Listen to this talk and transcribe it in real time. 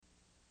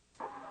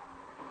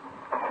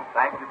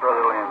Thank you,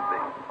 Brother Lindsay.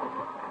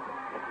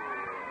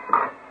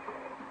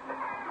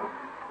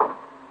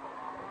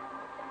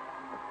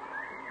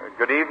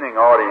 Good evening,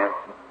 audience.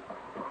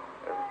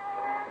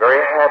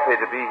 Very happy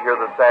to be here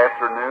this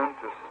afternoon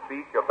to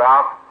speak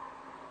about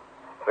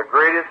the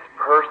greatest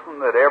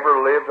person that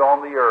ever lived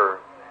on the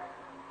earth,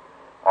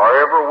 or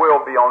ever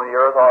will be on the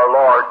earth, our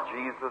Lord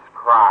Jesus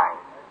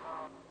Christ.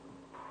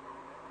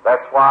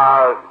 That's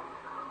why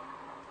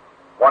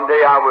one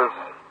day I was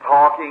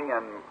talking,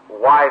 and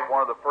wife,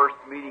 one of the first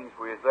meetings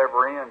we was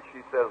ever in, she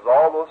says,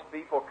 all those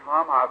people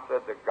come. I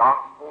said, the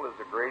gospel is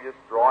the greatest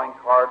drawing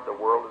card the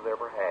world has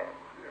ever had.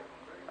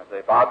 I said,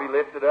 if I be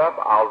lifted up,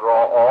 I'll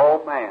draw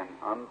all men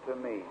unto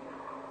me.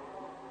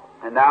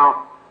 And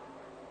now,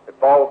 it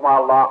falls my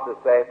lot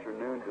this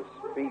afternoon to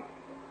speak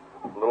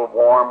a little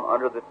warm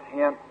under the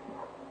tent,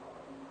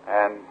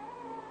 and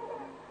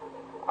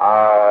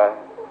I'm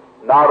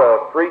not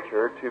a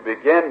preacher to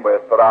begin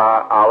with, but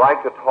I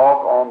like to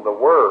talk on the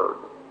Word.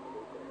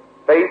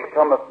 Faith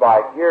cometh by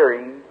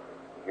hearing,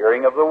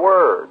 hearing of the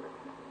Word.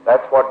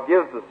 That's what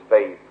gives us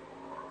faith.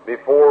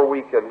 Before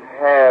we can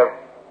have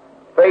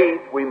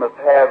faith, we must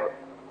have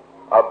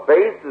a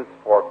basis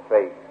for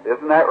faith.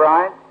 Isn't that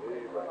right?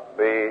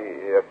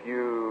 If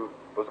you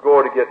was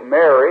going to get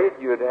married,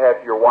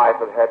 your wife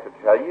would have to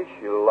tell you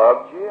she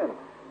loved you and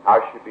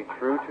how she'd be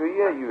true to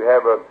you. You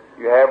have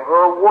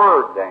her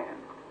word then.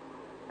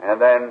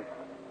 And then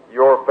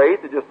your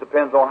faith, it just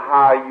depends on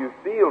how you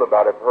feel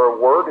about it, if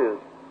her word is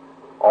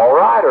all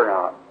right or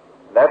not.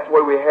 That's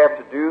what we have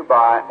to do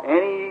by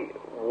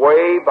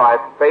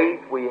faith.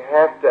 We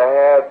have to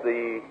have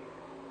a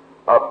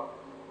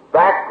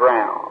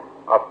background,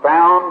 a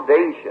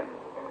foundation.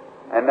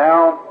 And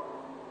now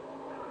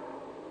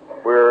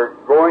we're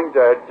going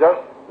to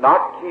just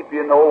not keep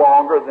you no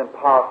longer than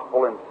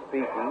possible in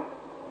speaking.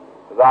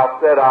 As I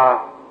said,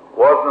 I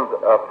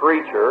wasn't a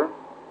preacher.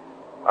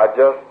 I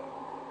just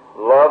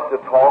love to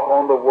talk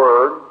on the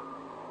Word.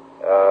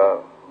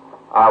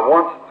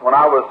 When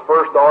I was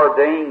first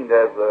ordained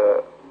as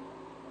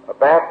a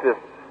Baptist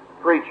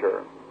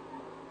preacher,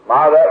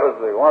 that was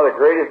one of the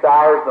greatest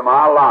hours of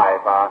my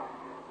life.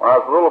 When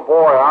I was a little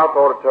boy, I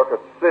thought it took a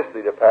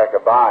sissy to pack a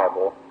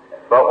Bible.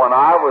 But when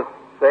I was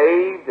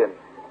saved and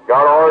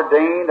got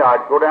ordained,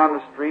 I'd go down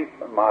the street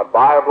with my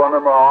Bible under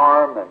my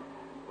arm, and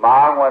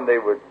when they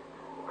would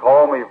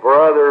call me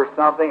brother or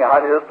something,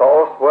 I just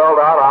all swelled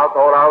out. I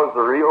thought I was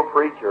the real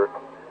preacher.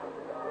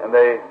 And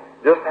they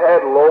just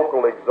had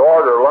local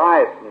exhorter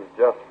license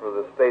just for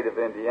the state of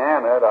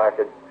Indiana that I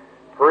could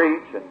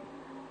preach and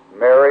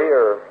marry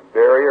or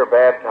bury or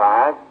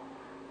baptize.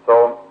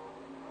 So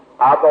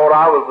I thought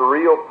I was a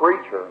real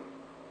preacher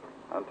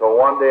until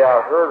one day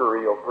I heard a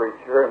real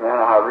preacher, and then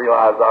I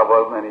realized I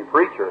wasn't any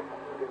preacher.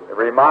 It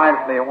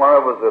reminds me of when I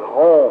was at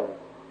home.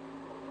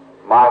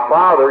 My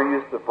father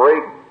used to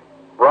break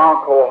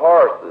bronco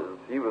horses.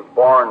 He was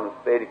born in the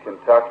state of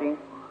Kentucky.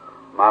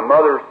 My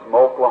mother's from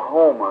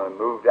Oklahoma and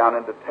moved down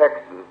into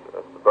Texas,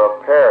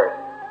 above Paris.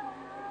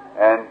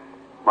 And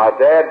my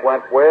dad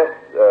went west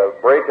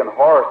breaking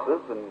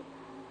horses, and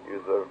he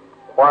was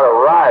quite a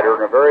rider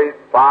and a very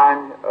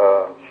fine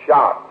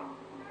shot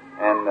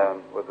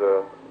and with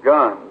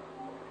guns.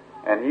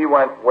 And he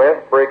went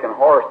west breaking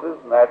horses,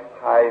 and that's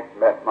how he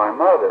met my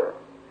mother.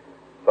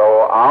 So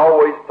I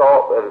always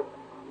thought that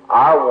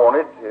I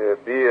wanted to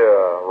be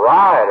a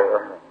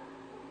rider.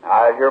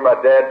 I hear my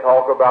dad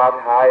talk about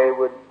how he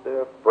would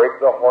break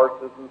the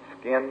horses and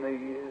skin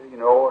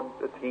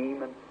the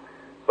team and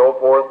so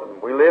forth.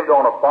 And we lived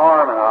on a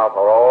farm, and I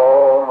thought,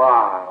 oh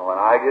my, when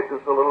I get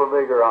just a little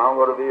bigger, I'm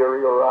going to be a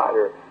real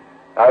rider.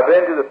 I've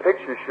been to the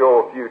picture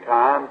show a few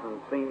times and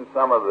seen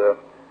some of the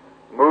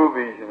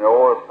movies,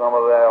 or some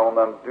of that on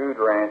them dude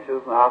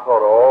ranches, and I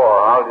thought,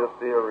 oh, I'll just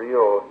be a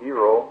real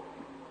hero.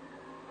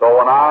 So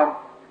when I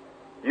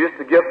used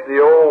to get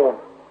the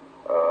old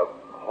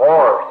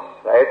horse,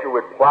 after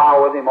we'd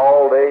plow with him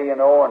all day,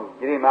 and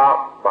get him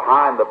out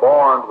behind the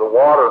barn to the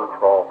watering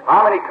trough.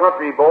 How many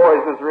country boys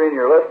is there in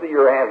here? Let's see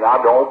your hands.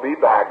 Now, don't be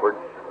backward.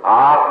 So,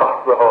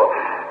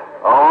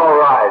 all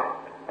right.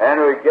 And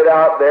we'd get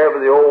out there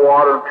with the old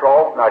watering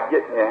trough, and I'd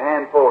get me a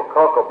handful of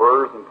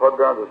cockleburrs and put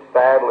it under the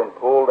saddle and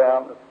pull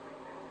down the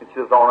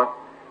hitches on it.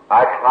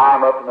 I'd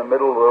climb up in the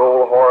middle of the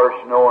old horse,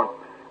 and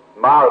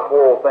the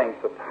poor old thing's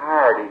so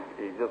tired,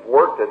 he just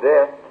worked to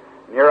death.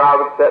 And here I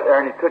would sit there,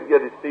 and he couldn't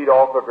get his feet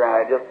off the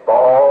ground. I'd just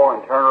fall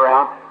and turn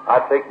around.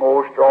 I'd take my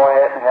old straw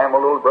hat and have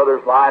my little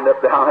brothers lined up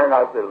down there, and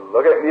I'd say,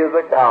 look at me as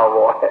a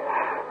cowboy.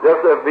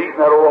 Just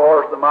beating that old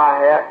horse in my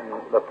hat, and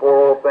the poor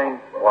old thing,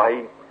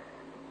 why,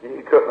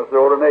 he couldn't have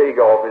thrown an egg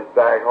off his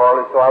back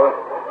hardly. So I was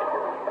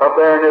up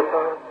there in this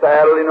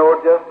saddle,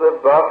 just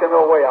bucking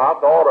away. I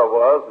thought I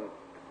was. And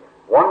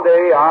one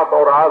day I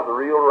thought I was a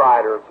real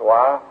rider, so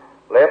I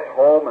left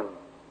home and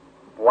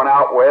went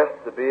out west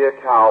to be a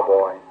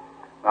cowboy.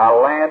 I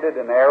landed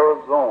in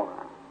Arizona,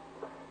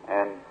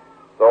 and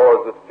so I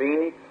was at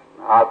Phoenix.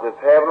 I was just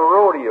having a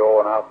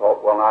rodeo, and I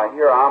thought, well, now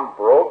here I'm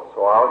broke,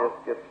 so I'll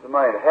just get some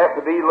money. It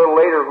happened to be a little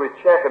later, we were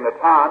checking the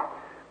time.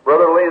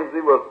 Brother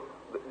Lindsay was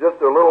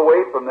just a little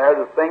way from there,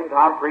 the same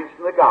time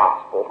preaching the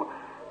gospel.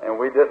 And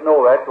we didn't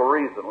know that till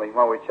recently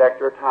when we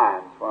checked our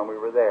times when we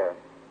were there.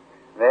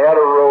 And they had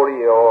a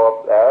rodeo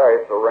up there.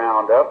 It's a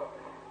roundup.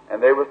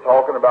 And they was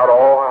talking about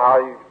how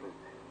you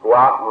go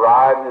out and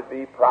ride and there'd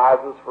be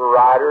prizes for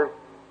riders.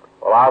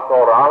 Well, I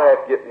thought I'll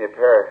have to get me a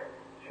pair of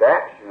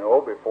chaps,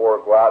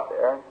 before I go out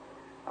there.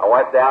 I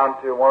went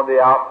down to one of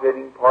the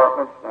outfitting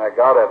departments and I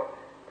got a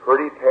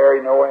pretty pair,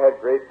 it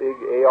had great big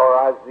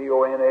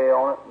Arizona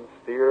on it and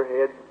steer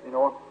heads,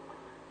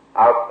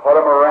 I put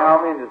them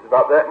around me and there's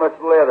about that much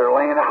leather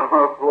laying out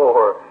on the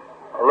floor.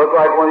 I looked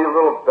like one of these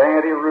little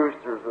bandy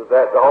roosters with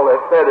all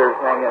that feathers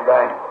hanging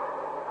back.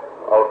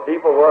 Well,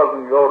 people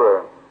wasn't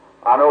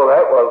I know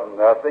that wasn't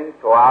nothing,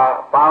 so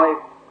I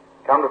finally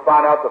come to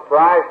find out the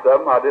price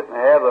of them. I didn't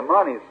have the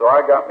money, so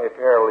I got me a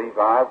pair of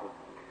Levi's and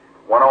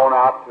went on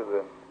out to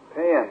the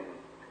pen.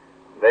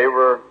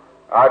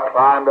 I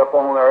climbed up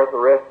on there with the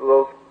rest of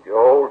those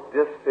old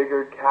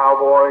disfigured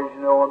cowboys,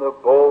 and the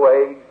bow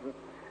legs, and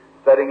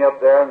setting up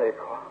there, and they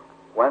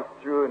went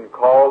through and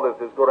called if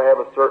there's going to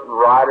have a certain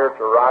rider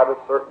to ride a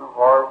certain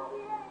horse.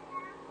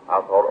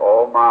 I thought,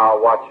 oh my,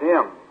 I'll watch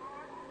him.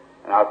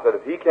 And I said,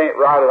 if he can't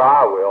ride it,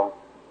 I will.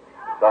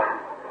 So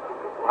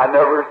I'd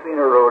never seen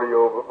a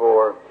rodeo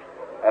before.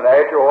 And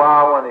after a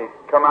while, when he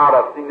come out,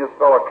 I've seen this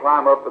fellow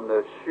climb up in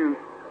the chute,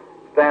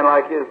 stand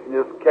like this, and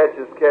just catch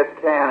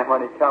can. And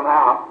when he come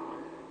out,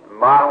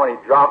 when he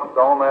drops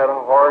on that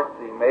horse,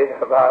 he made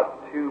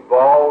about 2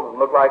 balls and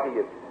looked like he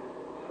was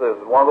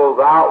one of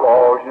those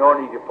outlaws,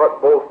 and he could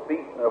put both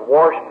feet in a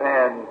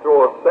washpan and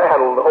throw a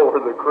saddle over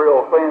the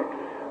krill fence.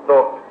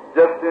 So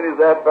just as soon as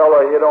that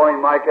fellow hit on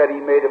him like that, he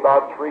made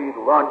about 3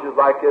 lunges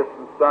like this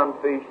and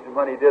sunfished. And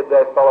when he did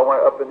that, fellow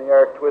went up in the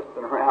air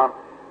twisting around,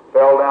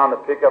 fell down, the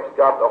pickup's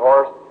got the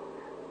horse.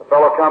 The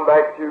fellow come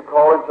back to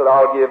call and said,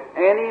 I'll give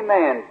any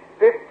man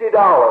 $50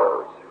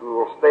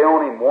 who will stay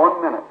on him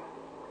 1 minute.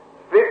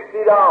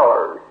 $50.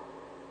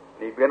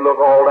 And he began to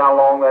look all down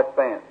along that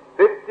fence.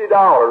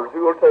 $50,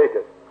 who will take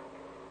it?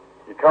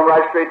 He come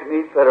right straight to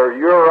me and said, are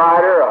you a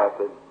rider? I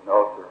said,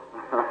 no, sir.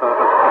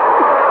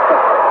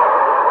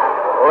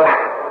 Well,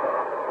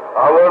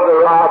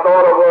 I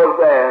thought I was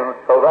then,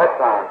 so that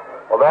time.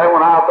 Well, then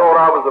when I thought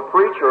I was a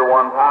preacher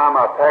one time,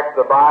 I packed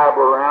the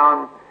Bible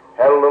around,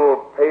 had a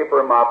little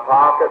paper in my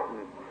pocket,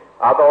 and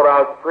I thought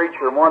I was a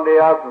preacher. And one day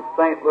I was in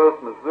St.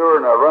 Louis, Missouri,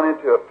 and I run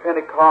into a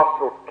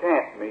Pentecostal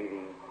camp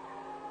meeting.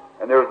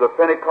 And there was a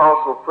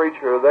Pentecostal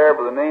preacher there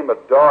by the name of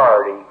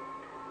Doherty.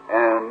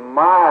 And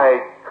my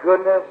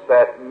goodness,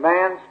 that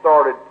man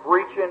started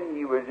preaching.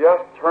 He would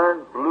just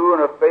turn blue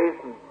in the face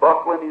and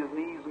buckling his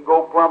knees and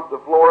go plump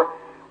the floor.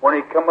 When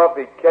he'd come up,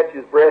 he'd catch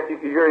his breath. You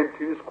could hear him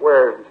 2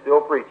 squares and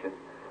still preaching.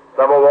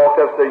 Someone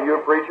walked up and said, you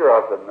a preacher?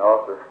 I said,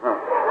 no, sir.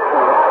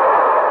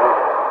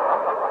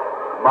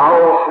 My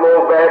old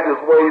slow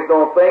Baptist ways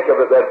don't think of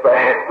it that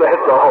fast,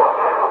 that's all.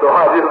 So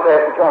I just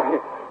have to come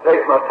here.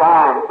 Take my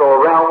time.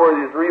 So around where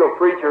these real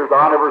preachers,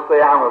 I never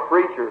say I'm a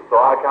preacher, so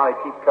I kind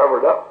of keep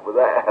covered up with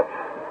that.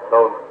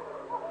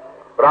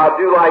 But I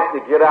do like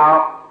to get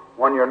out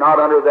when you're not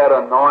under that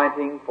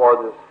anointing for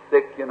the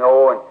sick, and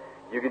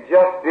you can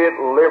just get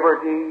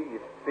liberty.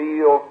 You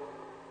feel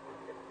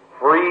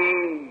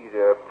free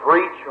to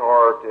preach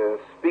or to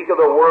speak of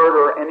the Word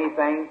or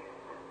anything.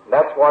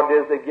 That's what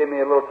it is. They give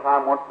me a little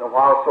time once in a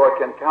while so I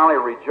can kind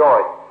of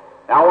rejoice.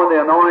 Now when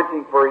the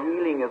anointing for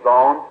healing is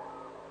on,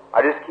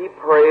 I just keep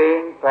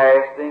praying,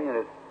 fasting, and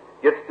it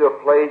gets to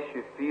a place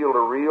you feel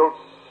a real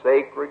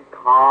sacred,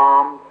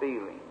 calm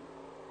feeling.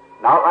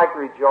 Not like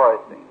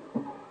rejoicing.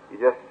 You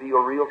just feel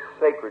a real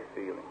sacred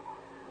feeling.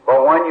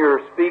 But when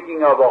you're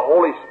speaking of the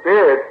Holy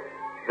Spirit,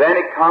 then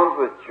it comes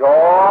with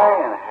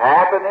joy and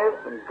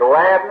happiness and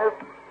gladness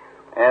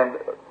and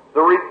the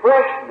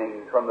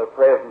refreshing from the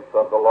presence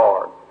of the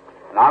Lord.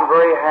 And I'm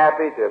very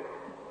happy to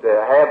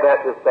have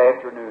that this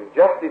afternoon.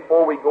 Just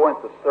before we go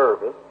into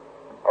service,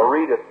 I'll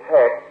read a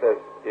text, as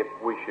if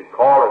we should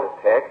call it a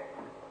text.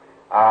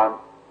 I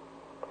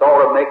thought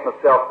I'd make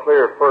myself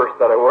clear first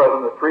that I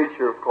wasn't a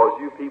preacher, because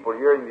you people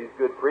hearing these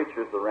good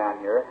preachers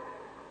around here,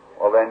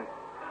 well then,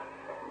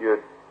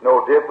 you'd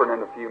know different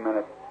in a few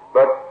minutes.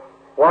 But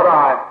what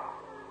I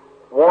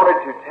wanted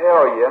to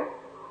tell you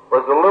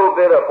was a little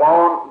bit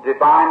upon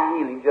divine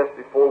healing just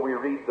before we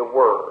read the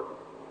Word.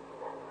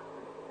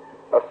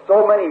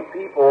 So many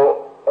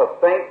people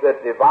think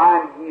that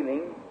divine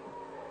healing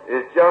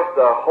is just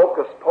a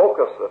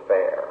hocus-pocus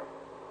affair.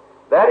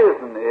 That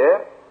isn't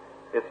it.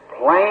 It's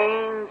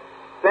plain,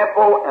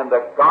 simple, and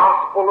the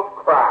gospel of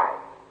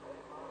Christ.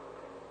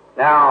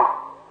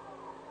 Now,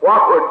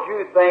 what would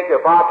you think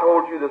if I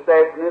told you this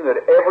afternoon that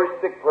every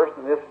sick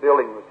person in this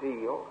building was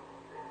healed?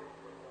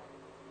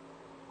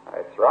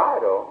 That's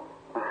right, oh.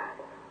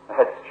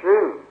 That's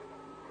true.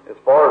 As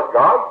far as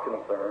God's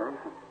concerned,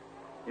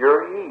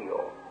 you're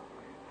healed.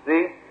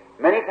 See,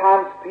 many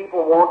times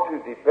people want to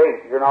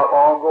debate. Here not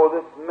long ago,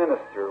 this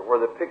minister, where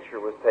the picture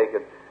was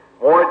taken,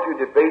 wanted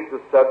to debate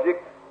the subject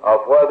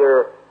of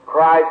whether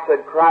Christ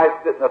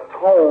didn't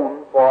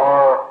atone for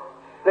our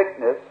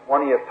sickness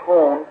when He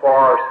atoned for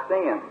our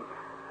sins.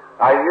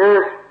 Now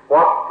here's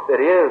what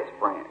it is,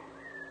 friends.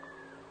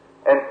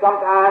 And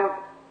sometimes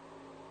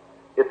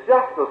it's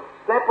just so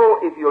simple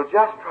if you'll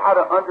just try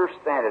to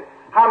understand it.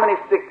 How many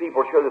sick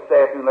people show this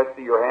afternoon? Let's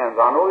see your hands.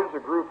 I know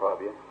there's a group of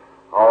you.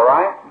 All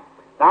right?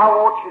 Now I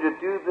want you to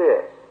do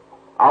this.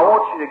 I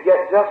want you to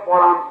get just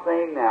what I'm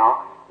saying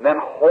now and then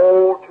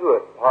hold to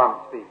it while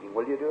I'm speaking.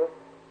 Will you do it?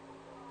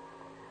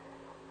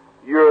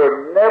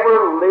 You'll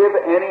never live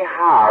any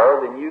higher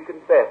than you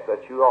confess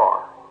that you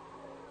are.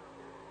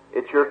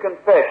 It's your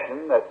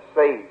confession that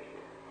saves you.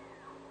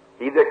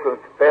 He that can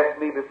confess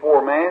me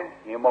before man,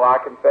 him will I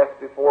confess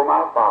before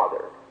my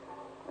Father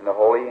and the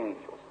holy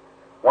angels.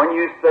 When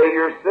you say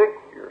you're sick,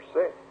 you're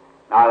sick.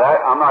 Now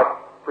I'm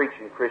not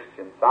preaching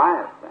Christian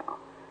Science now.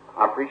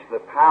 I'm preaching the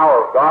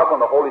power of God when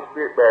the Holy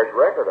Spirit bears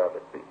record of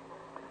it.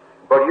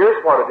 But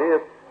here's what it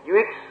is. You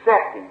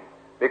accept Him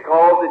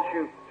because that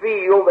you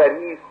feel that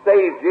He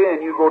saved you,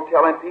 and you go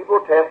telling people,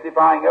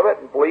 testifying of it,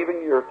 and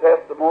believing your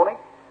testimony,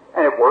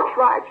 and it works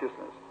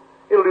righteousness.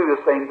 It'll do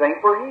the same thing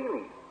for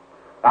healing.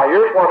 Now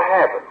here's what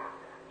happened.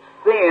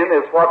 Sin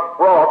is what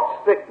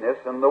brought sickness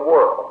in the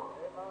world.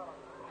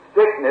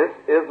 Sickness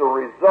is a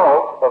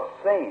result of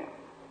sin.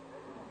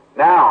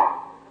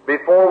 Now,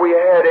 before we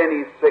had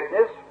any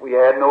sickness, we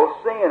had no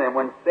sin. And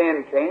when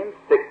sin came,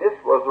 sickness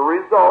was a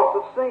result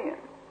of sin.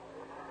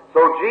 So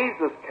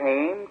Jesus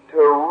came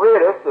to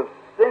rid us of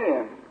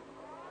sin.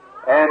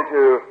 And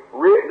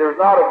there's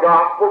not a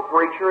gospel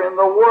preacher in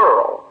the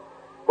world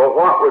but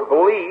what would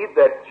believe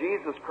that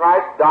Jesus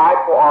Christ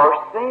died for our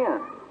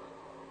sins.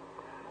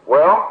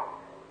 Well,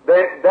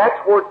 then that's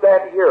where it's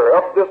at here,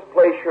 up this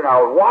place here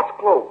now. Watch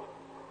close.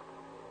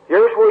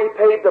 Here's where He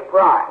paid the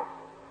price.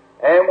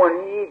 And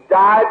when He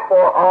died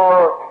for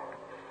our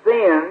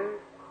sins,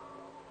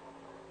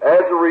 as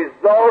a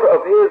result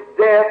of His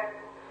death,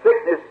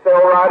 sickness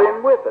fell right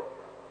in with it.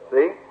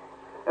 See?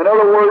 In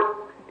other words,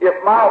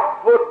 if my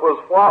foot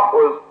was what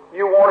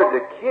you wanted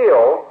to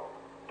kill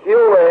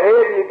the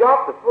head, you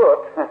got the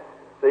foot.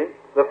 See?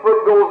 The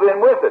foot goes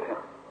in with it.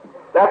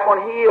 That's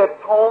when He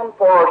atoned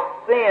for our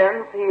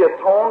sins. He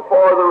atoned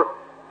for the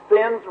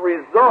sin's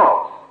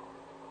results.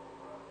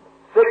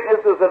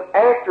 Sickness is an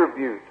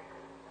attribute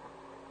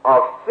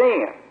of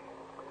sin.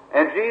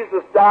 And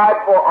Jesus died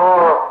for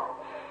our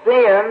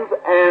sins,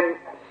 and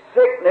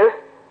sickness,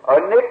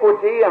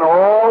 iniquity, and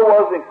all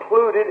was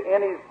included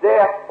in His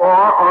death for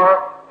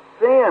our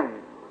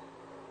sins.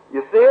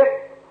 You see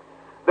it?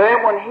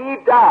 Then when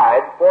He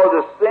died for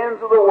the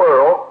sins of the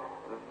world,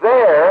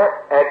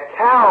 there at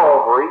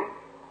Calvary,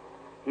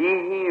 He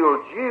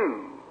healed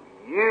you,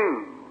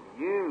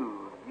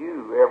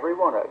 every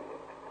one of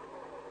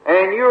you.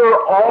 And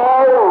you're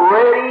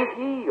already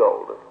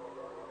healed.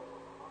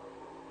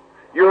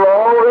 You're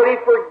already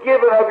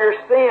forgiven of your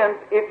sins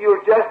if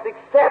you'll just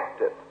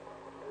accept it.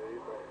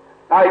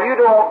 Now, you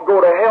don't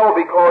go to hell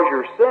because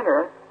you're a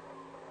sinner.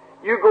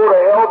 You go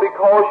to hell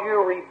because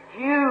you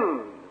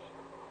refuse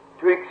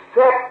to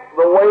accept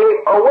the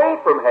way away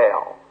from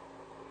hell.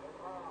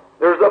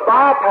 There's a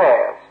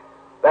bypass.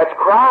 That's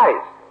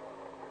Christ.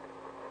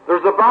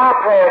 There's a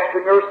bypass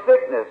from your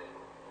sickness.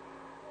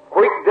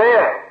 Quick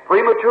death,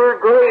 premature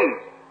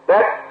graves.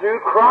 That's through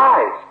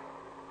Christ.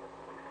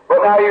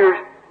 But now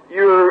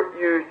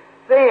you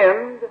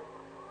sinned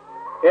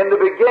in the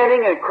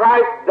beginning, and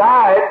Christ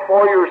died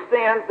for your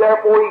sins.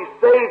 Therefore, He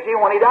saved you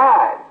when He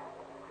died.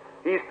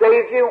 He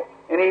saved you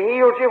and He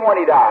healed you when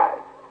He died,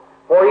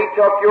 for He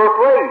took your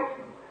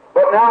place.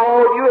 But now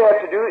all you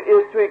have to do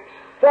is to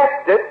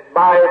accept it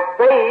by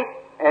faith,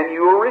 and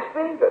you will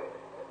receive it.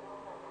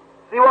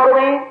 See what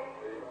I mean?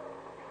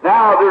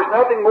 Now, there's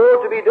nothing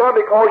more to be done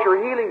because your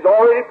healing's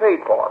already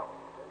paid for.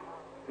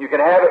 You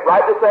can have it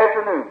right this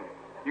afternoon.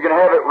 You can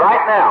have it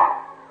right now.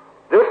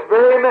 This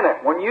very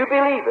minute, when you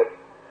believe it,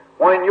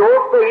 when your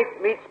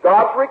faith meets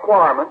God's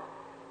requirements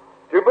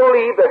to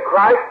believe that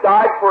Christ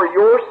died for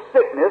your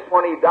sickness,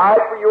 when He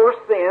died for your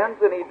sins,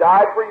 and He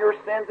died for your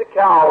sins at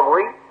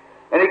Calvary,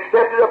 and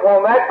accepted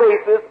upon that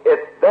basis,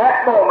 at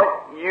that moment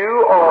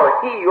you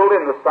are healed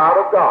in the sight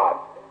of God.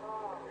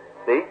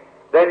 See?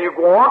 Then you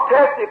go on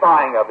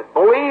testifying of it,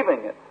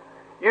 believing it.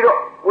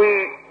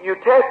 You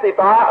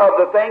testify of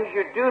the things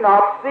you do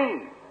not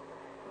see.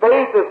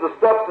 Faith is the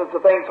substance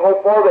of things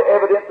hoped for, the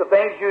evidence of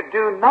things you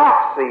do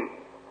not see.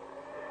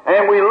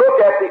 And we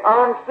look at the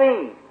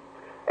unseen.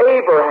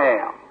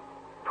 Abraham,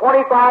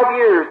 25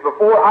 years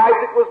before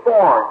Isaac was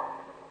born,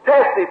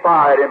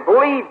 testified and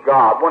believed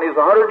God when he was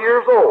 100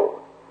 years old.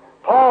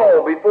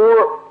 Paul,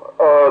 before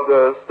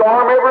the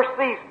storm ever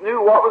ceased, knew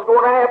what was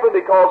going to happen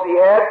because he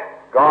had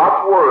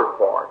God's Word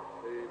for it.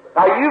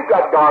 Now, you've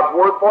got God's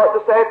Word for it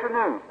this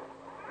afternoon.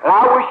 And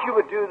I wish you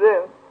would do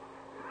this.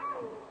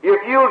 If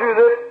you'll do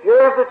this,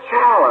 here's a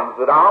challenge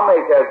that I'll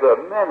make as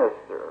a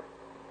minister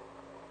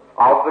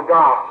of the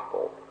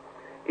gospel.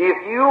 If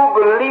you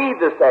believe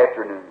this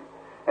afternoon,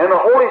 and the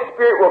Holy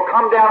Spirit will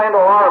come down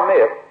into our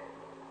midst,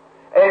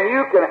 and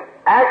you can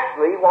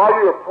actually, while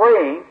you're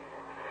praying,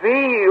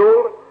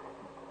 feel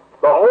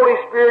the Holy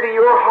Spirit in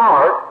your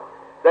heart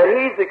that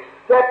He's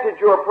accepted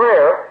your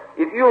prayer,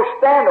 if you'll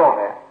stand on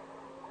that,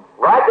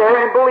 right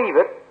there and believe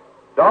it.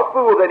 Don't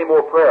fool with any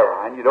more prayer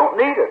line. You don't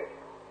need it.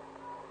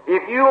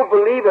 If you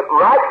believe it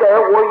right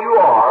there where you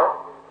are,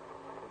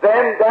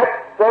 then that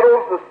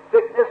settles the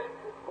sickness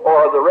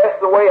for the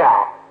rest of the way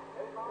out.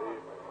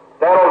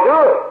 That'll do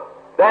it.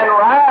 Then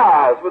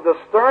rise with a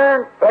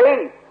stern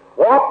faith.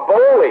 Walk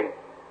boldly.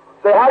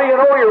 Say, how do you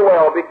know you're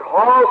well?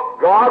 Because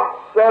God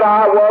said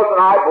I was,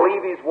 and I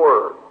believe His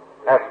Word.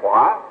 That's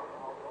why.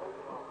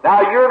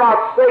 Now, you're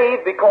not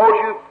saved because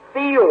you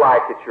feel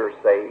like that you're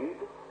saved.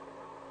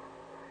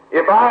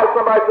 If I have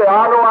somebody say,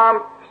 I know I'm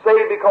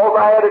saved because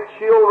I had a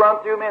chill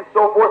run through me and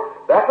so forth,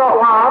 that's not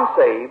why I'm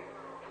saved.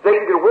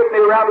 Satan could whip me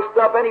around the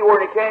stump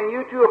anywhere, and he can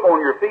you too upon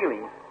your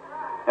feelings.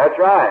 That's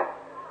right.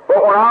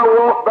 But when I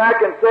walk back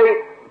and say,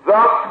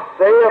 thus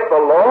saith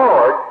the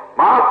Lord,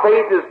 my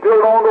faith is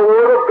built on the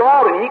Word of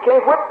God, and He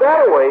can't whip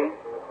that away.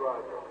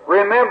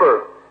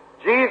 Remember,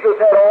 Jesus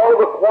had all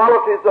the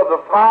qualities of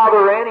the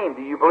Father in Him.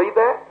 Do you believe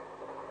that?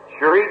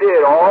 Sure He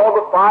did. All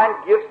the fine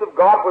gifts of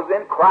God was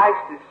in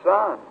Christ His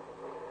Son.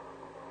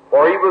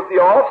 For He was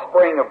the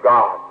offspring of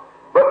God.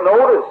 But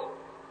notice,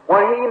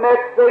 when He met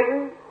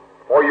Satan,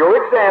 for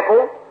your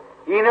example,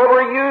 He never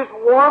used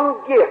one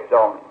gift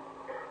on him.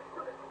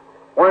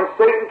 When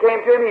Satan came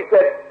to him, He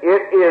said,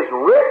 it is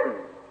written,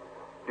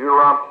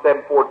 Deuteronomy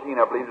 7:14,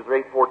 I believe it is,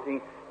 or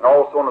 8:14, and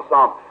also in the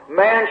Psalm,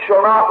 man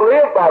shall not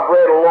live by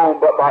bread alone,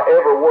 but by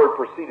every word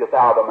proceedeth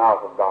out of the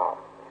mouth of God.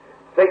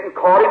 Satan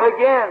caught him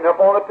again up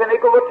on the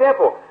pinnacle of the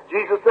temple.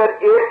 Jesus said,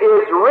 it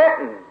is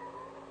written.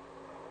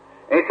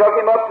 And He took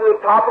him up to the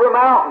top of the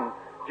mountain.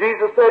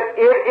 Jesus said,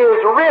 it is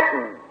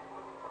written.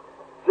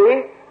 See?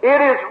 It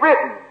is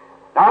written.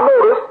 Now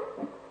notice,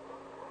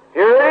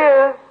 here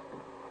it is.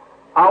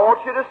 I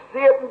want you to see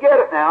it and get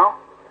it now.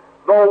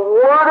 The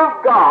Word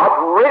of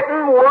God,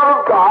 written Word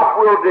of God,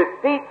 will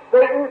defeat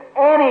Satan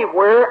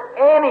anywhere,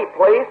 any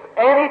place,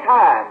 any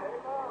time.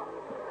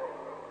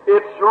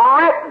 It's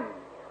written.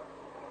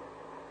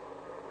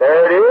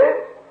 There it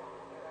is.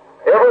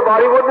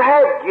 Everybody wouldn't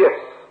have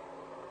gifts.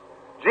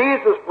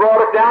 Jesus brought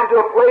it down to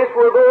a place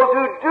where those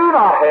who do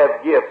not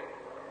have gifts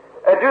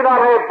and do not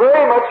have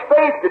very much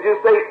faith could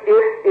just say,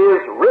 it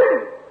is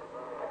written.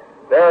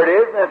 There it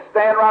is, and then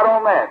stand right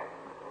on that.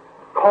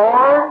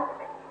 Corn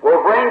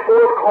will bring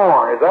forth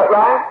corn. Is that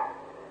right?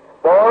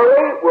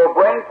 Barley will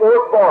bring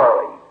forth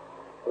barley.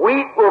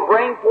 Wheat will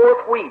bring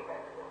forth wheat.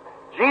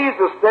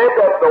 Jesus said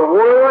that the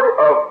Word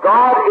of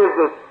God is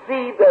the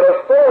seed that a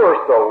sower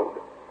sowed.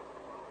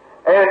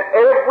 And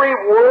every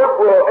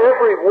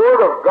word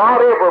of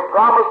God, every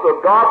promise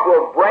of God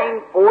will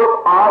bring forth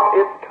of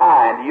its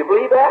kind. Do you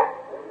believe that?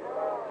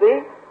 See?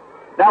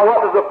 Now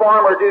what does the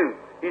farmer do?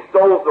 He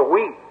sows the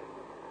wheat.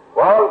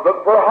 Well,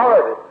 look for a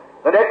harvest.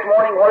 The next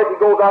morning, what if he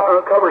goes out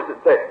and uncovers it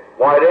and says,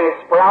 why, it ain't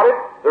sprouted?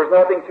 There's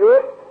nothing to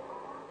it?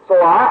 So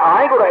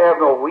I ain't going to have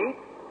no wheat.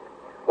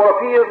 Well,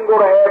 if he isn't going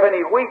to have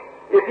any wheat,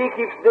 if he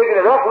keeps digging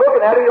it up,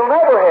 looking at it, he'll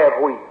never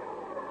have wheat.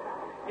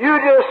 You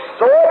just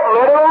sow it and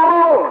let it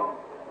alone.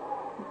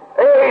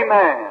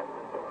 Amen.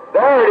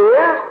 There it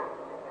is.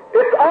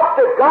 It's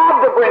up to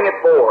God to bring it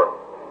forth.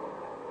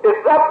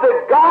 It's up to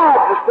God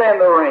to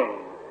send the rain.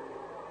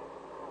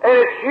 And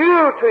it's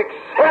you to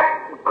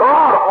accept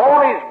God on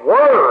His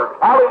Word.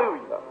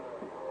 Hallelujah.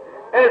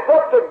 And it's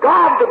up to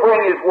God to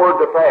bring His Word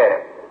to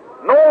pass.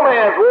 No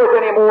man's worth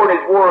any more than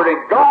His Word,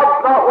 and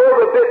God's not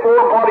worth a bit more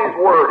than what His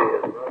Word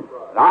is.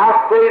 And I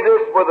say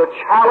this with a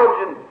challenge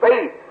and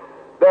faith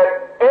that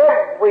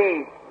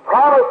every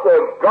promise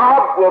of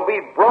God will be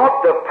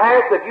brought to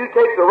pass if you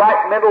take the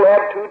right mental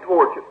attitude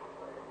towards it.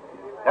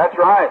 That's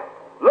right.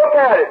 Look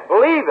at it.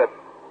 Believe it.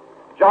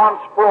 John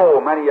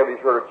Sproul, many of you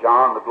heard of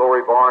John, the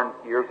Glory Barn,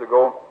 years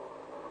ago.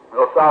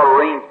 LaSalle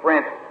Rain's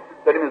friend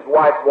said him and his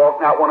wife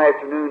walking out one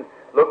afternoon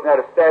looking at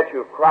a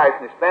statue of Christ,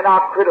 and he spent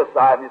out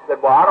criticizing. He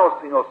said, well, I don't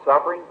see no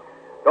suffering.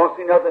 Don't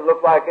see nothing look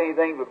like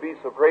anything would be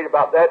so great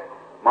about that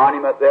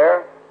monument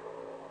there.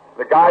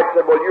 The guide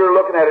said, well, you're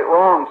looking at it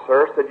wrong,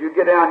 sir. Said, you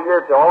get down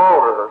here at the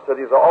altar. Said,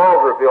 there's an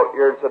altar built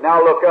here. And said,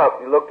 now look up.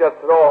 He looked up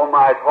and said, oh,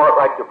 my heart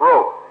like to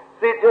broke.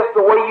 See, it's just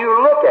the way you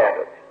look at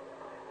it.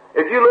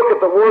 If you look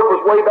at the Word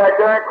was way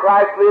back there and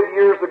Christ lived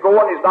years ago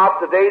and He's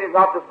not today, He's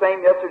not the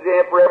same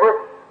yesterday and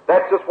forever,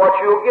 that's just what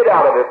you'll get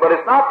out of it. But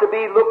it's not to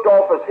be looked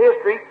off as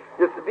history.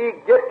 It's to be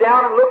get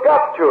down and look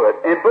up to it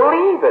and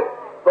believe it.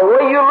 The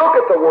way you look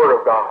at the Word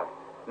of God.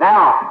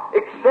 Now,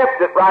 accept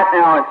it right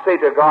now and say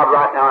to God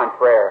right now in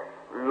prayer,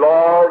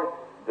 Lord,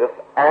 this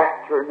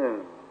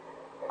afternoon,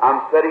 I'm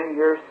sitting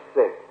here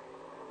sick.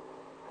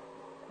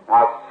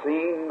 I've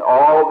seen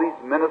all these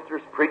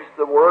ministers preach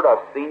the Word.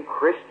 I've seen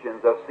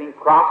Christians. I've seen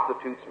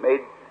prostitutes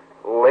made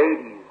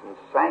ladies and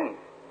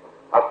saints.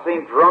 I've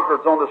seen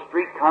drunkards on the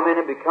street come in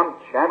and become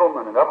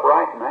gentlemen and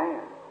upright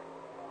men.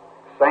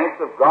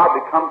 Saints of God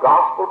become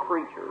gospel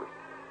preachers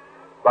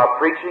by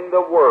preaching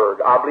the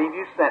Word. I believe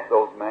You sent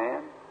those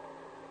men.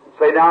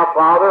 Say, now,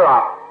 Father,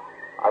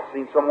 I've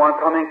seen someone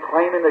come in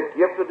claiming the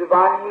gift of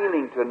divine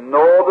healing to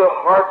know the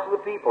hearts of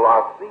the people.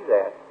 I see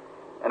that.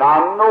 And I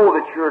know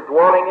that You're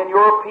dwelling in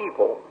Your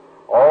people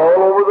all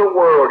over the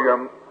world.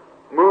 You're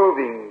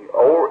moving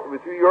over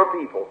through your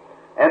people.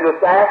 And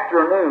this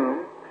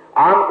afternoon,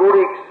 I'm going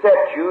to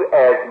accept you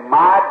as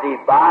my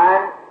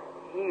divine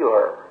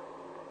healer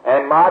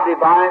and my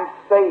divine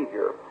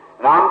Savior.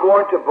 And I'm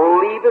going to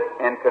believe it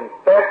and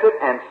confess it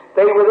and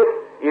stay with it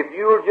if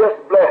you'll just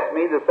bless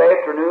me this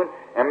afternoon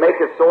and make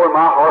it so in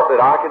my heart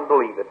that I can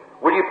believe it.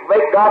 Will you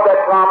make God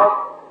that promise?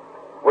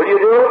 Will you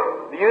do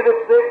it? You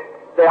that's sick,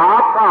 say, I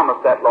promise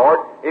that, Lord.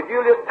 If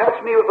you'll just touch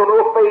me with a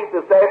little faith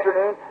this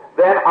afternoon,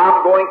 then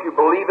I'm going to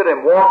believe it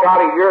and walk out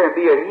of here and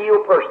be a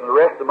healed person the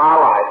rest of my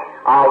life.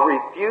 I'll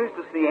refuse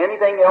to see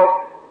anything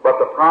else but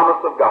the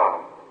promise of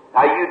God.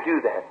 Now you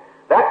do that.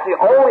 That's the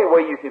only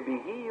way you can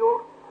be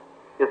healed,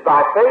 is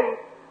by faith.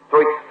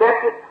 So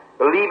accept it,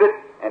 believe it,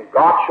 and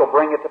God shall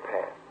bring it to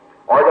pass.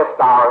 Or let's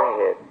bow our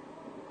head.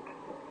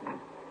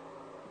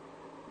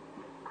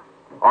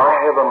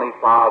 Our Heavenly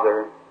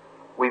Father,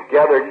 we've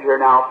gathered here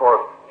now for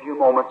a few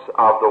moments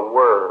of the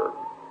Word,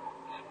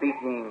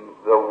 speaking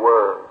the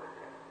Word.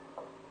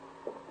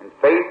 And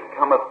faith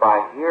cometh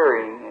by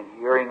hearing, and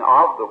hearing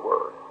of the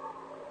Word.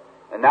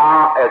 And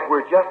now, as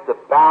we're just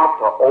about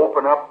to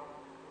open up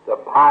the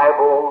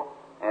Bible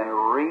and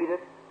read it,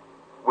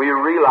 we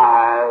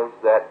realize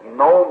that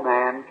no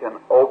man can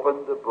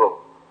open the book.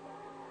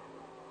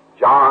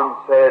 John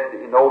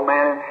said, no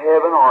man in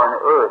heaven or on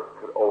earth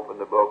could open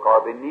the book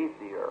or beneath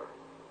the earth.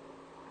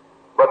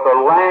 But the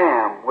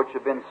Lamb, which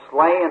had been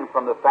slain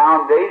from the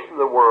foundation of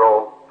the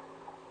world,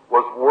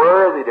 was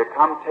worthy to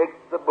come take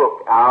the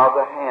book out of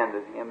the hand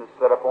of him that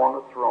sat upon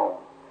the throne,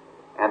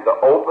 and to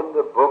open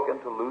the book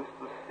and to loose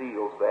the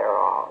seals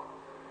thereof.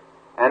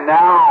 And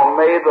now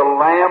may the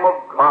Lamb of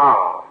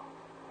God,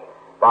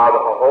 by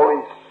the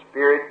Holy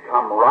Spirit,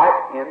 come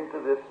right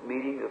into this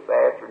meeting this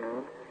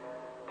afternoon,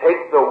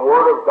 take the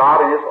Word of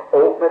God and just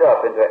open it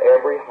up into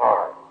every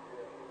heart.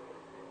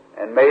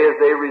 And may as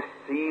they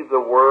receive the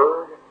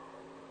Word,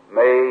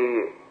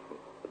 may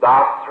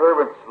thy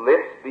servants'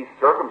 lips be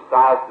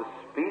circumcised to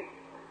speak,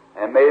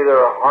 and may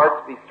their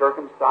hearts be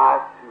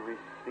circumcised to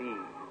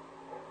receive.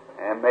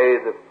 And may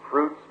the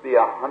fruits be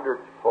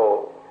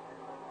 100-fold,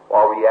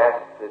 while we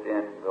ask it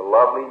in the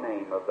lovely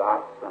name of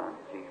thy Son,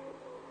 Jesus.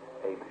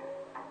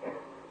 Amen.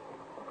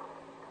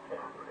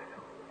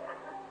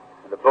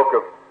 In the book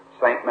of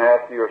St.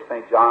 Matthew, or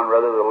St. John,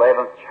 rather, the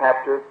 11th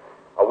chapter,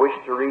 I wish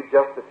to read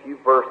just a few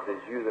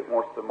verses, you that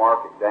wants to mark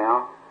it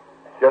down,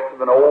 just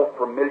of an old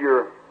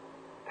familiar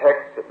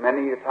text that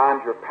many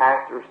times your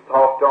pastors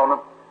talked on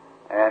them,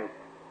 and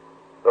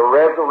the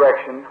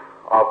resurrection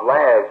of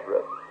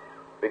Lazarus,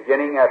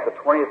 beginning at the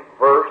 20th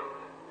verse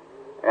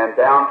and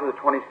down to the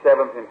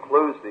 27th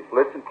inclusive.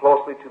 Listen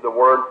closely to the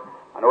Word.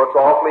 I know it's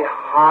awfully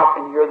hot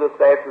in here this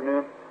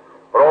afternoon,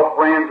 but oh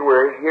friends,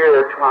 we're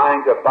here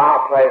trying to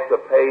bypass the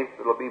pace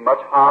that'll be much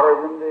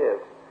hotter than this.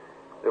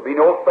 There'll be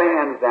no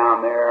fans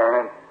down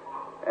there,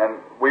 and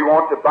we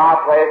want to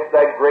bypass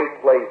that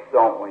great place,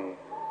 don't we,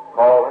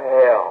 called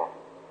hell.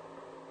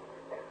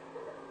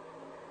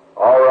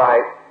 All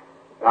right.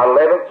 Now,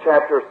 11th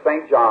chapter of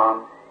St.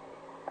 John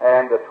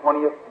and the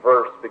 20th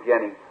verse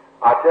beginning.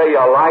 I tell you,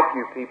 I like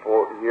you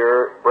people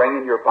here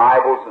bringing your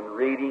Bibles and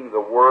reading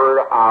the Word.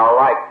 I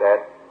like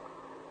that.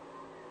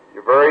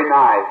 You're very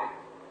nice.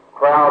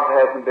 Crowd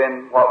hasn't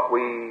been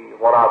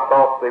what I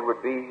thought they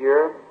would be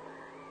here,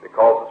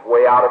 because it's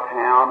way out of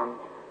town and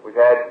we've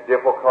had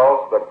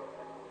difficulties, but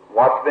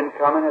what's been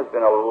coming has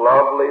been a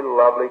lovely,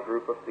 lovely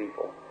group of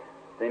people.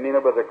 Seemingly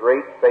with a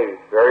great faith,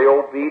 very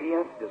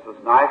obedient, just as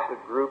nice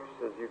a groups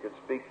as you could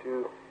speak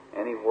to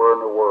anywhere in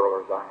the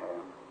world as I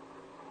am.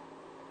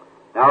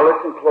 Now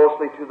listen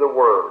closely to the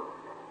Word.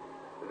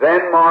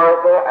 Then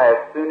Martha,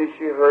 as soon as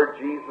she heard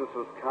Jesus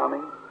was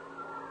coming,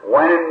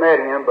 went and met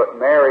him, but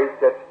Mary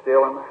sat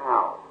still in the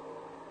house.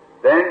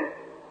 Then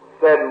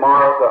said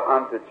Martha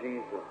unto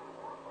Jesus,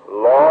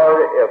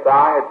 Lord, if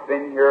thou hadst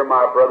been here,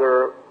 my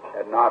brother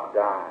had not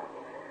died.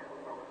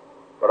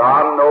 But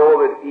I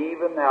know that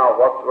even now,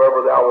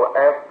 whatsoever thou wilt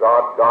ask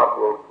God, God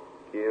will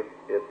give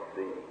it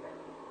thee.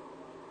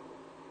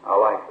 I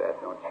like that,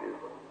 don't you?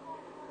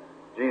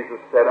 Jesus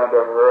said unto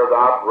her,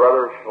 Thy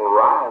brother shall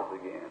rise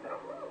again.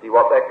 See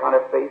what that kind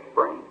of faith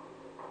brings.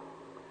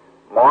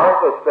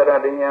 Martha said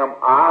unto him,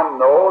 I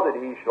know that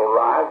he shall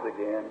rise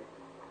again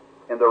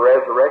in the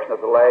resurrection of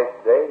the last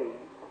day.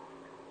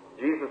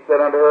 Jesus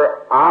said unto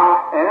her,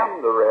 I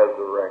am the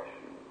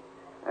resurrection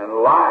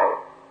and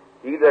life.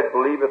 He that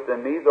believeth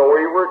in me, though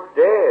he were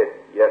dead,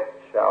 yet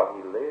shall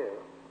he live.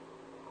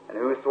 And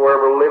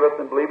whosoever liveth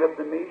and believeth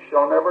in me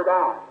shall never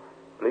die.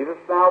 Believest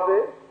thou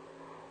this?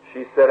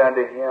 She said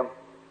unto him,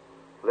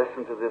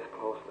 listen to this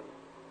closely.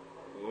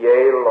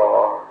 Yea,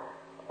 Lord.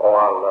 Oh,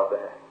 I love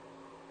that.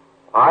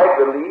 I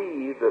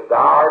believe that thou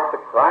art the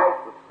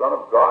Christ, the Son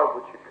of God,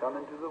 which should come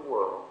into the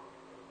world.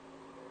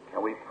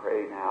 Can we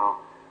pray now?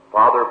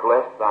 Father,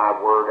 bless thy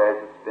word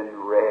as it's been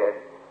read.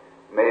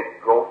 May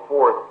it go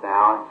forth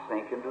now and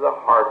sink into the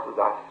hearts as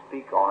I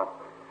speak on it.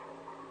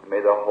 And may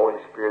the Holy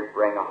Spirit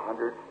bring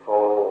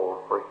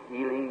 100-fold for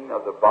healing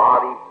of the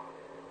body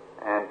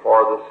and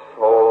for the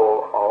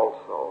soul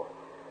also.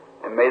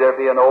 And may there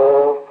be an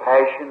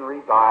old-fashioned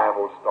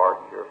revival start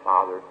here,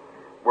 Father.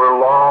 We're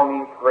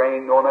longing,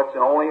 praying, knowing that's the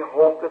only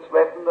hope that's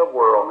left in the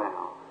world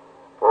now.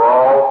 For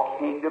all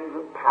kingdoms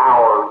and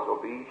powers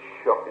will be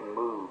shook and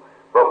moved.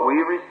 But we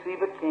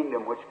receive a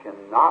kingdom which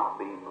cannot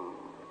be moved.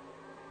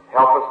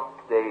 Help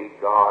us today,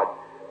 God,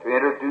 to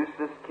introduce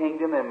this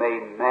kingdom, and may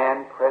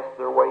man press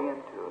their way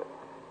into it.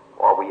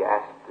 For we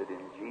ask it in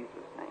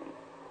Jesus' name.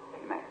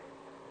 Amen.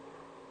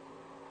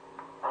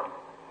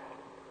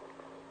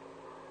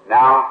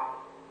 Now,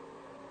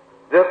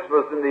 this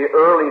was in the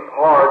early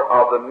part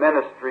of the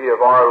ministry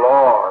of our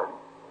Lord.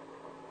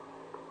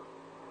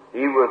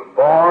 He was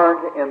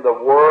born in the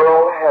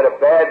world, had a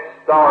bad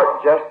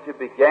start just to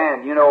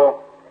begin. You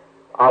know,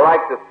 I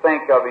like to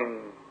think of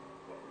Him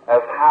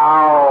as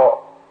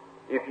how,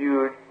 if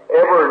you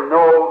ever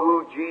know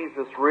who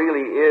Jesus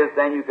really is,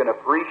 then you can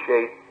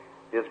appreciate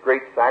His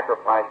great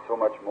sacrifice so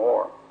much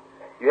more.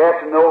 You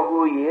have to know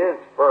who He is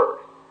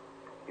first.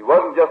 He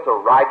wasn't just a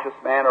righteous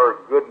man or a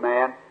good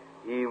man.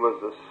 He was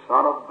the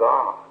Son of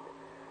God.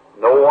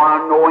 No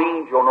one, no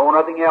angel, no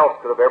nothing else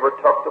could have ever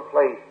took the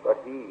place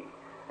but He.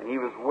 And He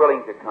was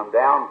willing to come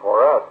down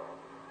for us.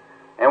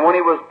 And when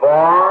He was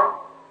born,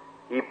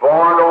 He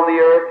born on the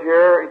earth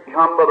here. He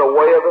come by the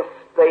way of a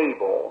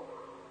stable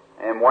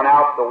and went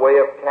out the way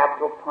of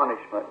capital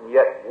punishment. And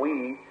yet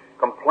we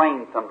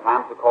complain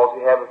sometimes because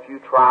we have a few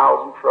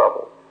trials and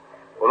troubles.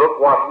 Well,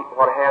 look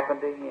what happened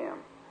to Him.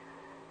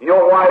 You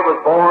know why He was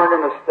born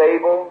in a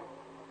stable?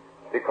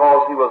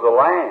 Because He was a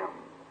lamb.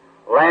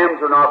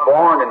 Lambs are not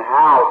born in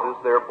houses,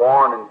 they're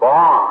born in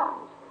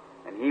barns.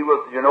 And He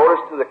was, you notice,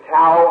 to the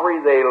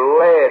Calvary, they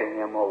led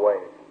Him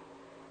away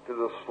to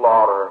the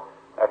slaughter.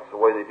 That's the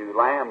way they do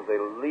lambs, they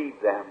lead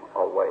them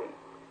away.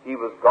 He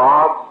was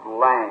God's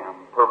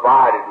lamb,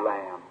 provided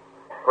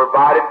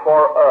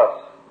for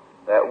us,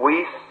 that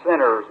we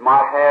sinners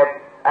might have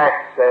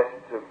access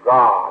to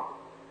God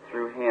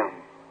through Him.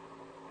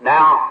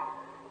 Now,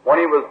 when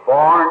He was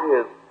born,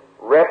 His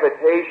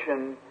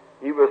reputation,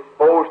 He was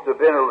supposed to have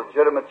been a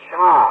legitimate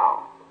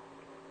child.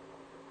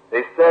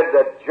 They said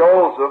that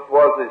Joseph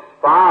was His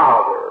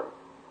father,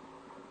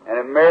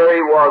 and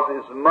Mary was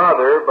His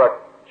mother,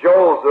 but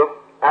Joseph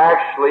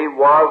actually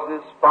was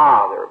His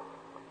father.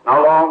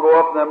 Not long ago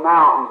up in the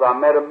mountains, I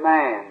met a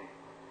man,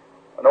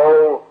 an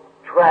old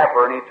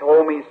trapper, and he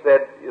told me, he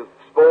said, he's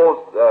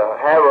supposed to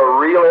have a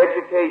real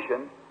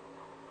education.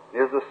 He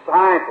was a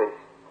scientist,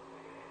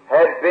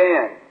 had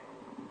been.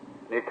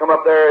 And he'd come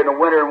up there in the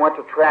winter and went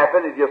to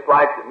trapping. He just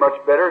liked it much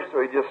better,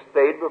 so he just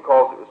stayed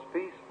because it was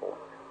peaceful.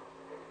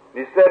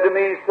 And he said to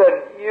me, he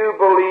said, "You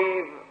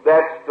believe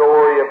that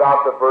story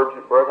about the virgin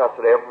birth?" I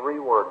said,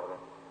 "Every word of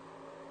it."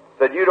 He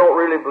said, "You don't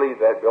really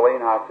believe that, Billy?"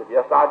 And I said,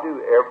 "Yes, I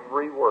do,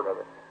 every word of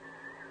it."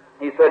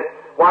 He said,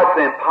 "Why, it's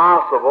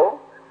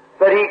impossible."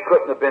 Said he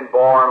couldn't have been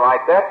born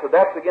like that, so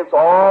that's against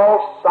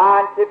all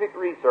scientific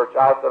research.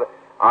 I said,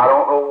 "I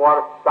don't know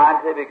what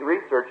scientific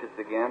research is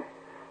against,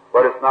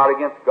 but it's not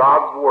against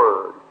God's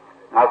Word."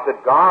 And I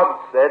said, "God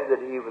said that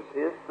He was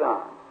His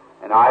Son,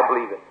 and I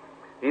believe it."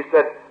 He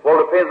said, "Well,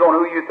 it depends on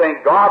who you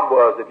think God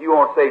was. If you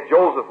want to say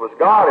Joseph was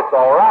God, it's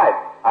all right."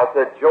 I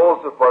said,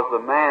 "Joseph was a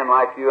man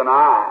like you and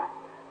I,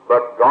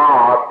 but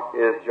God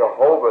is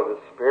Jehovah, the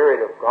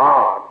Spirit of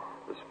God,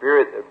 the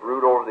Spirit that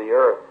brewed over the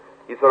earth."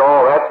 He said,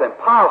 "Oh, that's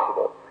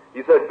impossible."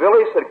 He said,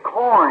 "Billy," said,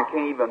 "corn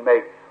can't even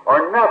make,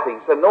 or nothing."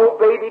 He said, "No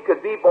baby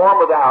could be born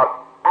without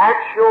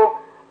actual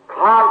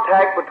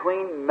contact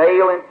between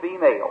male and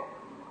female."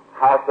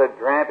 I said,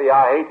 "Grampy,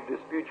 I hate to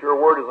dispute your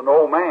word as an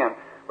old man,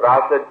 but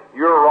I said,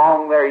 you're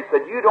wrong there." He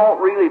said, "You don't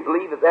really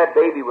believe that that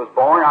baby was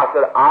born?" I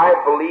said, "I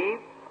believe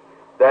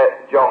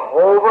that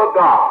Jehovah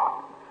God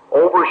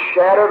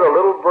overshadowed a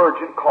little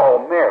virgin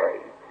called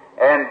Mary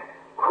and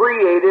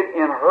created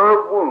in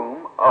her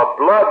womb a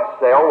blood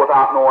cell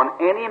without knowing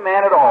any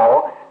man at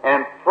all,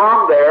 and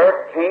from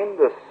there came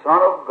the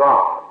Son of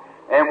God.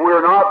 And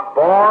we're not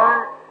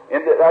born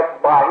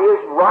that's by His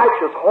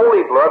righteous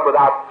holy blood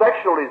without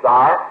sexual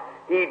desire.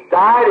 He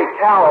died at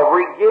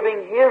Calvary,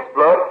 giving His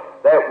blood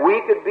that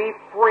we could be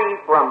free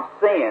from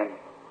sin."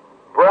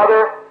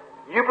 Brother,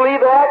 you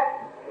believe that?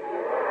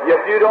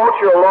 If you don't,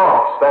 you're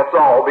lost, that's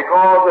all,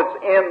 because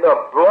it's in the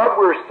blood.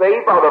 We're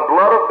saved by the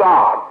blood of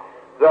God.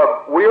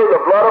 We're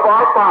the blood of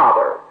our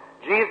Father.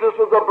 Jesus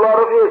was the blood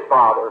of His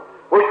Father,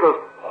 which was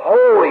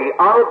holy,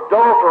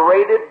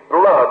 unadulterated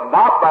blood,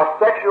 not by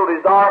sexual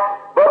desire,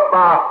 but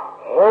by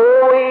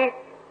Holy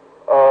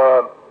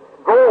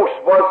Ghost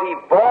was He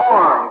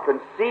born,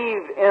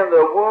 conceived in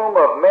the womb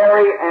of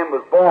Mary, and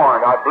was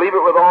born. I believe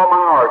it with all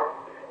my heart.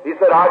 He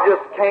said, "I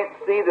just can't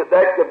see that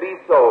that could be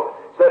so."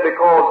 Said,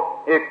 because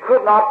it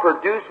could not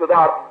produce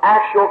without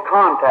actual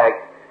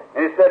contact.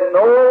 And he said,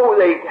 "No,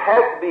 it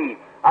has to be."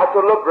 I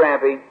said, "Look,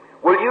 Grampy,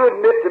 will you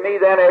admit to me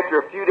then, after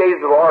a few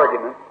days of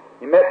argument,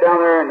 you met down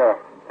there in a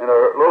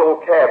little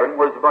old cabin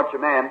where there's a bunch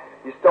of men,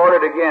 you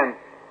started again.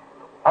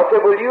 I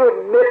said, will you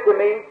admit to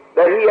me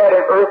that he had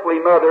an earthly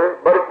mother,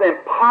 but it's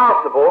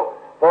impossible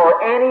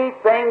for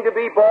anything to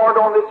be born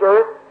on this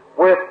earth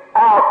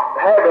without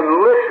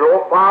having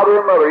literal father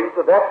and mother?" He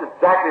said, "That's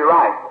exactly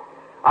right."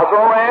 I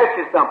want to ask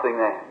you something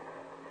then.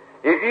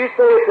 If you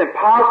say it's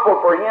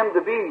impossible for Him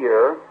to be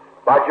here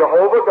by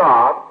Jehovah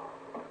God,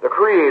 the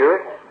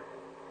Creator,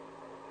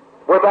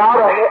 without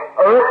an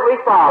earthly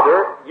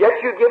father, yet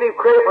you give Him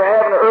credit for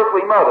having an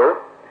earthly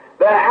mother,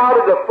 then how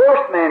did the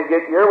first man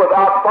get here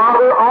without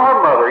father or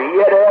mother?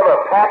 He had to have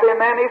a pappy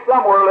mammy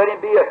somewhere, let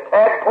him be a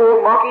tadpole,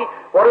 monkey,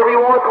 whatever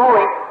you want to call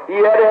him. He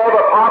had to have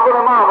a papa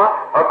and a mama,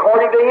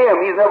 according to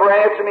him. He's never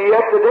answered me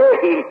yet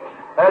today.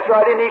 That's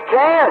right, and He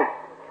can.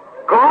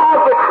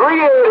 God the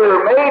Creator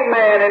made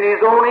man in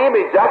His own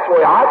image. That's the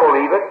way I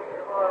believe it.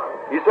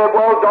 You said,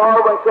 well,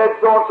 Darwin said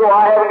so-and-so.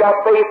 I haven't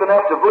got faith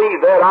enough to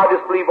believe that. I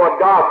just believe what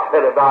God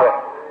said about it.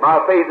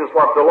 My faith is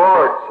what the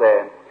Lord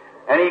said.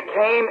 And He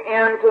came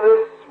into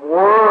this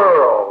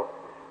world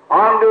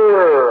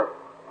under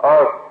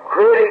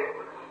critics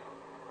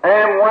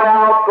and went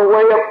out the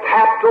way of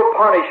capital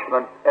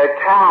punishment at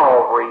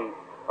Calvary,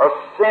 a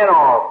sin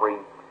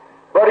offering.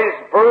 But His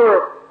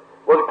birth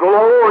was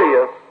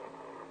glorious.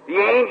 The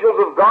angels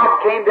of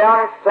God came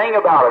down and sang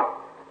about it.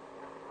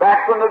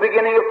 Back from the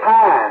beginning of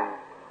time,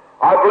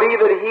 I believe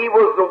that He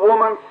was the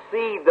woman's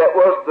seed that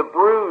was to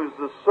bruise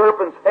the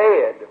serpent's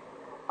head.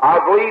 I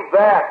believe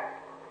that.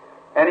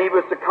 And He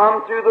was to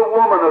come through the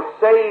woman, a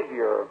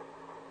Savior.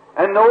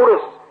 And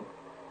notice,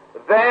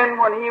 then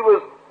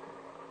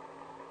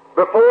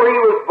before He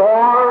was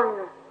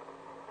born,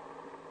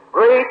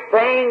 great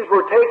things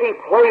were taking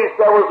place.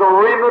 There was a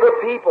remnant of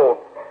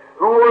people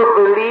who were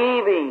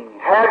believing,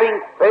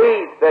 having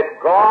faith that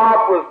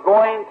God was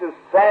going to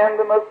send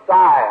the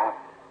Messiah.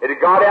 It had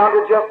got down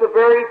to just a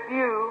very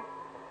few,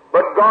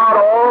 but God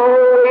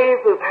always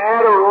has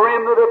had a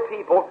remnant of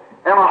people.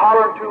 Am I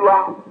hollering too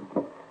loud?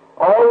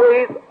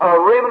 Always a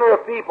remnant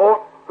of people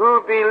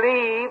who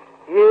believe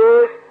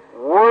His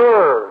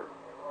Word.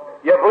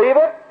 You believe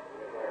it?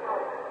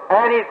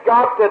 And He's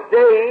got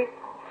today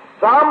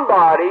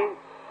somebody,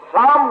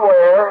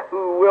 somewhere,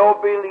 who will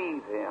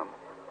believe Him.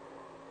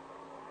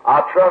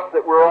 I trust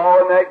that we're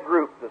all in that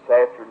group this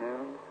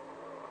afternoon.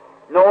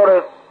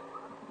 Notice,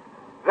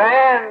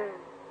 then,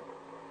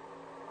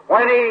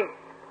 when He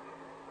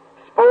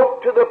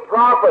spoke to the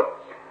prophets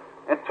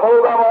and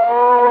told them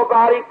all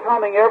about Him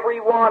coming, every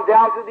one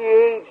down to the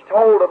age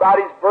told about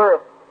His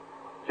birth.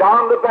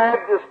 John the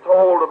Baptist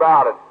told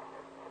about it.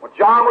 When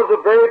John was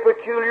a very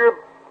peculiar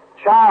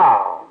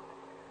child,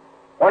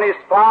 when his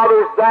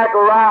father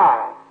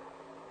Zachariah,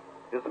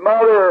 his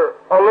mother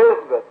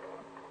Elizabeth,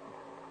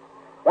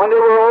 when they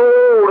were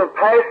old and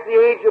past the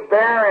age of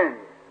bearing,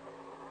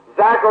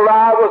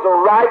 Zachariah was a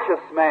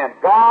righteous man,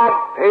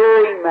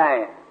 God-fearing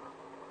man.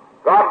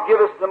 God give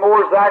us some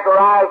more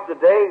Zacharias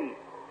today.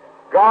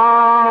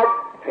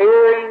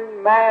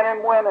 God-fearing men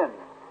and women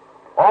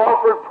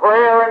offered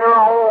prayer in their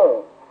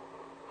home,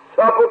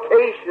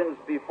 supplications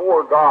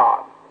before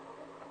God.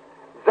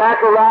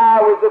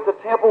 Zachariah was at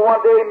the temple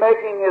one day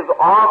making his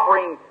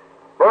offering,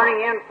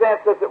 burning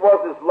incense as it was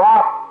his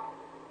lot.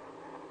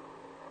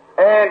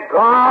 And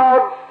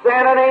God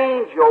sent an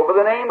angel by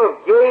the name of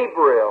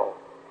Gabriel,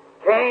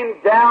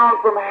 came down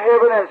from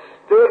heaven and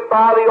stood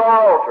by the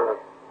altar.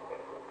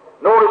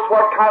 Notice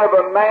what kind of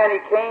a man he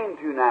came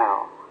to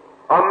now.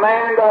 A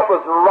man that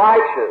was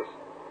righteous.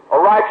 A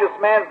righteous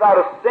man's not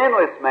a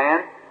sinless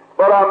man,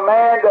 but a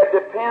man that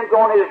depends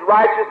on his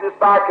righteousness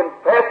by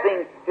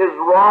confessing his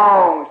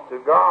wrongs to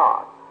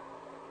God.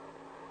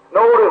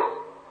 Notice,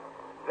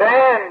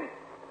 then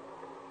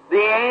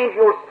the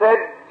angel said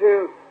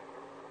to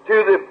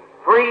the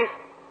priest,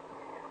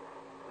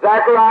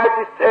 Zacharias,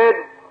 he said,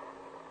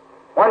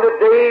 when the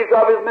days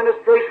of his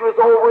ministration was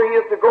over, he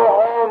is to go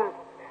home,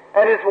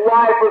 and his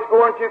wife was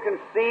going to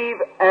conceive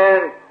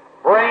and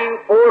bring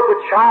forth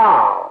a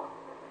child.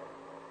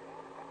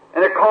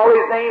 And they call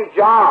his name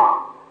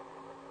John.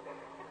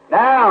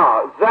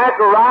 Now,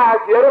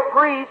 Zacharias, yet a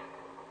priest,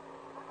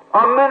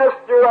 a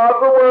minister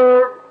of the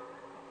Word,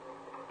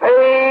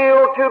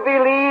 failed to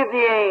believe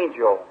the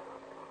angel.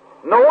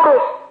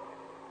 Notice,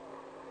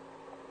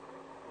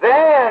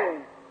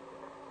 then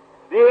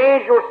the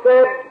angel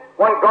said,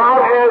 when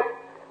God has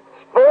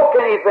spoke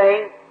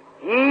anything,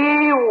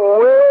 He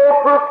will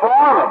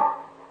perform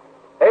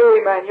it.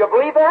 Amen. You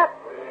believe that?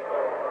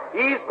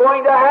 He's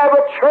going to have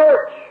a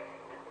church.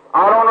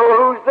 I don't know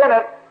who's in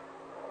it,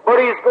 but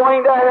He's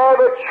going to have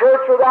a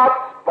church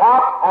without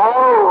spot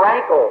or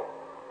wrinkle.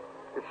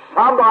 It's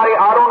somebody,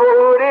 I don't know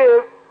who it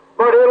is,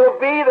 but it'll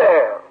be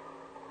there.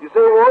 You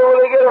say, where will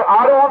they get it?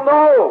 I don't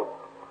know.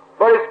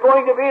 But it's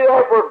going to be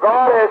there, for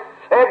God has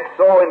said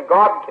so, and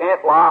God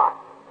can't lie.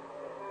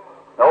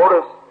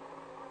 Notice.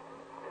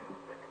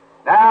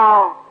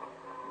 Now,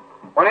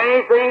 when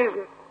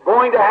anything's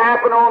going to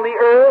happen on the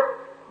earth,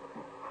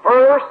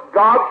 first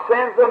God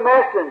sends a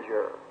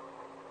messenger.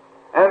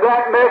 And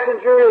that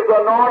messenger is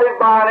anointed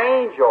by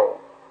an angel.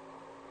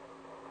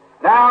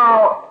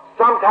 Now,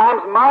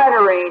 sometimes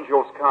minor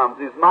angels come.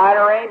 There's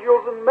minor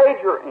angels and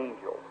major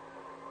angels.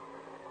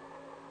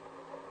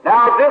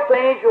 Now, this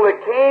angel that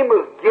came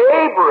was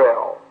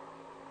Gabriel,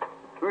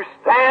 who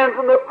stands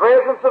in the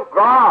presence of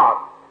God.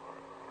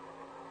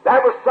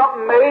 That was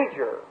something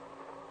major.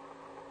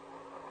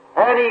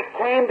 And he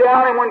came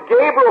down, and when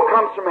Gabriel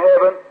comes from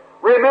heaven,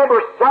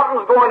 remember,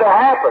 something's going to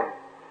happen.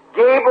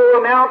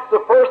 Gabriel announced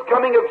the first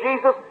coming of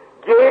Jesus.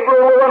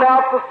 Gabriel will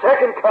announce the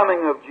second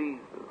coming of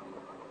Jesus.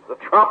 The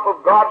trump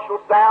of God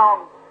shall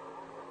sound.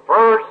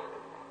 First,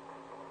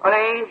 an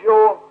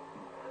angel.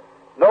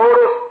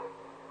 Notice,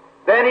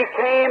 then he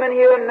came and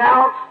he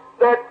announced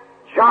that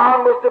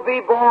John was to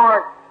be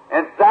born.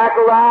 And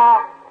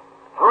Zechariah,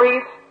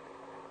 priest,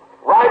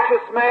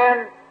 righteous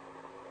man,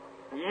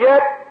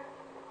 yet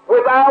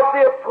without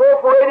the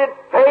appropriated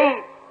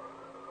faith.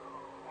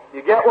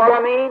 You get what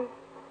I mean?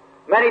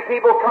 Many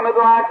people come into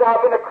the lines,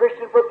 I've been a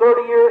Christian for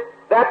 30 years.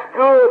 That's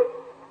good.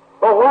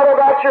 But what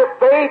about your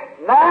faith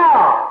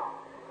now?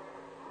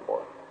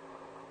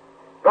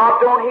 God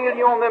don't heal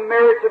you on the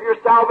merits of your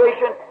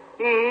salvation.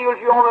 He heals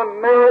you on the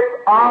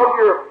merits of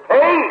your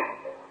faith.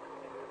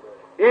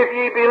 If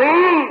ye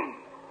believe.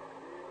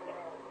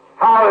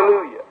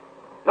 Hallelujah.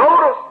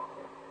 Notice,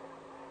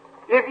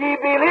 if ye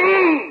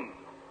believe.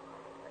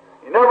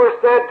 He never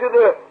said to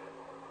the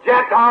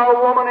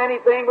Gentile woman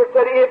anything, but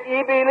said, if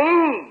ye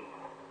believe.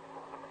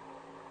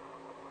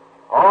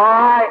 All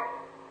right.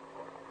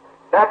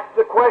 That's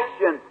the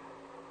question.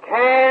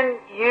 Can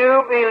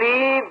you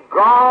believe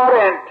God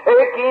and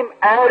take Him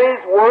at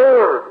His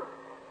word?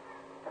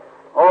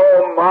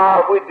 Oh my,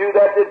 if we do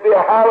that, there'd be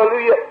a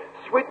hallelujah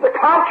sweep the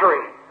country.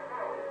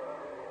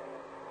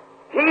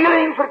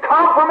 Healings would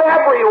come from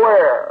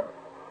everywhere.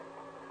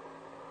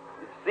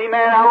 You see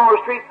man out on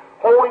the street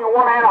holding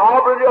one hand,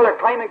 hobbling the other,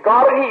 claiming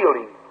God had healed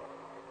him.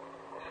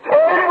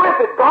 Stand with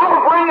it. God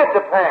will bring it to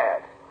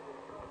pass.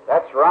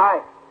 That's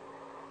right.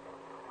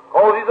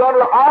 Because He's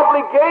under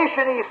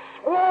obligation. He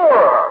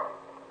swore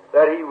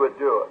that He would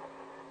do it.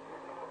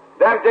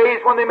 Them days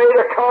when they made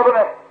a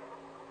covenant,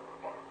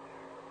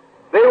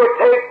 they would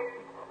take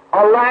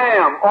a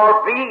lamb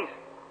or beast.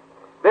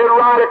 They'd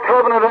write a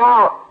covenant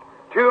out.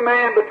 2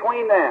 men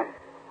between them.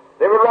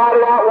 They would write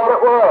it out what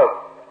it was.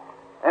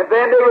 And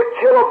then they would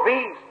kill a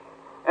beast.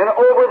 And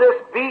over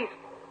this beast,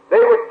 they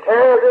would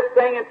tear this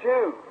thing in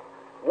two.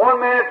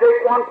 One man would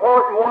take one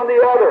part and one the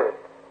other.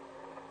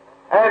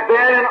 And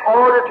then in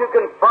order to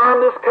confirm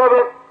this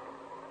covenant,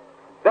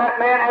 that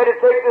man had to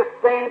take this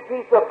same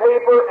piece of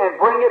paper and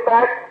bring it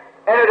back,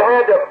 and it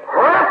had to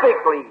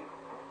perfectly,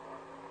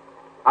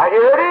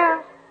 here it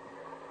is,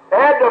 it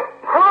had to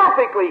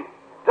perfectly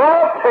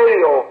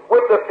dovetail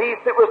with the piece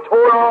it was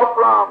torn off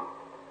from.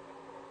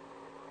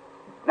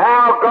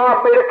 Now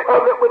God made a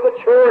covenant with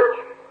the church,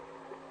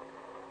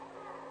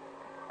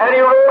 and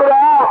He wrote it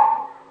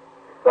off,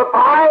 the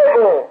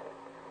Bible,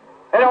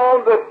 and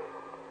on the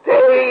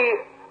day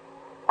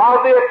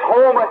of the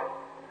atonement,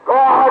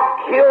 God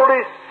killed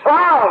His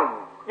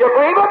Son. You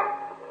believe it?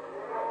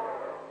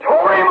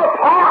 Tore Him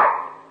apart.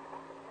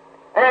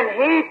 And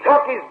He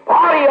took His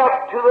body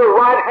up to the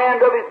right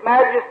hand of His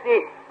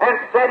Majesty and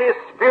sent His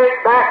Spirit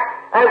back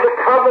as a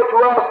covenant to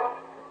us.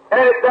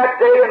 And at that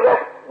day,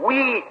 unless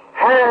we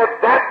have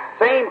that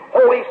same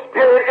Holy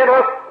Spirit in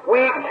us,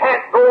 we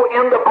can't go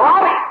in the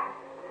body.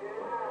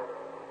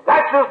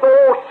 That's just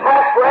old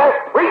sassafras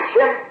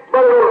preaching,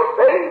 but it'll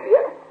save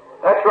you.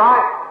 That's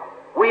right.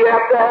 We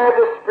have to have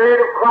the Spirit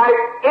of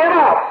Christ in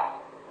us.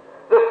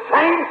 The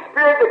same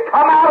Spirit that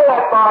come out of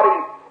that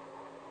body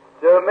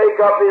to make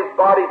up His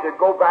body to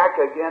go back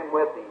again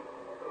with Him.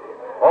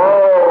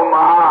 Oh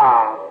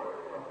my.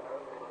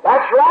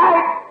 That's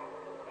right.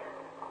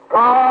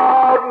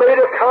 God made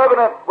a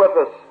covenant with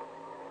us.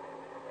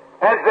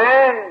 And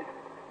then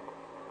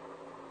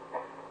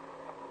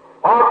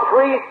our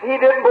priest, he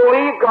didn't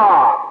believe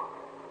God.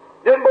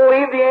 Didn't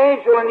believe the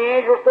angel, and the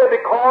angel said,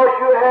 because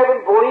you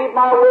haven't believed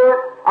my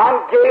word, I'm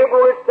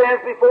Gabriel, it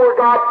stands before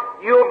God,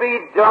 you'll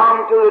be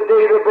dumb to the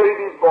day the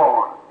baby's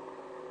born.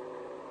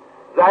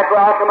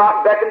 Zechariah come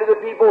out and beckoned to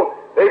the people.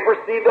 They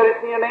perceived that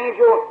it's an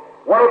angel,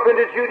 went up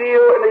into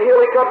Judea in the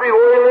hilly country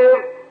where he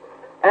lived,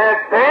 and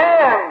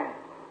then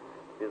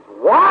his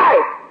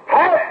wife,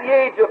 past the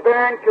age of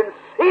bearing,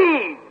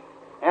 conceived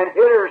and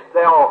hid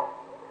herself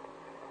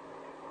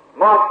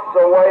months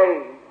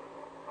away,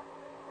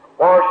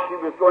 or she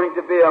was going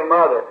to be a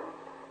mother.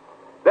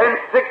 Then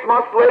 6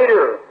 months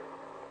later,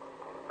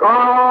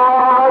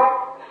 God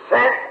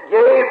sent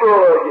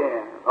Gabriel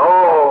again.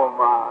 Oh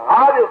my,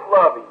 I just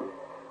love Him.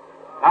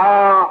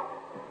 I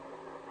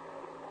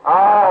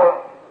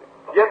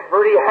get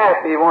pretty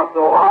happy once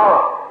in a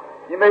while.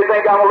 You may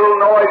think I'm a little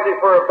noisy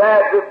for a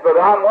Baptist,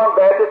 but I'm one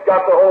Baptist,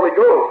 got the Holy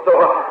Ghost, so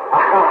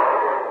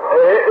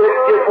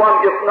one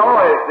gets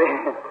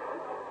noisy.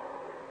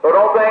 So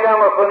don't think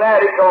I'm a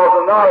fanatic because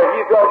of not. If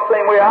you felt the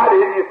same way I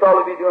did, you'd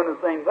probably be doing the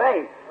same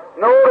thing.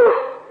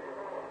 Notice,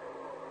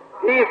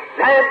 He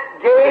sent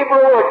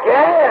Gabriel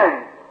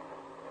again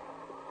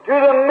to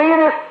the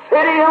meanest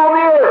city on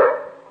the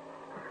earth.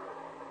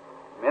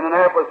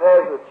 Minneapolis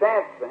has a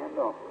chance then,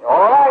 don't we?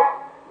 All right?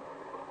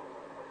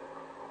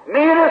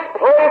 Meanest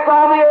place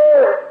on the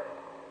earth.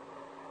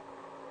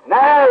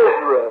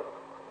 Nazareth,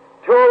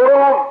 to a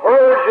little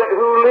virgin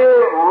who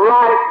lived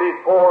right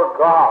before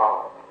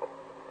God.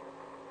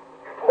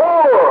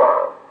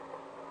 Poor,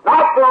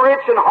 not the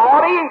rich and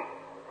haughty,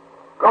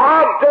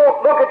 God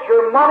don't look at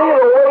your money or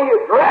the way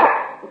you dress.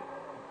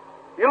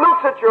 He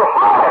looks at your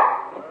heart.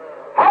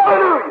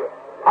 Hallelujah.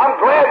 I'm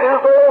glad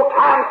this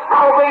old-time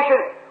salvation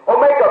will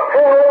make a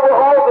pair of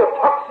overalls, a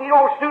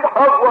tuxedo suit,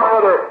 hug one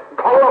another, and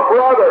call them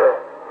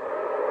brother.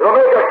 It'll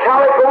make a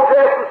calico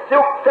dress and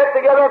silk set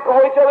together and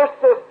call each other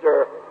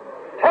sister.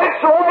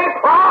 Takes away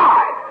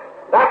pride.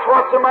 That's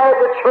what's the matter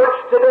with the church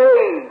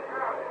today.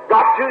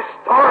 Got too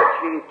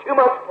starchy, too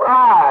much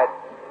pride.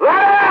 Lay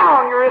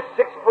down, you're a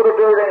 6 foot of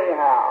dirt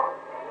anyhow.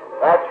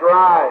 That's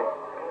right.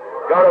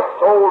 Got a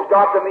soul's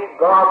got to meet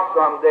God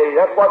someday.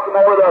 That's what's the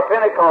matter with our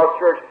Pentecost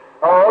church,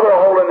 our other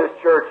holiness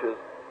churches.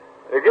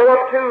 They get up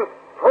to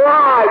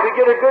pride. We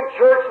get a good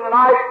church in a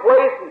nice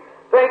place and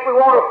think we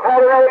want to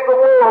pattern after the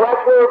world.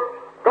 That's where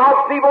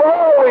God's people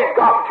always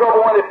got in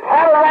trouble when they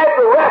pattern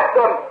after the rest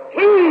of them.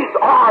 He's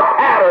our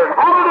pattern.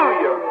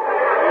 Hallelujah.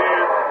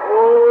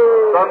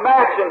 The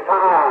matching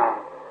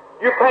time.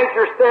 You paint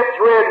your steps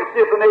red and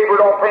see if the neighbor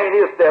don't paint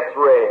his steps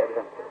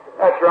red.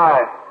 That's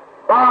right.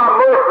 Buy a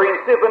mercury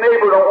and see if the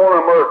neighbor don't want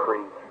a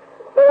mercury.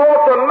 They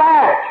want to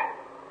match.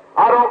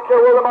 I don't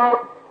care whether my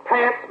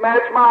pants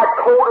match my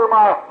coat or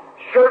my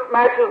shirt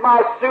matches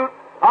my suit.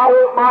 I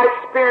want my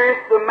experience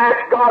to match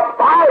God's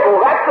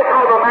Bible. That's the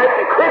kind of a match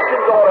that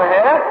Christians ought to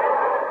have.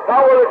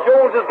 Not whether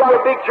Jones has got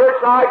a big church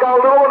and I got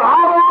a little one. I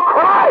want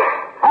Christ.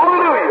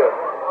 Hallelujah.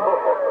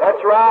 That's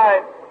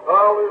right.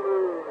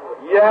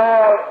 Hallelujah.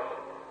 Yes.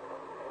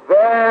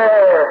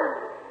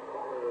 There.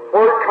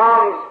 For it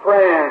comes,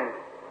 friend.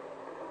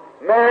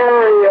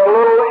 Mary, a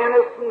little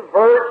innocent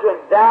virgin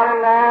down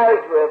in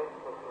Nazareth.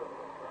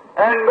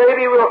 And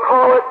maybe we'll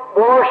call it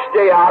wash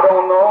day, I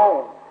don't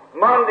know.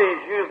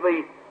 Monday's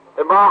usually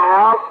at my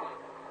house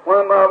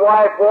when my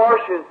wife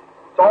washes.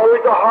 It's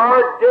always a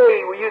hard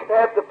day. We used to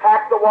have to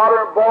pack the water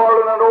and boil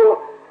in an old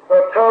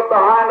tub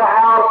behind the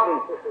house,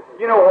 and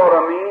you know what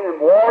I mean, and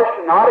wash,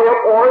 and I'd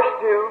help wash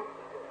too.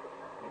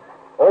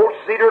 Old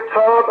cedar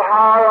tub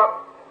high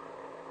up.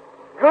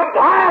 Good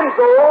times,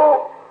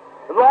 though.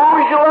 As long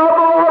as you love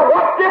the Lord,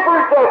 what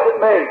difference does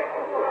it make?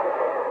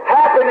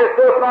 Happiness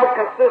does not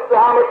consist of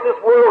how much this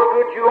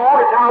world's good you are,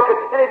 it's how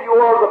contented you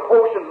are with the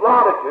portions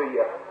allotted to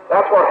you.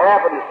 That's what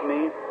happiness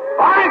means.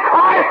 Find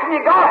Christ and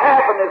you got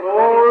happiness.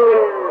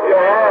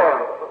 Yeah,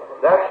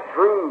 that's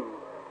true.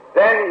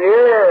 Then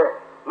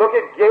here, look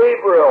at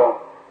Gabriel.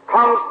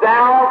 Comes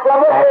down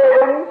from the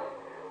heavens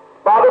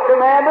by the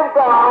command of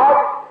God.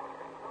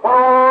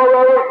 Oh,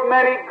 there was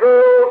many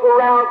girls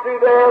around through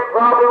there,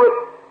 probably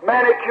with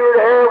manicured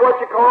hair, what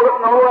you call it,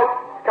 and all that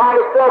kind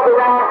of stuff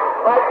around,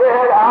 like they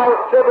had, I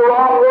said the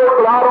wrong word,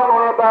 but I don't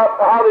know about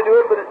how they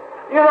do it, but,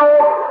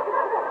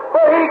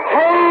 but he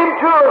came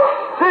to a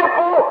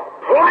simple,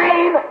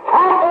 plain,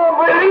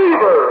 humble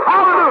believer.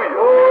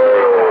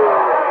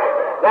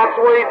 Hallelujah. That's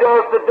what he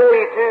does today,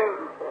 too.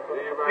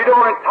 You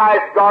don't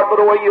entice God by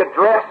the way you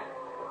dress.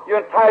 You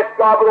entice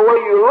God by the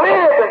way you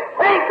live and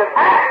think and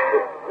act.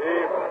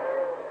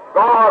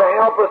 God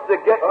help us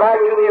to get back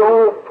to the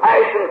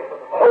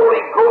old-fashioned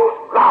Holy Ghost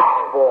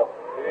gospel.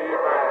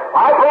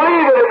 I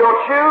believe in it,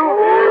 don't you?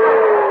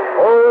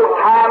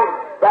 Old-time,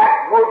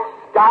 backwoods,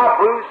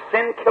 sky-blue,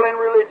 sin-killing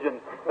religion.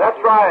 That's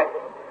right.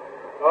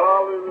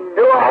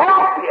 It'll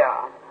help you.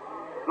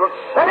 It'll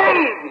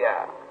save you.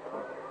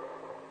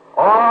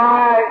 All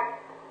right.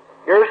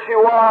 Here she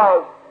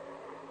was.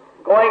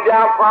 Going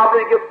down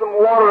probably to get some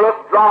water.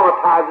 Let's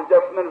dramatize it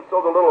just a minute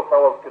so the little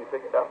fellows can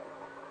pick it up.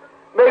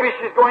 Maybe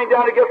she's going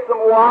down to get some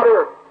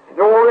water.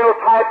 The Oriental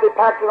type, they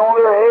packed it on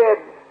their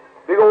head.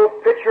 Big old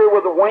pitcher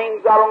with the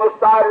wings out on the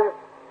side, her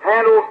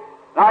handles.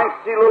 And I can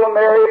see little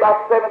Mary,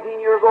 about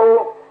 17 years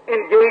old,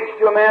 engaged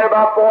to a man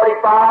about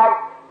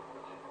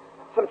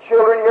 45. Some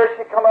children here,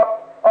 she come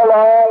up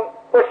along.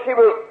 But she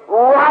was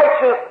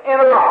righteous in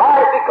her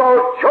heart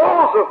because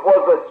Joseph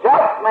was a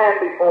just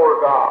man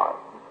before God.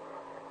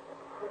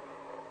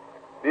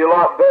 Be a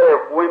lot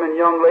better if women,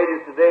 young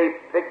ladies today,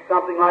 pick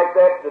something like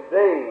that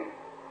today.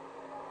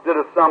 Instead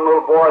of some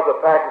little boy with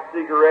a pack of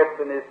cigarettes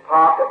in his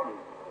pocket.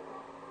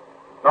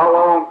 Not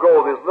long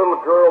ago, this little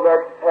girl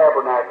there at the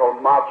tabernacle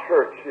in my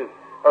church, she's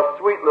a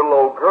sweet little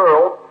old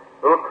girl,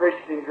 little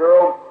Christian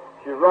girl.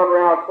 She run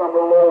around some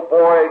little old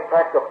boy,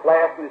 packed a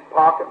flask in his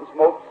pocket and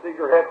smoked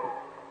cigarettes.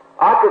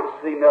 I couldn't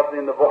see nothing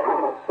in the boy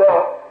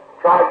myself.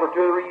 Tried for 2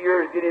 or 3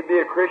 years to get him to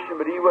be a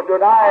Christian, but he wouldn't do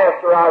it. And I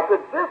asked her, I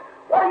said, "Sis,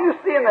 what are you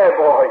seeing that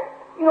boy?"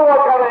 You know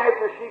what kind of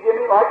answer she gave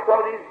me, like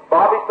some of these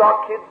Bobby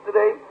Stock kids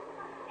today?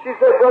 She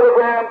said, "Brother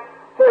Branham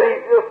said he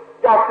just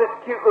got this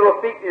cute little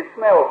feet and he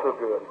smells so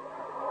good."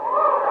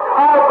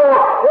 I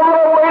thought, what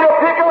a way to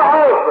pick a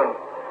husband.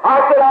 I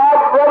said,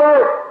 I'd rather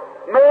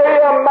marry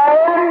a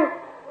man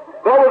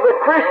that was a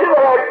Christian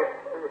that had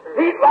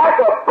feet like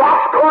a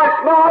boxcar and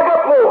smell like a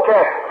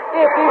polecat.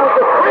 If he was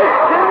a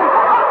Christian,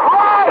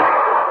 right.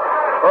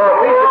 If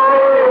he's a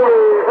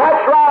Christian,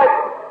 that's right.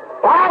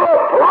 By the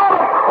blood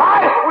of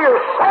Christ we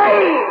are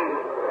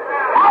saved.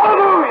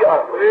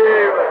 Hallelujah.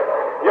 Amen.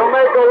 You'll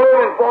make a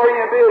living for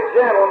you and be a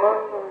gentleman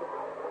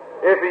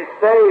if he's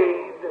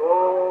saved.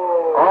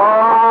 All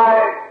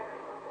right.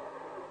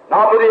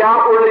 Not by the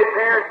outward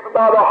appearance, but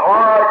by the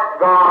heart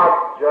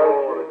God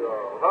judges.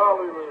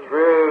 It's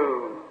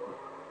true.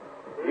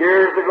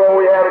 Years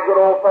ago we had a good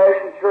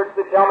old-fashioned church.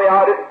 They tell me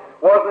how it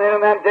wasn't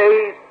in them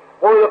days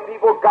where the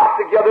people got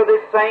together,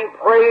 they sang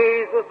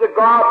praises to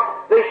God,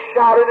 they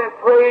shouted and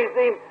praised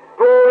Him,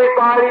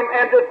 glorified Him,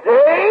 and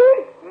today,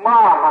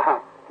 my,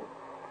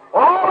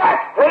 all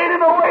that's fading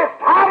away. It's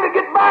time to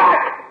get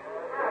back.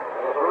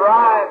 That's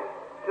right.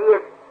 To the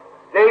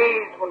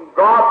days when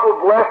God will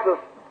bless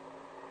us.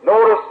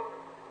 Notice,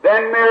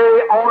 then Mary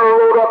on her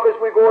road up as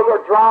we go with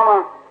our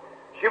drama,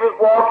 she was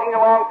walking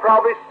along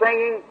probably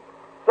singing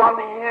some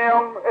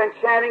hymn and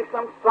chanting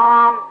some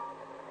psalm.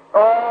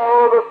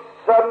 All of a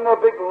sudden a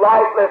big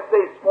light, let's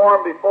say,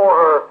 swarmed before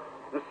her.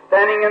 And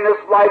standing in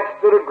this light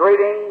stood a great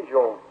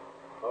angel.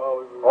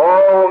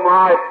 Oh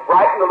my, it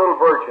frightened the little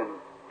virgin.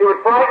 It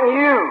would frighten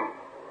you.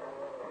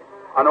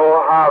 I know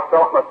how I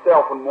felt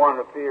myself when one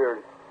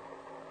appeared.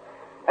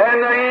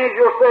 And the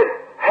angel said,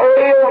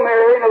 Hail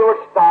Mary, in other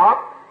words,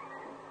 stop.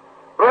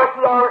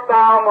 Blessed art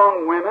thou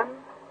among women,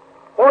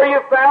 for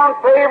you found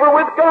favor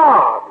with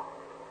God.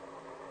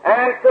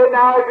 And said,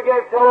 now he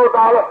began to tell her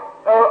about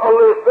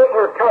Elizabeth,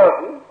 her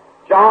cousin.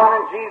 John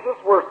and Jesus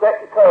were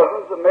second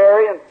cousins, and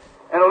Mary and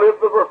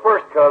Elizabeth were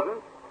first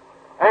cousins.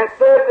 And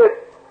said that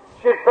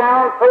she had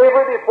found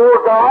favor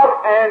before God,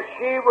 and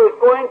she was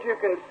going to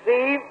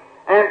conceive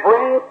and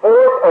bring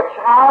forth a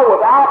child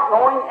without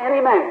knowing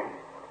any man.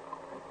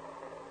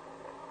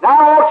 Now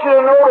I want you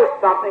to notice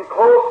something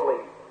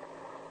closely.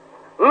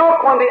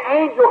 Look, when the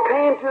angel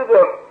came to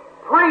the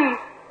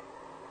priest,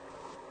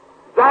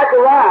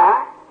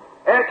 Zachariah,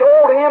 and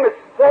told him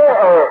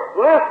that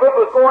Elizabeth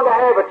was going to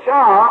have a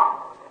child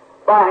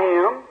by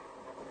him,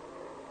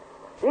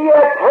 he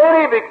had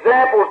plenty of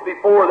examples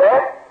before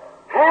that.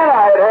 Hannah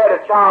had had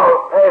a child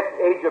past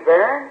the age of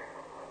bearing.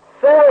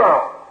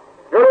 Sarah,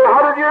 nearly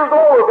 100 years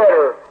old or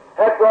better,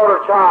 had brought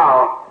her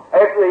child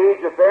after the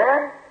age of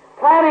bearing.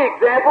 Plenty of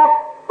examples,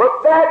 but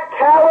that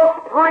callous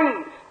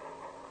priest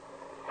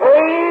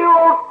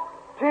failed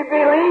to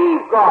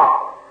believe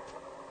God.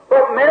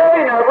 But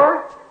Mary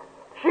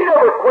she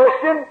never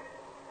questioned.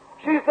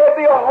 She said,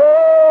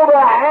 Behold,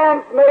 the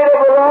handmaid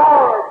of the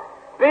Lord,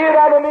 be it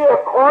unto me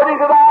according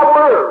to thy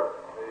word.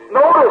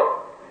 Notice,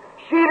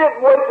 she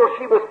didn't wait till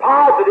she was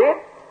positive.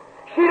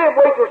 She didn't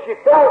wait till she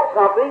felt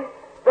something,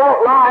 felt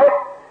life.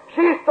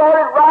 She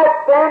started right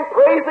then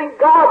praising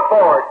God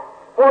for it,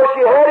 for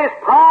she had His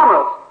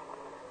promise.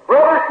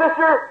 Brother,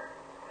 sister,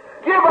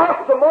 give us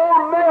some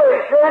more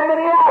Marys here in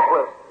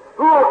Minneapolis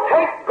who will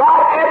take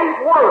God at His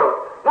word.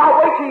 Now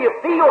wait till you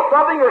feel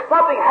something or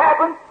something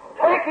happens.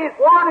 Take His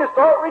word and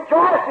start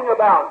rejoicing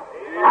about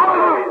it.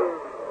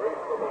 Hallelujah.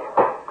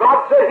 God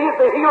said He's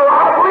the healer.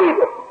 I believe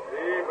it.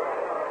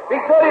 He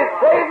said He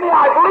saved me.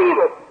 I believe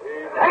it.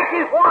 Take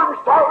His word and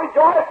start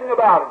rejoicing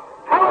about it.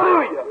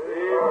 Hallelujah.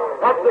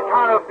 That's the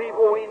kind of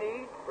people we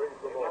need.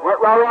 Went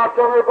right around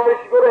telling everybody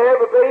she's going to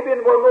have a baby and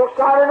there was no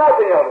sign or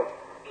nothing of it.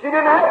 She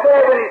didn't have to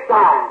have any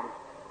signs.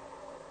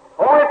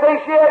 The only thing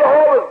she had to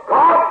have was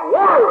God's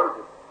word.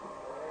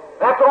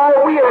 That's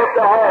all we have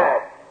to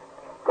have.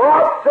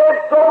 God said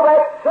so,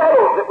 that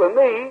settles it with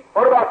me.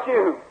 What about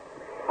you?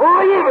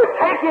 Believe it.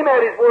 Take Him at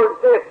His word and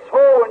say it's so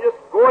and just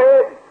go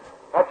ahead.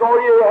 That's all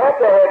you have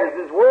to have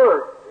is His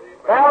word.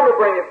 Bound to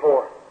bring it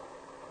forth.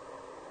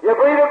 You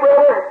believe it,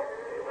 brother?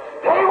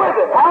 Stay with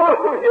it.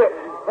 Hallelujah.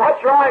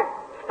 That's right.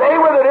 Stay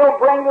with it. It'll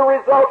bring the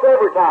results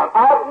every time.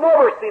 I've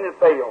never seen it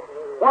fail.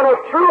 When a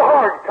true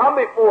heart come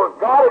before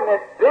God in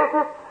that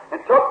business and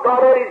took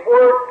God at His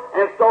word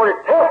and started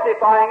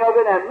testifying of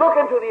it and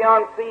looking to the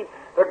unseen,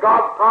 that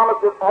God's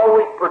promises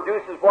always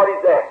produces what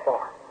He's asked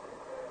for.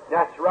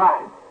 That's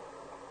right.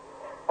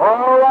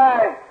 All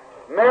right.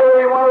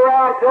 Mary went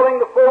around telling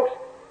the folks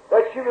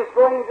that she was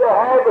going to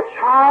have a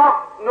child,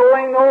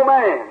 knowing no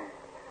man.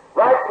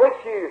 Right quick,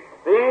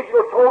 the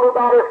angel told her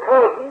about her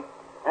cousin,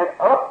 and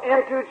up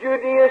into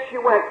Judea she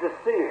went to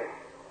see her.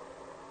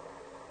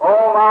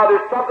 Oh my,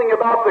 there's something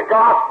about the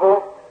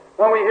gospel.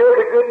 When we hear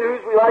the good news,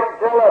 we like to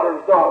tell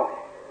others, don't we?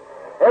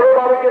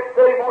 Everybody gets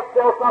saved, wants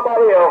to tell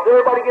somebody else.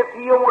 Everybody gets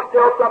healed, wants to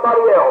tell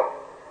somebody else.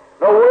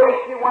 The way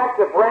she went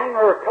to bring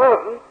her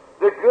cousin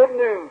the good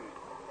news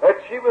that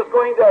she was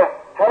going to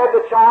have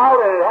the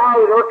child and how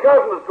her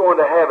cousin was going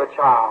to have a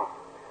child.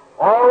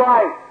 All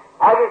right.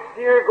 I could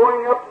see her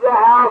going up to the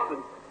house,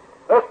 and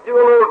let's do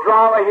a little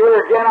drama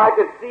here again. I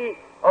could see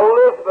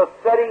Elizabeth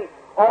sitting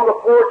on the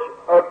porch,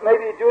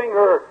 maybe doing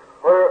her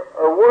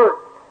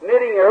work,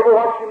 knitting or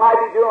what she might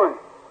be doing.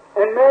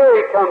 And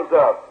Mary comes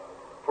up.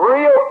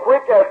 Real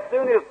quick, as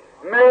soon as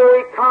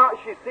Mary comes,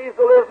 she sees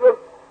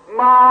Elizabeth,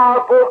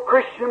 both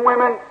Christian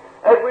women,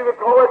 as we would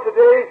call it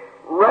today,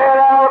 ran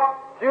out,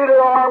 threw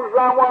their arms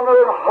around one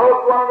another,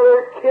 hugged one another,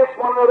 kissed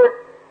one another,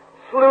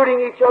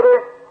 saluting each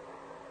other.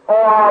 Oh,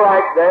 I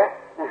like that.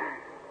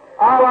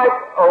 I like,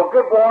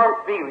 good warm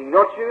feeling,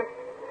 don't you?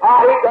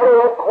 I hate that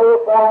old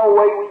cold, far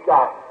away we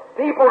got.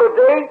 People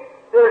today,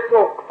 they're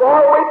so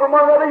far away from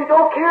one another, you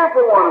don't care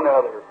for one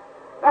another.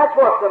 That's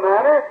what's the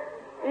matter.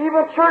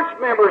 Even church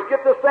members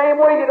get the same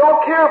way. You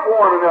don't care for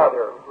one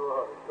another.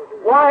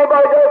 Why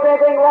anybody does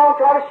anything wrong,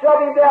 try to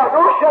shove him down.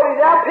 Don't shove him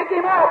down, pick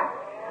him up.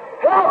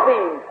 Help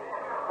him.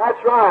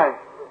 That's right.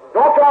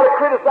 Don't try to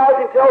criticize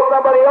him, tell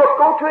somebody else.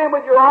 Go to him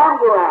with your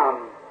arms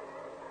around him.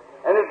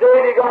 And the day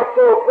they got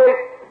so big,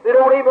 they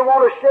don't even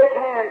want to shake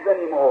hands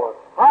anymore.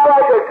 I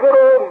like a good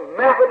old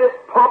Methodist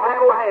pump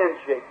handle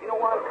handshake. You know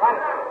what? I'm trying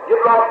to get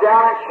right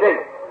down and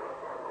shake.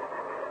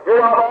 Here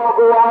not long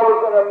ago, I was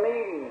in a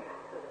meeting.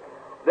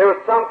 There was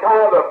some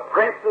kind of a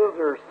princess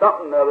or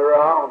something or other,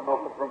 I don't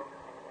know.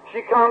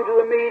 She come to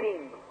the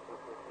meeting.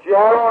 She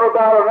had on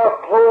about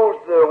enough clothes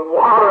to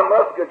wad a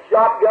musket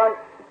shotgun.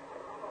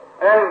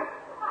 And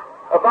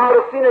if I'd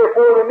have seen her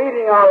before the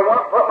meeting, I would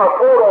have put my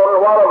coat on her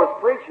while I was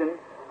preaching.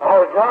 I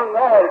would have done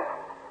that.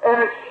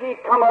 And she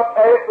come up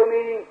after the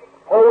meeting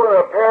holding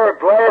a pair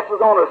of glasses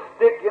on a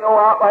stick, you know,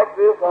 out like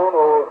this, on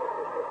a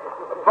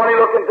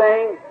funny-looking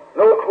thing.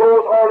 No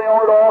clothes hardly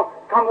on at all.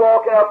 Come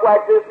walking up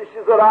like this, and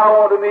she said, I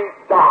want to meet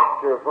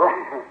Dr.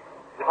 Brand.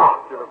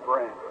 Dr.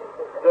 Brand.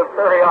 The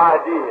very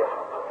idea.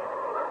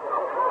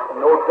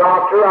 No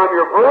doctor, I'm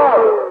your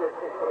brother.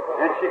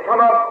 And she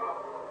come up,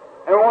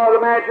 and one of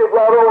the managers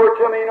brought over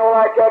to me, you know,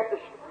 like that,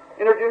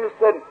 introduced,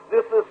 said,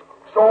 this is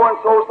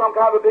so-and-so, some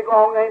kind of a big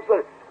long name,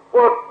 said,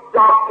 well,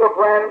 Dr.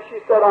 Branham, she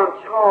said, I'm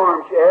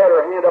charmed. She had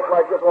her hand up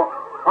like this one.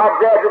 I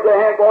grabbed her the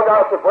hand, going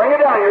down, I said, bring it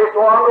down here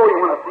so I'll know you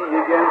when I see you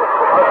again.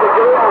 I said,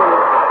 get down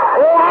here.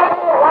 Oh, I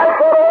don't like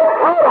that old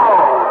coat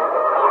on.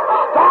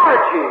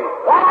 Starchy.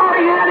 Why are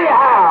you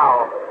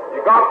anyhow? You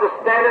got to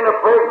stand in the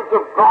presence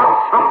of God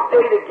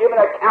someday to give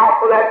an account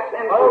for that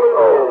sinful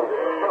soul.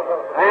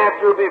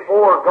 Answer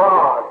before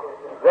God.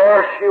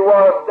 There she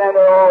was,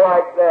 standing all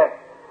like that.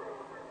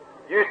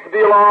 Used to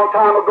be a long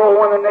time ago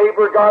when the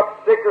neighbor got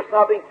sick or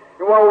something,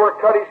 he went over and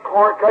cut his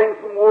corn, cutting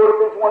some wood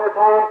if it's winter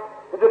time.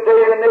 And the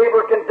day the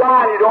neighbor can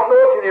die, and you don't know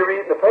it till you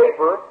read in the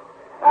paper.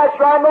 That's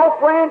right, no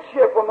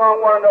friendship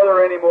among one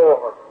another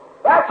anymore.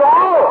 That's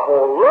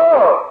awful.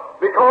 Love.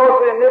 Because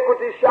the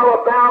iniquity shall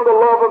abound, the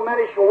love of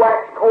many shall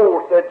wax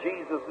cold, said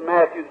Jesus in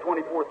Matthew, the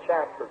 24th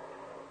chapter.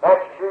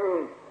 That's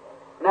true.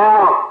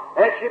 Now,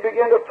 and she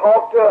began to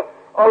talk to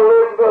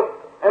Elizabeth,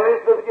 and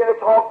Elizabeth began to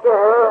talk to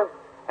her,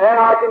 and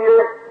I can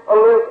hear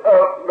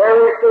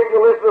Mary say to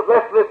Elizabeth,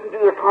 let's listen to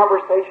their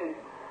conversation.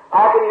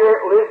 I can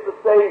hear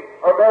Elizabeth say,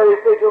 or Mary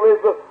say to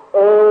Elizabeth,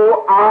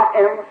 oh, I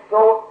am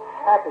so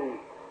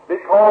happy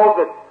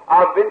because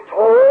I've been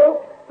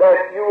told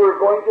that you were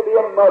going to be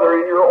a mother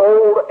in your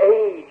old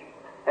age.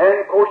 And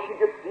of course she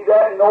could see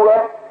that and know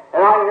that. And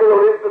I can hear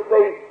Elizabeth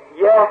say,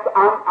 yes,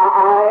 I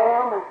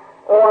am.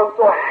 Oh, I'm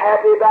so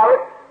happy about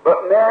it.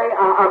 But Mary,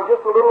 I'm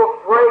just a little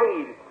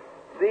afraid.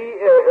 See,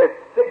 it's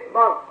 6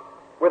 months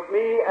with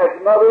me as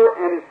mother,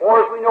 and as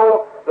far as we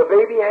know, the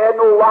baby had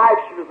no life.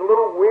 She was a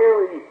little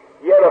weary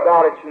yet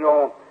about it, you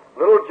know.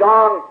 Little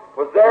John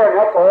was there, and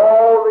that's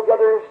all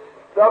together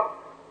stuff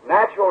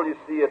natural, you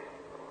see.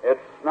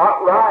 It's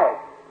not right.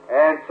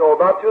 And so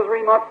about 2 or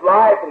 3 months'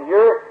 life, and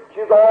here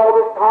she's all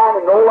this time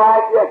and no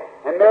life yet.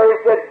 And Mary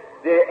said,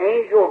 the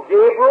angel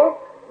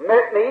Gabriel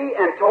met me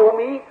and told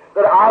me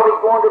that I was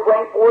going to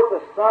bring forth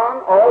a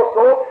son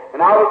also, and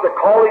I was to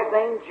call his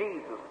name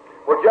Jesus.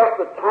 Well, just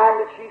the time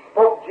that she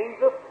spoke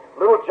Jesus,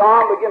 little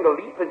John began to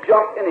leap and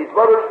jump in his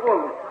mother's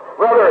womb.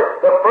 Brother,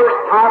 the first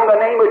time the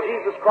name of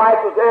Jesus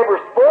Christ was ever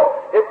spoke,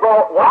 it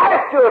brought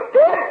life to a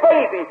dead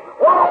baby.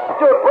 What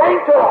ought to bring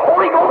to a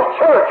Holy Ghost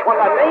church when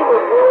the name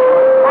was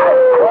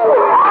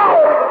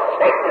power and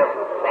sickness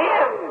and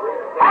sin?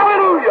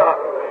 Hallelujah!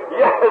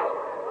 Yes,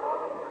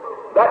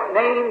 that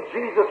name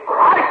Jesus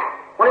Christ,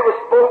 when it was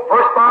spoke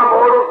first by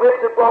mortals'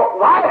 lips, it brought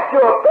life to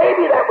a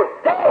baby that was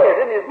dead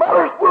in his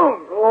mother's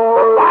womb.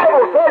 The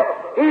Bible says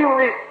he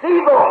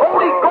received the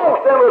Holy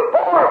Ghost and was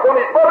born from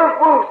his mother's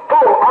womb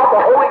full of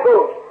the Holy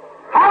Ghost.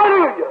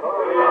 Hallelujah!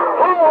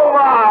 Oh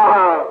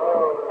my!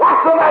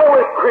 What's the matter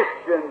with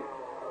Christians?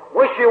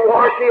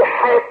 Wishy-washy,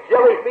 half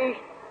jellyfish.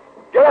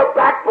 Get a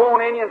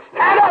backbone in you and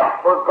stand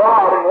up for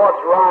God and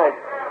what's right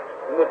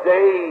in the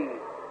day.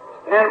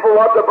 Stand for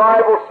what the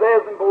Bible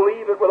says and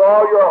believe it with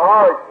all your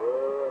heart.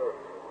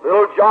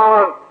 Little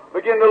John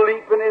began to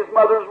leap in his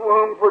mother's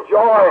womb for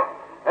joy,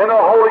 and the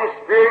Holy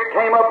Spirit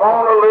came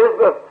upon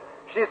Elizabeth.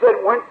 She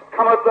said, whence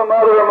cometh the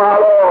mother of my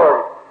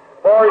Lord?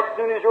 For as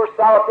soon as your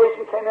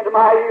salutation came into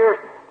my ears,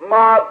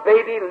 my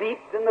baby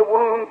leaped in the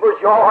womb for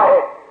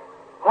joy.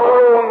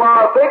 Oh,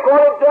 my, think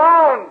what it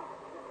done.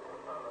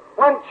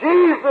 When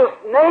Jesus'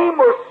 name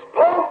was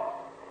spoke,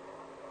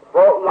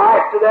 brought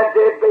life to that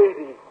dead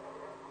baby.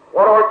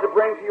 What art to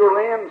bring to your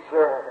limbs,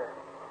 sir?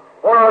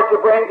 What art to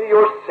bring to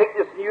your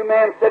sickness? You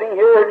man sitting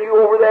here and you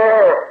over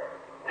there.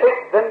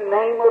 Take the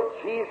name of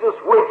Jesus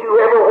with you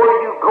everywhere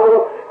you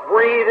go.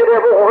 Breathe it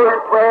everywhere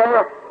in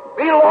prayer.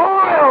 Be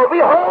loyal.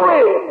 Be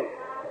holy.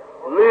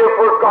 Live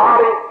for God,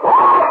 and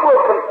God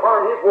will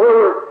confirm His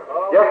Word.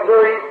 Yes, sir,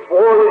 He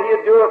swore that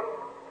He'd do it.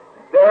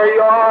 There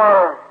you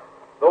are.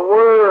 The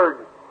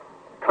Word.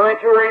 Coming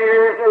to her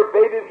ears, and her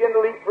baby began to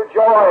leap for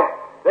joy.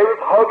 They was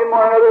hugging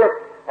one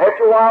another.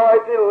 After a while,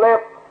 as they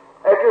left,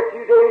 After a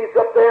few days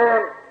up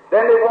there,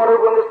 then they wondered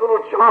when this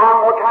little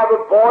John, what kind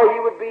of a boy he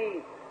would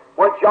be.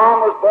 When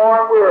John was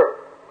born, we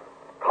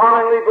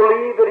commonly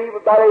believed that he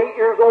was about 8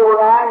 years old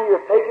or 9. He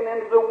was taken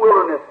into the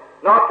wilderness,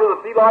 not to the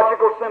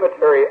theological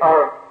seminary.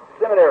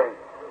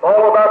 It's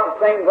all about the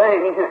same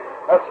thing.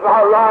 That's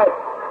about right.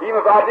 Even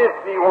if I did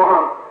see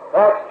one,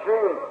 that's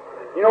true.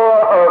 You know,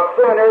 a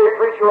seminary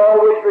preacher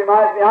always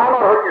reminds me, I'm not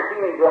hurting your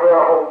feelings, brother,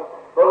 I hope,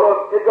 but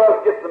look, it does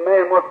get the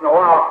man once in a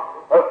while.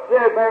 A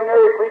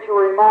seminary preacher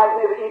reminds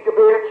me of the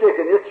incubator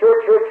chicken. This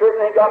church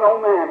ain't got no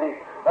mammy.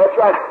 That's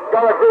right.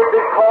 Got a great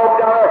big cob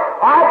down there.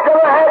 I'd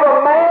rather have a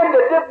man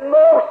that didn't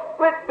know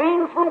split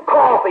beans from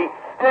coffee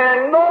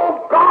and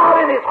know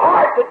God in his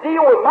heart to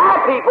deal with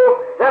my people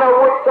than I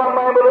would some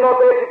man with enough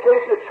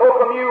education to choke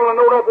a mule and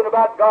know nothing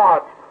about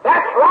God.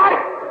 That's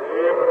right.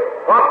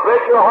 God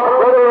bless your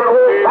heart, brother, an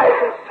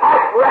old-fashioned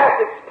sassafras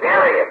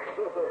experience.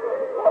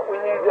 What we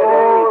need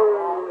today.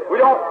 We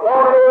don't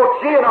want an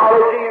old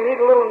genealogy, you need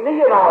a little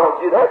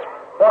neonology. That's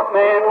what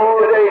man needs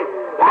today.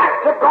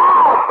 Back to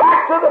God,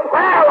 back to the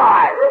prayer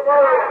life.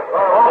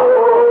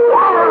 Oh,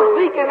 water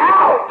seeking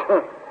out.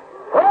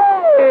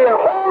 Hey,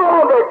 hold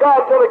on to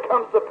God till it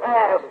comes to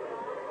pass.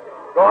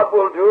 God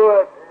will do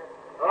it.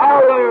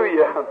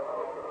 Hallelujah.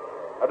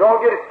 Now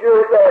don't get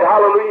scared at that.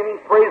 Hallelujah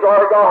means praise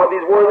our God.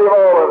 He's worthy of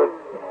all of it.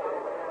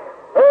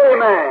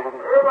 Amen.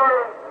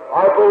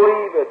 I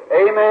believe it.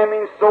 Amen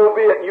means so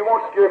be it. You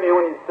won't scare me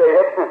when you say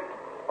it.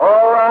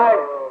 All right.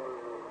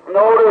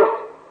 Notice,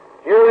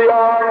 here they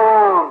are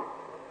now.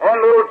 And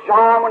little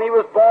John, when he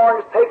was born,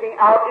 is taken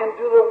out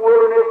into the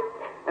wilderness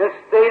and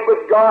stayed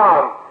with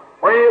God.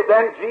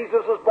 Then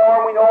Jesus was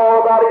born. We know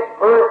all about his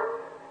birth.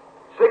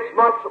 6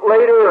 months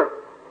later,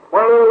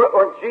 when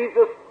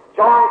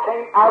John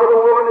came out of the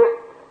wilderness,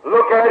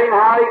 look at him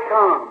how he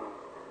comes.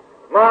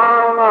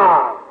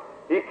 My.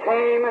 He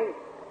came, and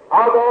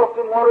I've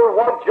often wondered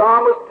what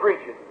John was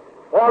preaching.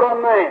 What a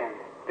man.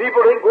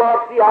 People didn't go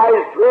out to see how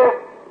he's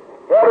dressed.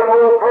 He had an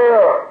old pair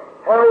of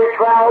hairy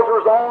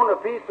trousers on, a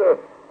piece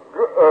of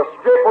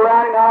strip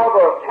around him out of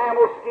a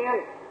camel skin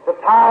to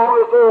tie on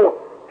this old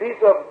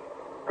piece of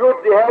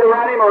goods he had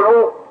around him, or an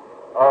old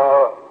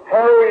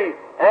hairy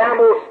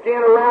animal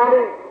skin around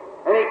him.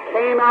 And he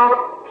came out,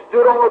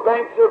 stood on the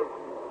banks of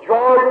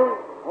Jordan.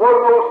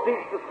 Wasn't no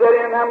seats to sit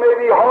in. That may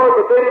be hard,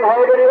 but they didn't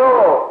have it at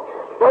all.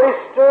 But he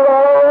stood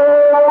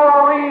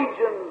all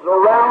regions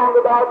around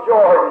about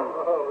Jordan.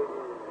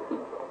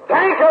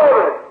 Think of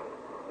it.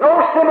 No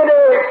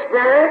seminary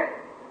experience.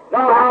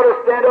 Not how to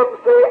stand up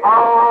and say,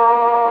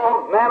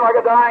 oh, man, like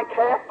a dying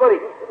calf, but he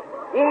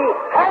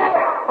had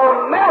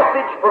a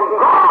message from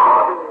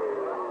God.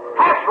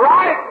 That's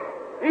right.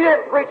 He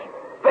didn't preach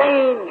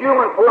vain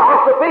human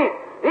philosophy.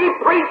 He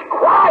preached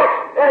Christ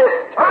and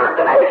His turned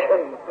the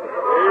nation.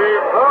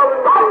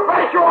 God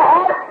bless your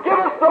heart. Give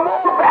us some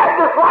more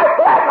Baptists like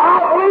that, and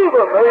I'll believe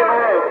them.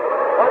 Amen.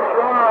 That's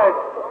right.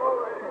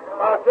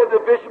 I said to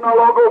the bishop not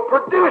long ago,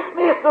 produce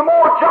me some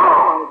more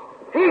Johns.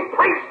 He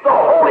preached the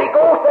Holy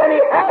Ghost, and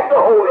he had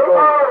the Holy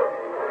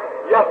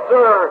Ghost. Yes,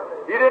 sir.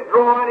 He didn't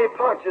draw any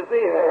punches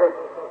either.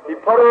 He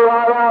put it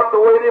right out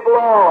the way they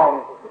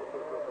belong.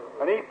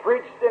 And he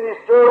preached and he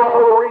stirred all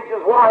the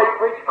regions. Why? He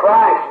preached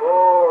Christ.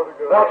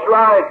 That's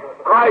right.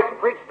 Christ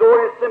preached though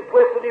his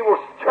simplicity will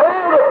stir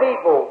the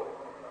people.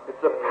 It's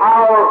the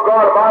power of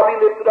God. If I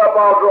be lifted up,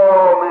 I'll draw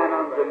all men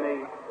unto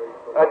me.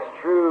 That's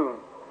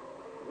true.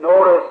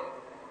 Notice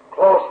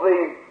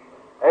closely,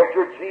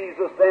 after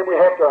Jesus, then we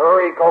have to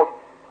hurry because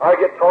I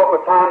get taught my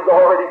time's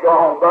already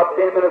gone. About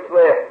 10 minutes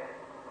left.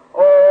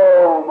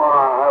 Oh,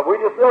 my. We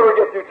just never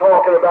get through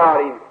talking about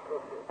Him.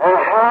 And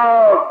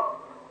how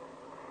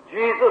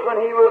Jesus, when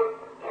He was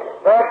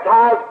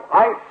baptized,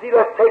 I can see,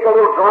 let's take a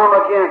little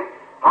drama again.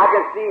 I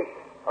can see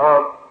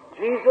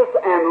Jesus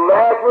and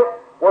Lazarus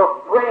were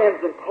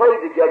friends and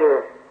played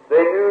together.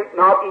 They knew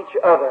not each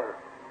other.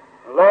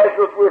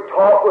 Lazarus, we're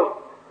taught,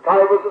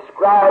 was a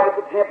scribe at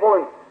the temple,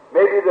 and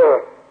maybe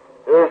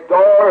his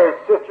daughter, his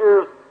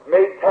sisters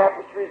made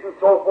tapestries and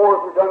so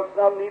forth, or done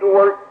some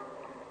needlework.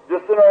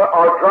 Just in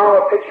our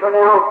drama picture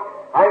now,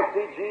 I can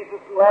see Jesus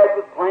and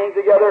Lazarus playing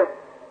together.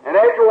 And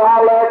after a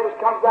while, Lazarus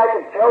comes back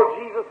and tells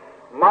Jesus,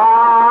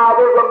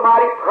 there's a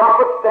mighty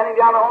prophet standing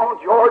down on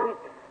Jordan.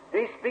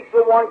 He speaks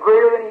of one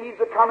greater than he's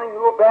coming who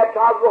will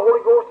baptize with the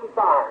Holy Ghost and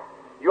fire.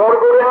 You ought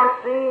to go down and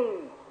see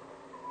him.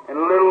 And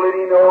little did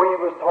he know he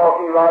was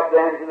talking right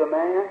then to the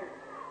man.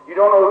 You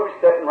don't know who's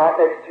sitting right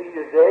next to you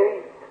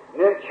today.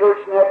 And in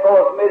church, and that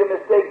fellow's made a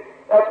mistake.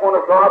 That's one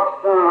of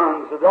God's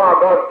sons,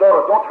 God's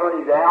daughters. Don't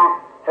turn him down.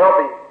 Help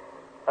him.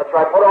 That's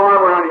right. Put an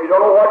arm around him. You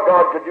don't know what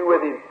God could do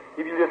with him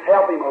if you just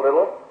help him a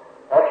little.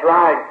 That's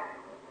right.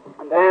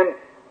 And then,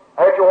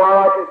 after a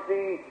while, I can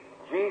see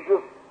Jesus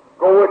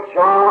go with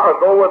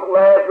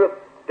Lazarus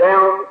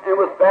down and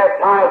was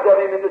baptized of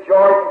him in the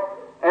Jordan.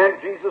 And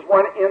Jesus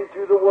went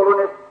into the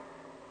wilderness.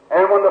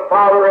 And when the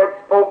Father had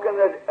spoken,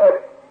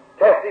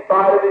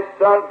 testified of His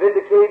Son,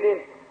 vindicated Him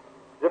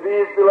to be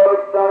His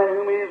beloved Son, in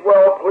whom He is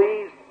well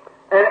pleased,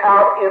 and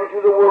out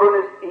into the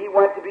wilderness He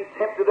went to be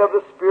tempted of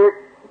the Spirit.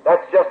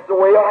 That's just the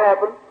way it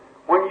happened.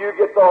 When you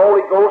get the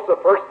Holy Ghost, the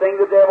first thing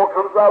the devil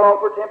comes right along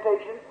for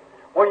temptation.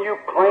 When you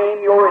claim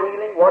your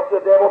healing, what's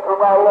the devil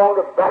come right along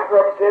to back her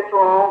up and say it's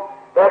wrong?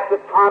 That's the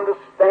time to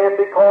stand,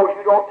 because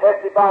you don't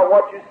testify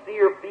what you see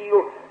or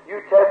feel. You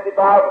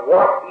testify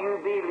what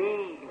you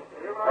believe.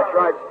 That's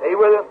right. Stay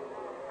with us.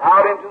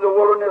 Out into the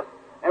wilderness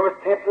and was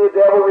tempted the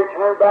devil,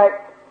 return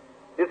back.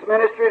 It's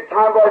ministry at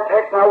time of our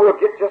text. Now we'll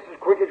get just as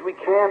quick as we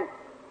can.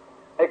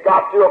 It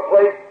got to a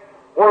place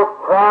where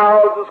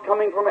crowds was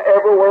coming from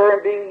everywhere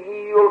and being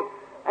healed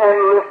and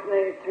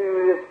listening to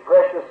His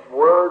precious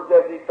words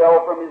as He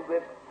fell from His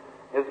lips.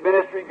 His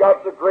ministry got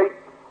so great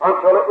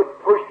until it would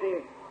push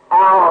Him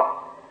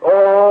out.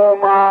 Oh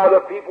my,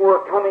 the people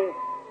were coming,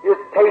 just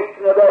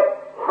tasting of that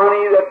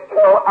honey that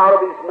fell out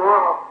of His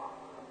mouth.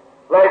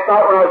 Last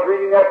night when I was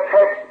reading that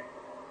text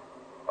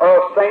of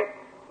St.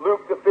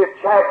 Luke, the 5th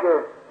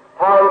chapter,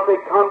 how did they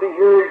come to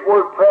hear His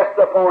word pressed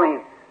upon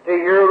Him, to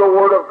hear the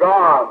word of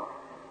God.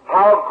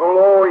 How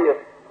glorious.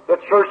 The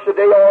church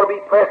today ought to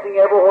be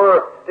pressing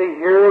everywhere to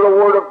hear the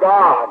Word of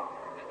God,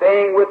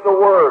 staying with the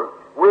Word.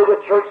 We're the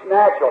church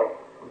natural,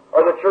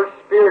 or the church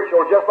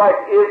spiritual, just like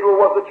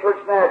Israel was the church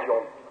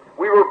natural.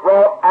 We were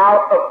brought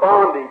out of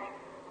bondage,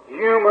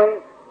 human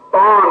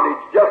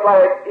bondage, just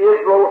like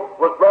Israel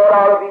was brought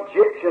out of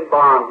Egyptian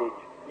bondage.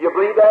 You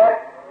believe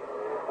that?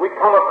 We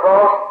come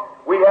across,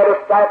 we had a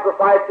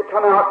sacrifice to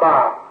come out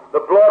by.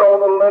 The blood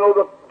on the lintel,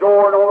 the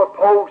door, and on the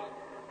post,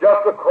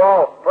 just a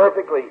cross,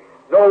 perfectly.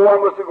 No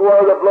one was to go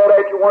out of the blood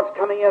after once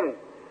coming in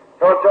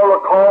until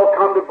the call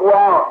come to go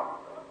out.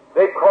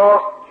 They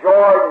crossed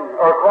Jordan,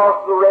 or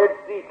crossed the Red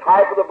Sea,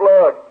 type of the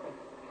blood.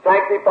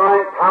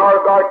 Sanctifying power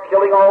of God,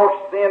 killing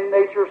all sin,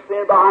 nature of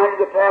sin behind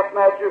you, the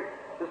taskmaster,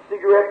 the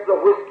cigarettes, the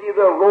whiskey,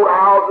 the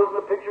roadhouses,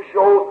 the picture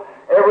shows,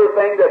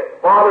 everything that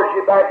bothers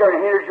you back there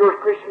and hinders your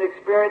Christian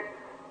experience,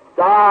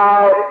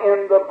 died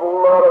in the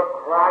blood of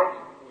Christ.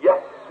 Yes,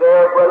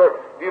 sir,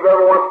 brother. If you've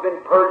ever once been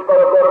purged by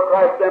the blood of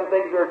Christ, them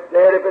things are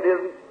dead if it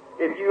isn't.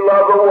 If you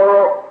love the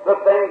world, the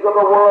things of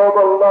the world,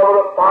 the love of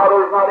the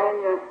Father is not in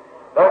you.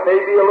 That may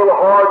be a little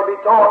hard to be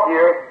taught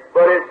here,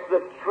 but it's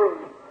the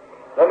truth.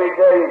 Let me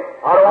tell you,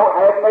 I don't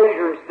have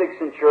measuring sticks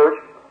in church.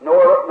 No,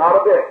 not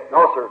a bit.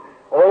 No, sir.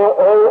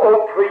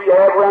 Oak tree you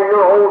have around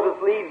your holes,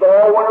 its leaves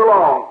all winter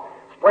long.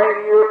 Spring of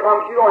the year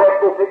comes, you don't have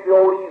to go pick the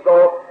old leaves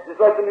off. Just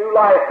let the new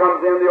life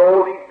comes in, the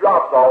old leaf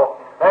drops off.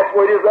 That's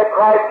what it is. Let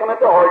Christ come at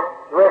the heart.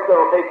 The rest of it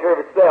will take care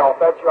of itself.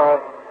 That's right.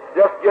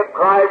 Just get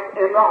Christ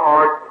in the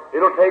heart.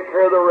 It'll take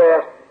care of the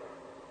rest.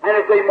 And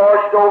as they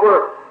marched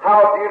over,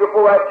 how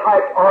beautiful that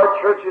type our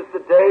churches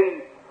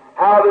today.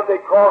 How did they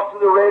cross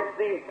to the Red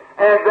Sea?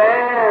 And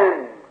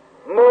then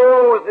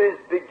Moses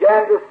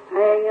began to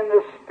sing in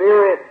the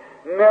Spirit.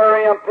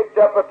 Miriam picked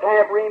up a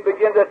tambourine,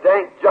 began to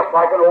dance just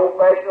like an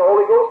old-fashioned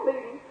Holy Ghost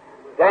meeting.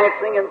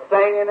 Dancing and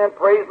singing and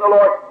praising the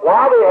Lord.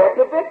 Why? They had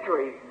the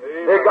victory.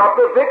 Amen. They got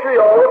the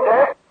victory all the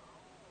time.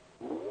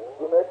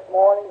 The next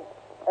morning,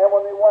 and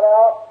when they went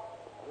out,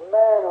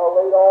 manna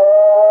laid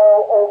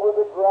all over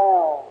the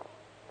ground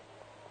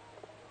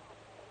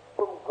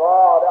from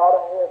God out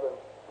of heaven.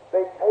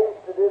 They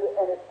tasted it,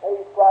 and it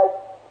tastes like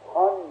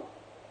honey.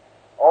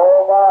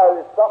 Oh my,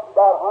 there's something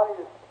about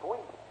honey that's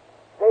sweet.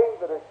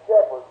 David, a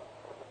shepherd,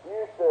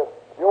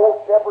 the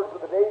old shepherds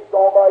of the days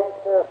gone by used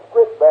to carry a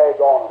sprit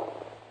bag on them.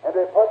 And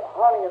they put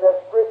honey in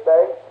that sprit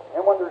bag,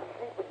 and when their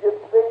sheep would get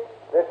sick,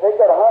 they'd take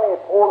that honey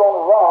and pour it on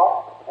a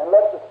rock, and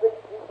let the sick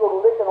sheep go to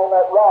licking on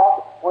that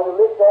rock. When they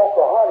licked off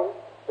the honey,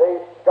 they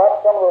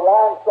got some of the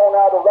limestone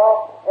out of the rock,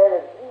 and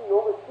it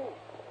healed the sheep.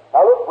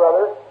 Now look,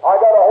 brother, I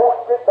got a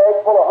whole spit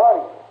bag full of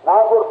honey.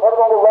 Now I'm going to put it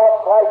on the rock.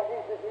 Christ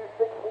Jesus, you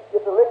sick sheep,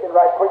 get the licking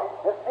right quick,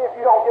 and see if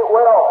you don't get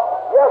well.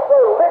 Yes,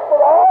 sir, lick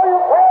with all you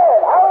can.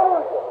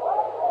 Hallelujah.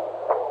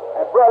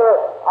 And brother,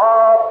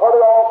 I'll put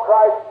it on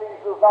Christ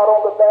Jesus, not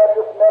on the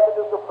Baptist,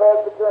 Methodist, or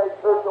Presbyterian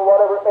church, or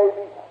whatever it may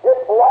be. It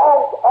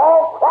belongs on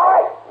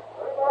Christ.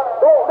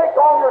 Don't lick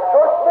on your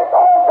church, lick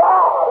on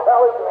God.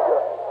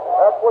 Hallelujah.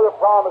 That's where the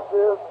promise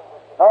is.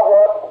 Not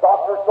what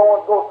Dr.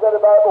 So-and-so said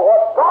about it, but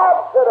what God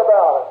said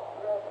about it.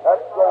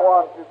 That's the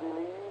one to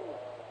believe.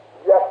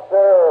 Yes,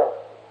 sir.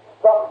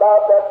 Something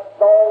about that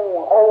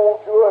stone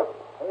hold to us.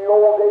 In the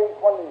old days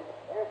when you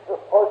used to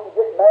first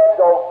get mad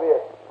dog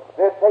bit,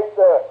 they'd take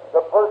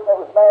the person that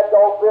was mad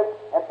dog bit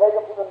and take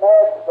them to the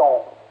mad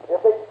stone. If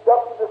they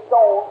stuck to the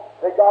stone,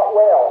 they got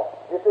well.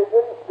 If they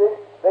didn't stick,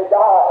 they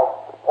died.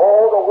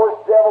 Oh, the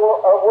worst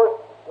worst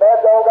mad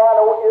dog I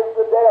know is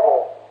the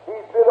devil.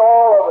 He's bit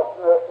all of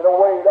us in a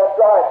way. That's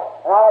right.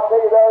 And I'll tell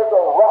you, there's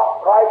a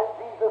rock, Christ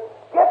Jesus.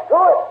 Get to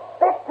it.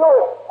 Stick to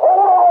it.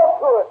 Hold on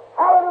to it.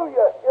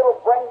 Hallelujah.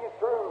 It'll bring you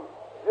through.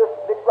 Just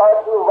stick right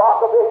to the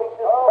rock of ages.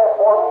 Press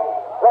for me.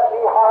 Let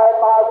me hide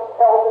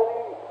myself in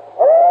thee.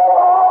 Hold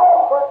on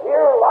for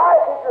dear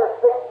life if you're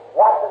sick.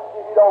 Watch and see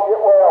if you don't get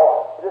well.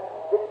 Just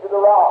stick to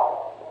the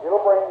rock.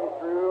 It'll bring you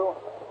through.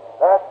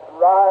 That's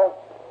right.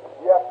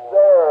 Yes,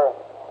 sir.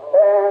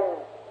 And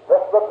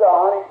let's look at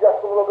honey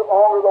just a little bit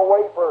longer, the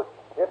wafer.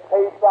 It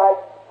tastes like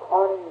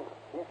honey,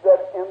 he said,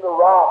 in the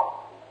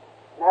rock.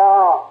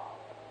 Now,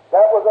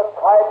 that was a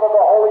type of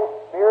the Holy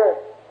Spirit.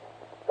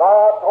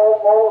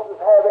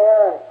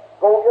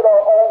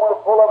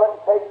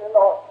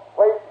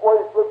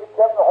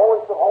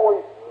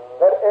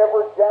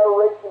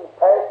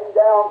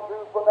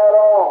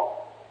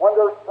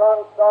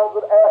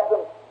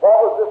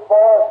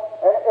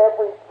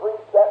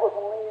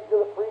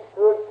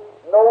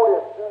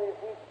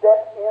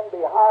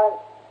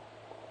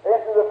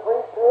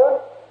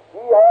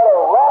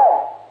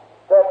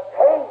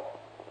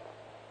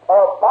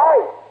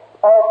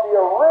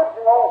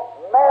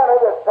 original manna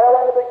that fell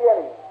in the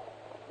beginning.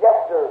 Yes,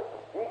 sir.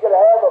 He could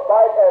have a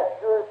bite as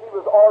sure as he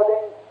was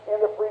ordained in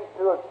the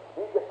priesthood.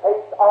 He could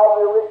taste of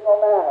the original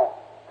manna.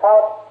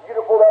 How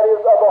beautiful that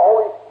is of the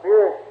Holy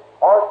Spirit,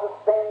 our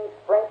sustaining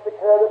strength to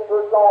carry the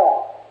church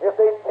on. If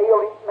they fail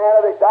to eat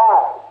manna, they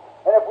die.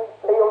 And if we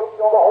fail to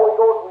eat on the Holy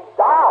Ghost, we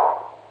die.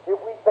 If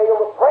we fail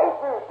to pray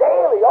through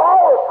daily,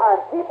 all the time,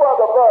 keep on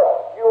the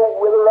blood, you'll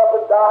wither up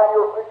and die in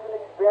your Christian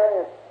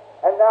experience.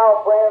 And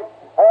now, friends,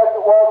 as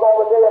it was on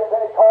the day of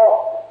Pentecost,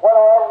 when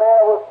our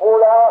manna was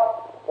poured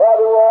out, while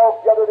they were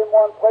all gathered in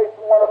one place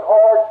in one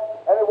accord,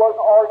 and it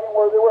wasn't arguing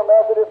where they were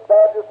Methodist,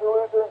 Baptist,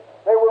 or Lutheran.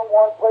 They were in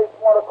one place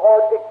in one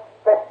accord,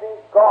 expecting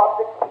God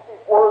to keep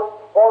His word.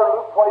 For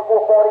Luke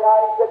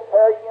 24:49, He said,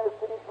 "Tarry ye in the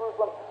city of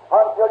Jerusalem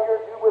until you're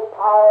endued with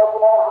power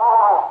from on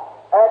high."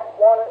 Acts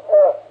 1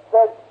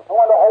 said, "And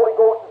when the Holy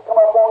Ghost has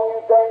come upon you,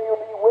 then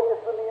you'll be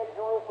witnesses to me in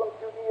Jerusalem,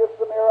 Judea,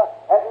 Samaria,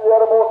 and to the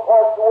uttermost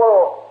parts of the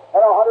world."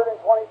 And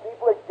 120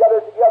 people had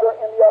gathered together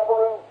in the upper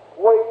room,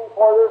 waiting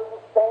for their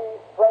sustaining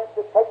strength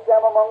to take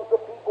them amongst the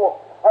people.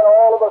 And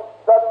all of a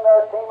sudden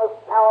there came a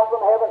sound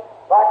from heaven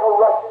like a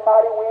rushing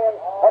mighty wind,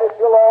 and it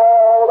filled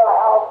all the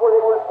house where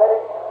they were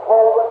sitting,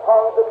 cloven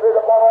tongues appeared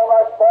upon all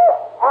that far,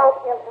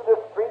 out into the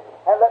street.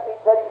 And let me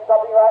tell you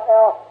something right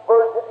now,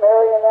 Virgin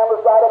Mary and them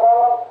was right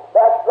among them.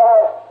 That's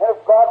right. And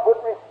if God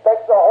wouldn't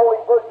respect the Holy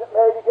Virgin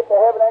Mary to get to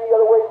heaven any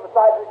other way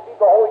besides receive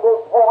the Holy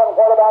Ghost flowing,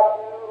 what about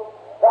you?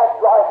 That's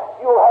right.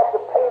 You'll have to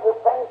pay the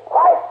same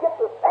price, get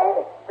the same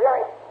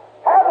experience,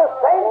 have the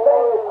same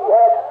thing that you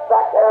had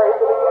back there in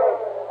the beginning.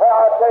 And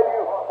I tell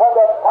you, when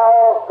the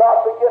power of God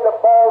began to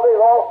fall, they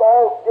lost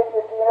all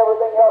dignity and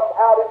everything else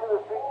out into the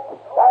street,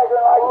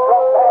 staggering like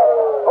drunk men.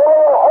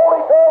 Oh,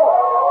 Holy Ghost!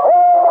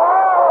 Oh, my!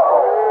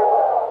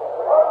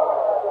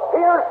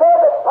 Peter said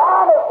the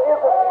promise is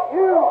to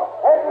you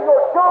and to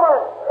your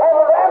children and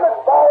the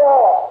remnants far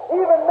off,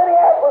 even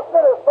Minneapolis,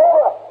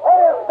 Minnesota, and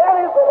as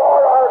many as the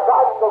Lord our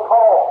God shall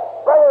call.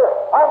 Brother,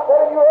 I'm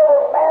telling you,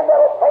 every man that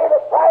will pay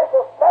the price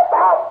to step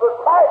out for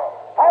Christ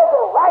has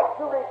a right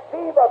to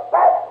receive a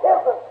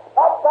baptism,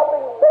 not something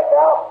you make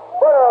out,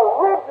 but an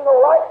original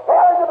right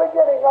there in the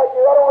beginning, like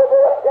you read on the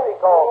day of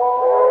Pentecost.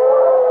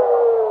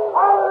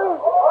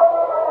 Hallelujah!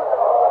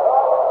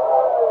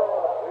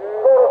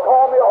 So to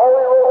call me a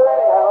holy roller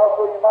anyhow,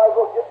 so you might as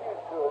well get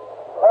used to it.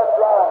 That's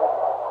right.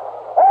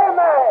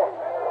 Amen!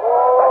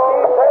 Let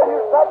me tell you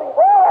something.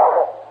 Well,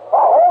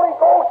 the Holy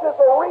Ghost is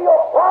a real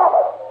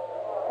promise.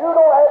 You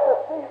don't have to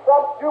see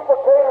some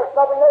duplicate or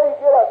something there. You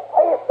get a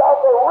taste of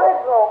the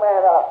original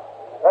manna.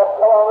 That's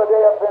on the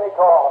day of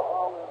Pentecost.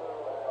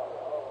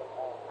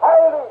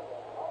 Hallelujah.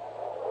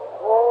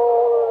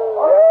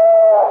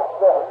 Yes.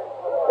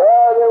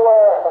 There they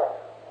were.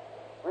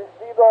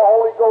 Receive the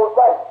Holy Ghost.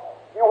 Right.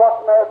 You know what's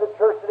the matter with the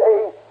church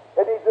today?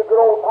 It needs a good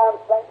old time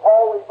St.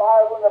 Paul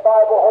revival in the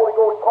Bible. Holy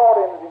Ghost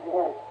called in it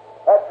again.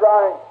 That's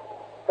right.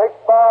 Take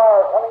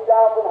fire coming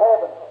down from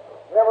heaven.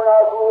 Remember when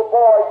I was a little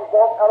boy, he was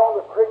walking out on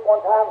the creek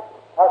one time.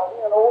 I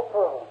seen an old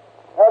turtle.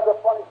 That's the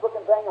funniest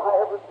looking thing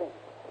I ever seen.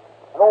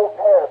 An old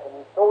terrapin.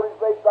 He stowed his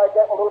legs like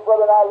that. My little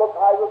brother and I looked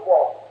how he was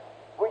walking.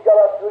 We got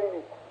up to him.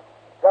 He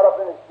got up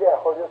in his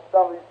jail. Or just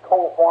some of these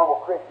cold formal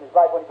Christians,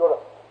 like when you go to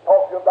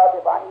talk to him about the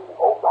Bible.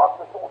 Oh,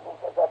 Dr. So-and-so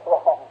said that's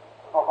wrong.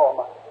 Oh,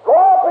 my. Go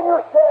up in your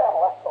shell.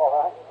 That's all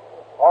right.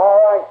 All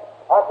right.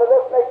 I said,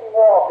 let's make him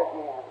walk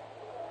again.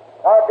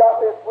 I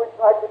got this switch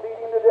like to beat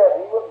him to death.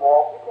 He wouldn't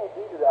walk. You can't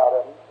beat it out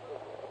of him.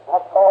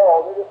 That's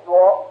all. They just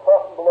walk and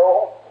puff and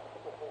blow.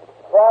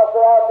 So I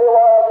said, I'll tell you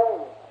what I'll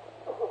do.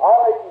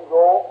 I'll make him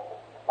go.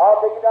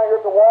 I'll take him down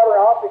here at the water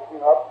and I'll fix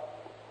him up.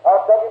 I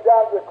took him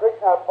down to the creek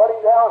and I put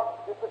him down.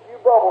 Just a few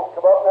bubbles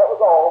come up and that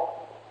was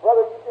all.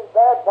 Brother, you can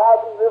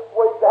baptize him this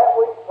way, that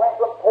way,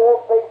 sprinkle him, pull,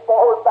 face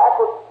forward,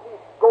 backwards. He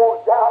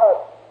goes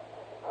down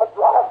a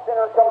dry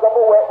sinner and comes up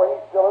a wet one.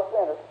 He's still a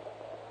sinner.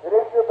 It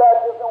isn't your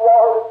baptism in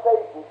water that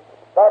saves you.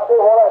 But I'll tell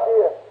you what I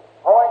did.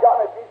 I went and got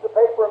me a piece of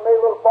paper and made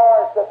a little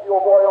fire and set the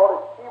old boy on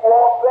it. He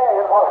walked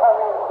in, what I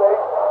mean to say.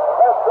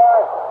 That's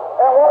right.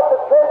 And what the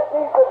church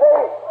needs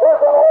today is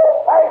an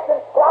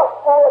old-fashioned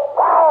gospel of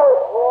power.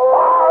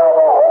 Fire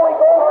of the Holy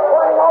Ghost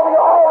burning on the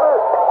altar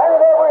and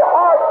in every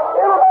heart.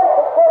 It'll make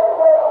the church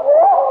get up and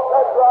walk.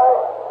 That's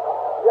right.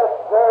 Yes,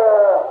 sir.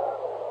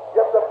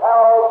 Get the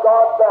power of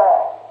God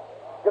back.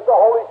 Get the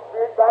Holy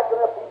Spirit back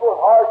in the people's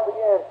hearts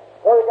again.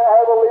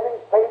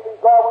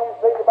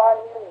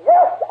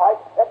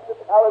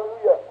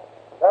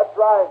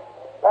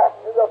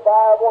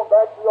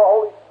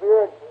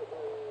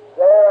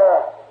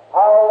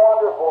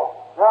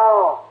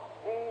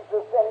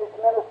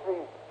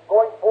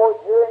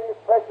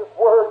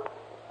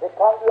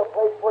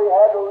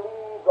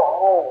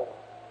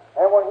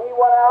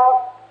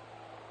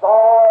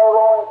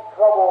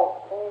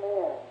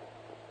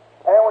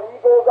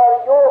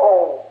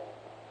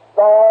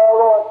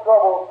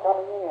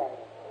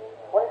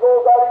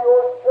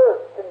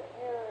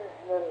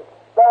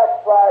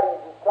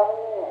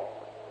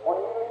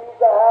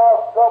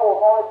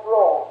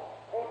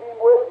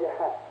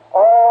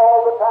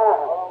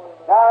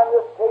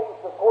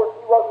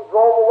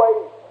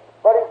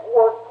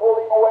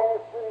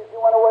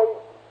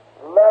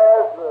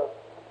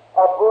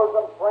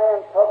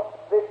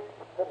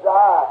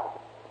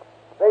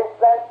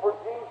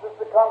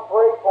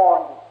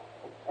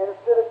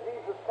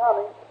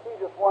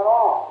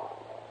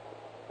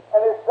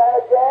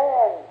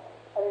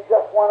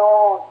 went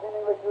on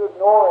seemingly to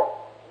ignore it.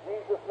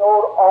 Jesus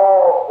knowed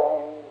all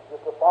things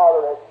that the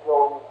Father had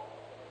shown him.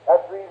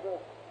 That's the reason,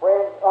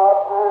 friends, our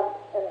time.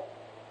 And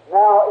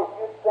now, if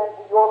you'd send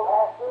to your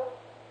pastor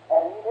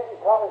and he didn't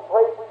come and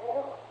pray for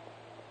you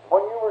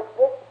when you were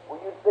sick, well,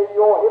 you'd say to the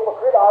old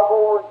hypocrite, I'll go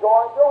over and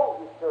join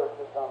Jones's church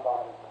or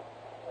somebody.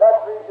 That's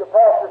the reason your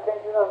pastor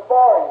can't do nothing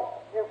for him.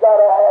 You've got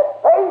to have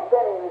faith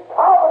in him and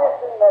confidence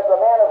in him as a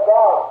man of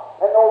God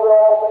and know that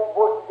all things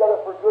work together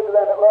for good to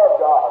them that love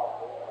God.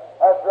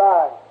 That's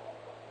right.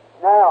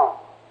 Now,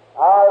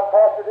 our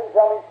pastor didn't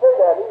tell me to say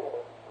that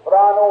either. But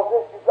I know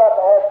this, you've got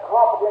to have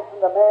confidence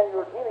in the man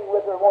you're dealing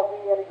with, or it won't do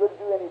you any good to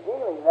do any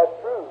dealing. That's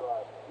true.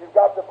 You've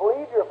got to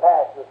believe your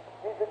pastor.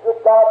 He's a good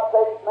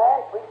God-saved man,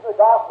 preaching the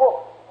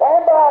gospel.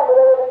 Stand by him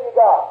with everything you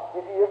got.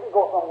 If he isn't,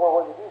 go somewhere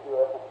where you do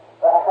it.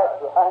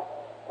 That's right.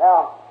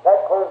 Now, that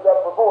clears it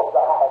up for both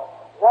sides.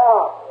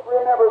 Now,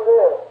 remember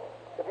this.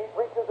 If he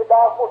preaches the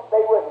gospel,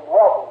 stay with him,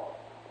 help him.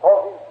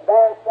 Because he's a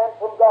man sent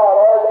from God,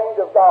 ordained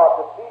of God,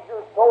 to feed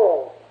your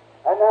soul.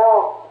 And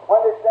now, when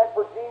they sent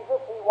for Jesus,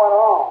 he went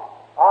on.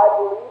 I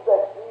believe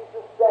that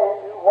Jesus then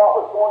knew what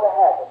was going to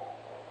happen.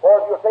 For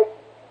if you'll take,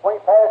 when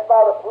he passed by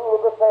the pool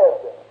of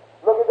Bethesda,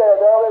 look at there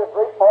was a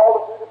great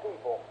multitude of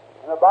people.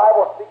 And the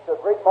Bible speaks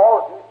of great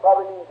multitudes,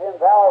 probably means 10,000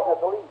 at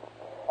the least,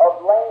 of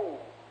lame,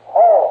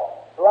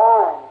 halt,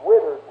 blind,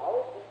 withered,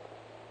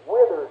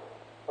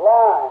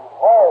 blind,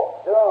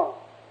 halt, dumb,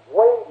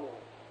 waiting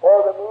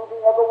for the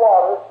moving of the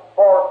waters,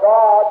 for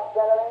God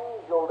sent an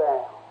angel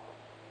down.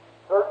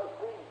 Certain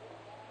feet.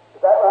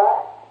 Is that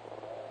right?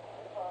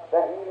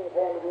 Then healing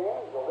came to the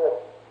angel. This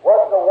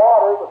wasn't the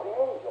water, it was the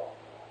angel.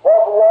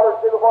 Well, the water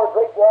said, before the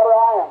great water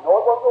I am. No,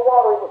 it wasn't the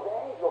water, it was the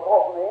angel.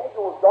 Because when the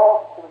angel was gone,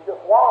 it was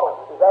just water.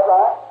 Is that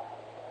right?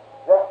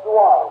 Just the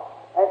water.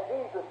 And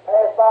Jesus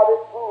passed by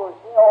this pool and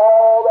seen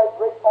all that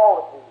great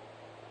multitude.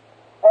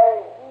 And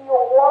he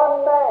healed one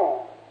man.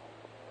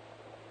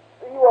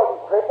 He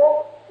wasn't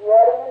crippled. He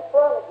had an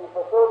infirmity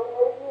for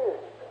 38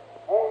 years.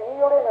 And he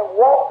healed him and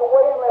walked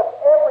away and left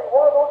every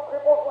one of those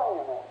cripples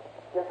laying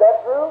there. Is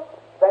that true?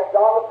 St.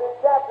 John the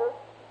 5th chapter.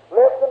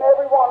 Left them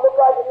every one.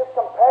 Looked like his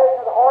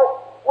compassionate heart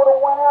would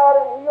have went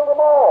out and healed them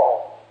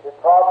all. It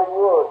probably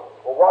would.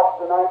 Well, watch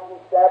the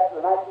 19th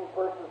chapter, the 19th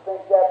verse of the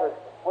same chapter.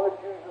 One of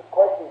the Jews was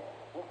questioning.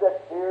 He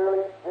said,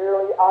 Verily,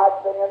 verily, I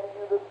say unto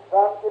you, the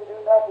Son can do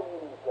nothing in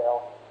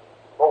himself.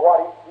 But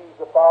what he sees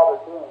the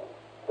Father doing,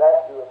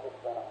 that doeth the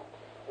Son.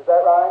 Is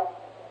that right?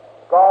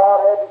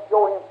 God had to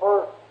show him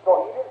first.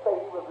 So he didn't say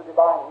he was the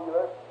divine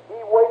healer. He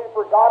waited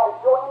for God to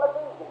show him a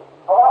vision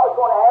of what was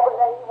going to happen,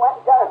 then he went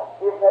and done it.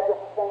 Isn't that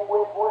just the same way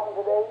it's working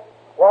today?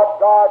 What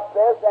God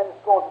says, then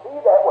it's going to be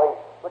that way.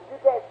 But you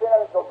can't say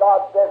that until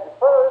God says it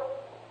first.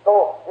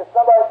 So if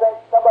somebody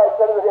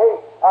said to me, hey,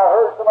 I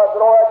heard somebody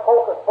said, oh, that's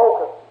hocus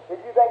pocus. If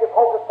you think it's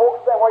hocus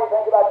pocus, then what do you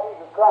think about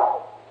Jesus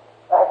Christ?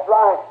 That's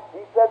right.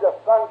 He said the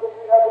Son can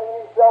do nothing in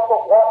himself,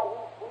 but what he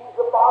sees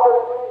the Father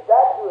doing,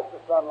 that doeth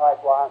the Son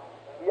likewise.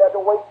 He had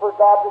to wait for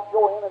God to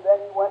show him, and then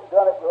he went and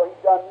done it. Well,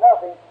 he'd done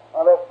nothing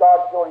unless God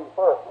showed him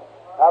first.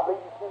 I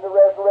believe you've seen the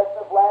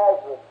resurrection of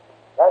Lazarus.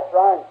 That's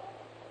right.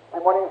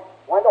 And when he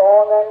went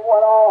on, then he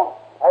went on.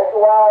 After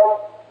a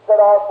while, he said,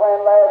 our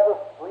friend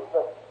Lazarus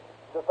sleepeth.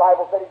 The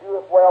disciple said, he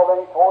doeth well.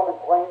 Then he told them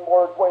in plain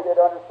words, way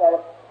they'd understand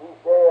it. He's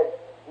dead.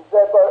 He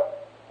said,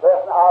 but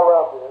listen, I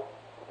love this.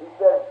 He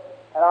said,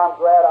 and I'm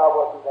glad I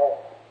wasn't there.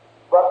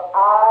 But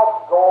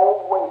I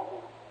go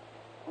waiting.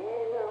 He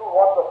knew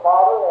what the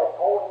Father had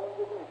told him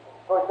to do.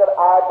 So he said,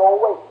 I go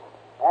waiting.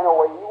 And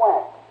away he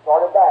went.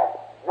 Started back.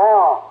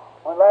 Now,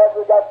 when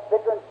Lazarus got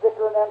sicker and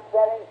sicker and then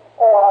sent him,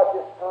 oh, how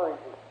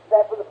discouraged him.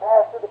 Sent for the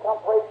pastor to come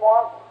pray for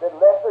him. They'd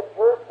left the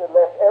church, they'd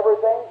left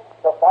everything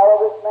to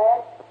follow this man,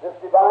 this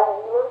divine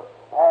healer,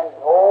 and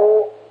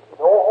no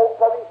hope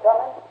of him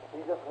coming.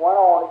 He just went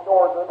on,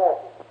 ignored the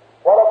message.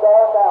 What a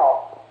dark hour.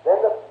 Then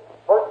the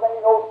first thing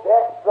you know,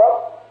 death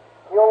struck,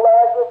 killed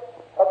Lazarus,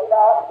 took him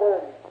out and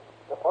buried him.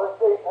 The first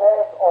day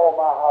passed, oh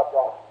my, how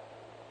dark.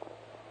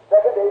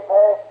 Second day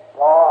passed,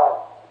 dark.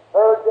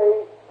 Third day,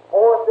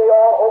 fourth day,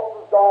 all hope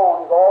was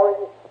gone. He's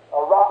already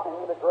rotting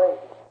in the grave.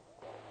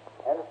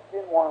 And the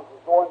skin worms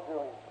was going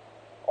through him.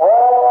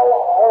 All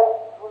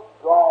hope was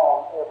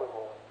gone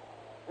everywhere.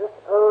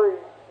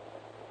 Discouraged.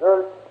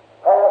 Their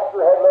pastor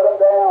had let them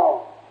down.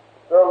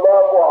 Their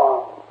loved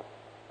ones,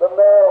 the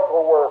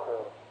miracle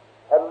worker,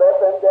 had let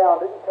them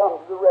down, didn't come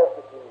to the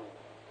rescue.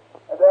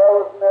 And there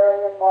was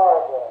Mary and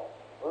Martha,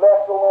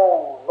 left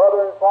alone.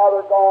 Mother and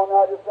father gone,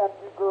 now just them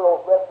two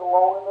girls left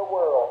alone in the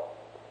world.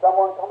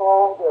 Someone come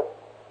along to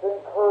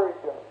encourage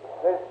them.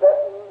 They're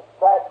sitting in the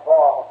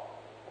sackcloth,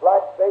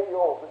 black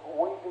veils,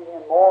 weeping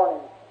and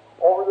mourning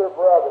over their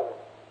brother.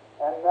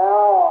 And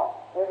now,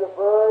 in the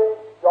very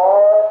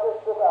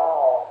darkest of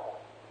hours,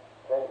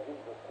 then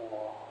Jesus came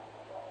along.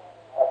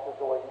 That's just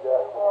the way he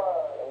does it.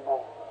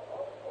 Amen.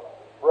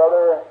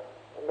 Brother,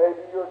 it may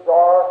be your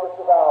darkest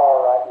of hour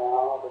right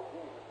now, but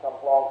Jesus comes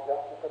along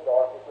just at the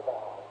darkest of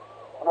hour.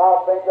 When I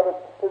think of it,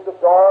 it's the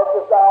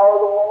darkest hour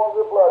the woman with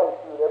the blood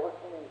issue had ever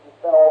seen. She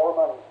spent all her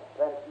money.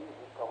 Then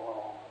Jesus comes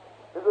along.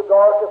 It's the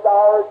darkest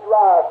hour his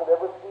eyes had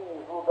ever seen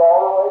his little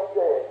daughter lay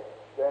dead,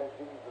 then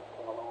Jesus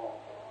came along.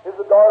 It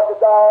was the darkest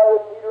hour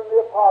that Peter and the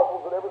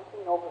apostles had ever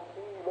seen on the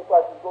sea. It looked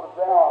like he was going to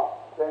drown.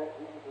 Then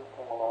Jesus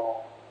came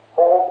along.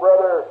 Oh,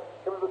 brother,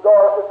 it was the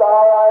darkest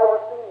hour I ever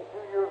seen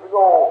 2 years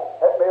ago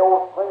at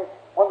Mayo's Clinic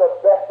when the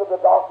best of the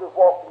doctors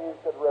walked in and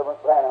said,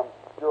 Reverend Branham,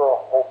 you're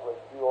hopeless.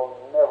 You'll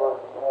never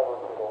get over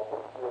it.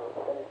 You're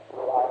finished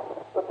your life.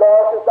 The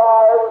darkest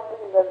hour I ever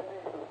seen, then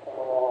Jesus came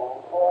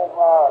along. Oh,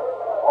 my.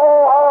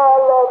 Oh, how I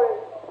love him.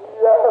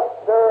 Yes,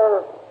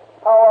 sir.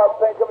 How I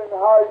think of him,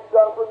 how he's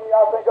done for me.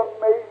 I think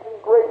amazing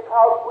grace,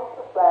 how sweet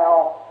the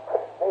sound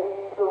that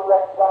saved a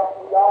wretch like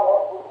me. I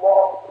once was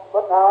lost,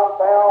 but now I'm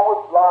found,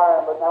 was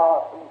blind, but now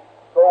I see.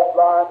 So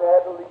blind they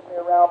had to lead me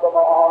around by my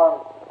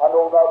arms. I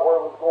know not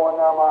where it was going,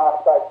 now my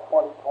eyesight's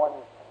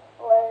 20/20.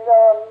 Laying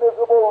there, a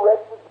miserable,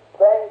 wretched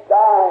thing,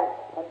 dying,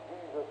 and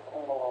Jesus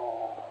came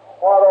along.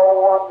 What a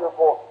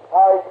wonderful,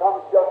 how he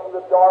comes just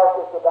in the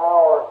darkest of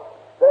hours.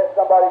 Then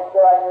somebody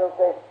said, I hear him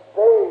say,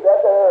 that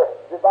there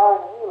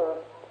divine healer,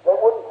 that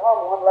wouldn't come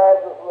when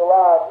Lazarus was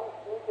alive. He's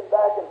sneaking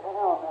back in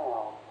town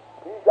now.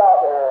 He's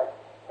out there.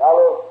 Now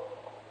look,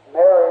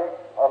 Mary,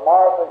 or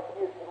Martha,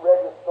 she had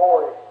read the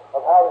story of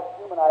how the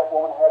Humanite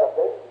woman had a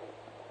baby.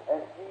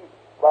 And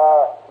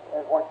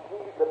and when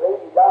the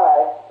baby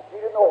died, she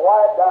didn't know why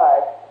it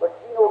died, but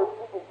she knew that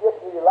she could get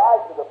to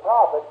Elijah the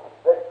prophet,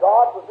 that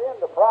God was in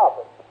the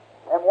prophet.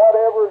 And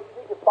whatever,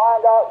 she could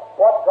find out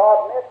what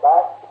God meant by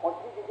it when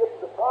she could get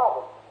to the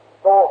prophet.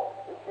 So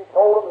she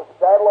told him to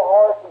saddle a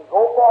horse and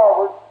go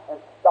forward and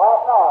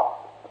stop not.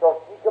 So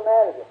she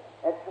commanded him.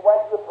 And she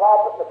went to the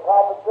prophet, and the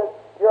prophet said,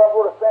 here, I'm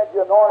going to send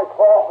you an anointed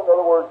cloth, in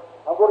other words.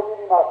 I'm going to give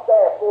you my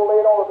staff. Go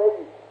lay it on the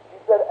baby. She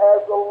said, as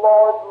the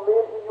Lord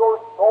lives and your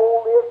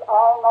soul lives,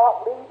 I'll not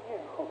leave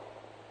you.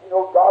 You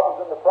know, God was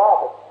in the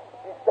prophet.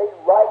 She stayed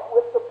right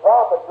with the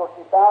prophet till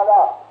she found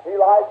out.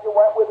 Elijah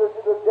went with her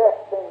to the death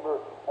chamber,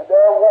 and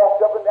there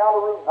walked up and down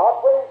the room,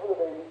 not praying for the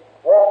baby,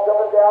 walked up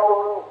and down the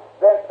room,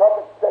 then took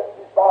and stretched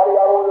his body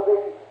out over the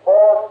baby,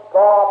 for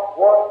God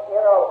was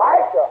in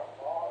Elijah.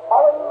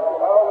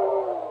 Hallelujah.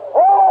 Hallelujah.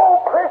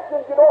 Oh,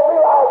 Christians, you don't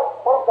realize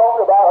what I'm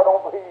talking about, I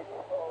don't believe.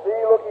 See,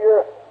 look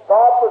here,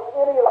 God was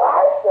in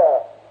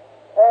Elijah,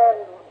 and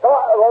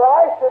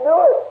Elisha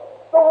knew it.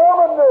 The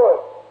woman knew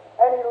it.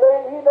 And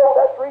he knew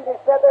that's the reason he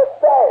said that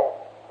staff.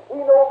 He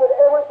knew that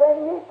everything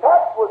he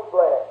touched was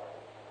blessed.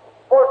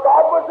 For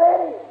God was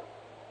in him.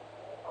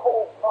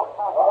 Oh,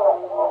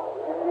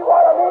 you see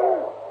what I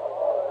mean?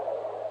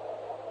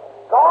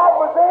 God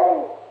was in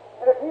him.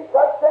 And if he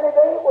touched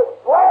anything, it was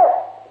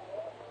blessed.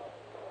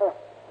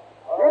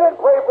 He didn't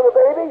pray for the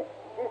baby.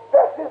 He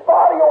stretched his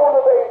body over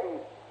the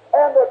baby.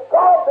 And the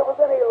God that was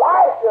in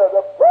Elijah,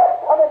 the breath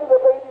come into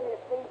the baby and he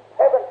sneezed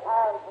 7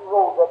 times and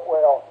rose up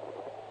well.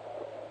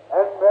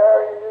 And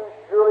Mary knew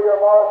surely,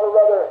 or Martha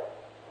rather,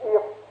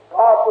 if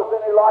God was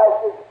in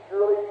Elijah,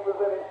 surely he was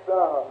in his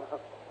son.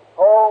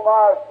 Oh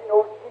my, she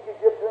knows she could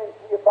get to him,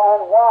 she could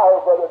find why her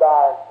brother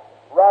died.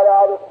 Right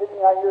out of the city,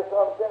 I hear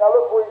someone saying, now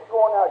look where he's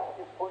going now.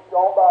 She just pushed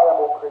on by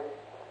them old crazy.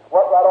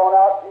 Went right on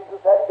out,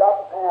 Jesus hadn't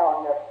got to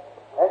town yet.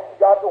 And she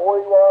got to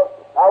where he was.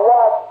 Now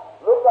watch,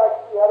 looked like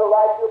she had a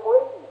right to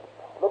bring him.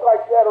 Looked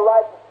like she had a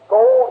right to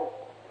scold him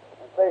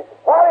and say,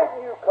 why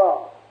didn't you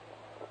come?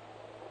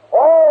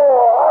 Oh,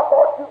 I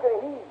thought you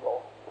could heal.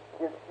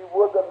 If she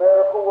would, the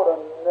miracle would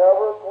have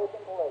never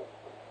taken place.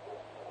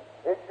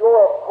 It's your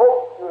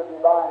approach to a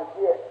divine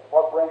gift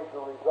what brings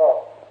the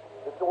result.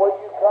 It's the way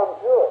you come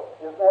to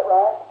it. Isn't that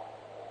right?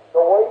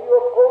 The way you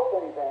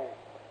approach anything.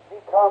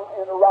 She come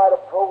in the right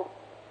approach.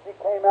 She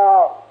came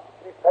out.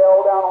 She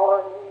fell down on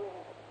her knees.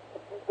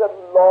 And she said,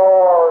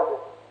 Lord,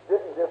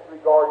 didn't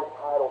disregard his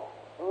title.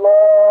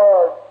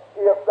 Lord,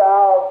 if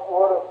thou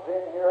would have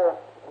been here,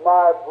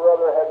 my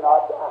brother had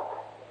not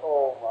died.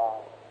 Oh, my.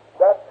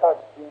 That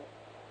touched him.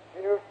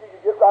 She knew if she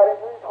could get right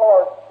into his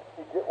heart,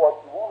 he'd get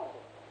what she wanted.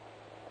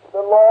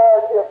 The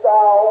Lord, if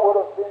thou would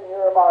have been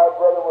here, my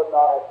brother would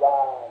not have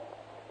died.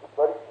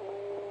 But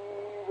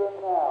even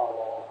now,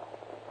 Lord,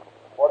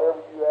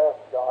 whatever you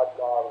ask God,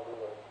 God will do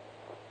it.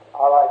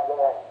 I like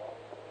that.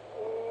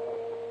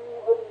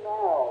 Even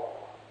now,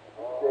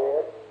 he's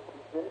dead.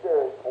 He's been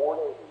buried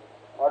 4 days.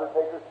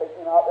 Undertaker's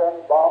taking him out there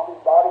and he bombed his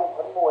body and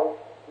put him away.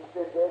 He's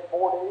been dead 4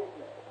 days.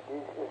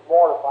 He's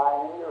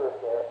mortifying in the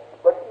earth there.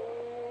 But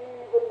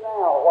even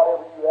now,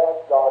 whatever you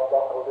ask God,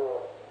 God will do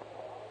it.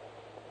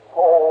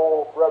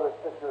 Oh, brother,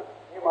 sister,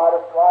 you might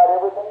have tried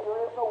everything there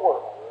is in the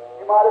world.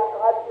 You might have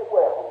tried to get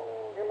well.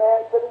 You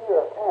man sitting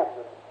here,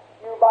 cancer.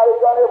 You might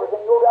have done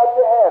everything, no doubt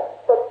you have.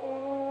 But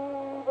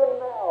even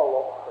now,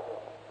 Lord,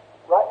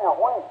 right now,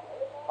 when?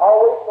 I'll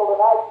wait till the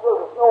night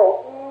service. No,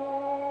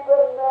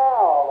 even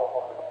now,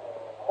 Lord,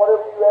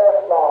 whatever you ask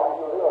God,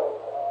 He'll do it.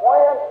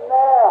 When?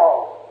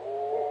 Now.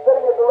 He's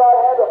sitting at the right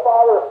hand of the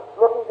Father,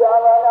 looking down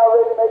right now,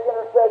 ready to make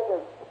intercession.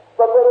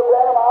 But Brother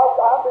Branham,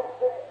 I've been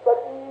sick, but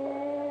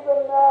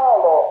even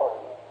now, Lord,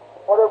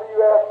 whatever you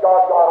ask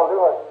God, God will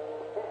do it.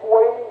 He's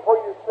waiting for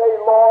you to say,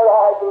 Lord,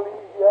 I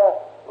believe you.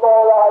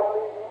 Lord, I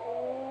believe you.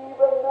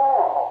 Even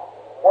now,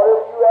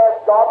 whatever you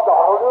ask God,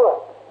 God will do it.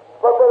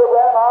 But Brother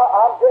Branham,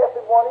 I'm deaf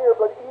in one ear,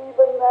 but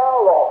even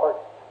now, Lord.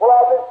 Well,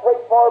 I've been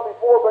prayed for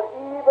before, but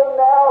even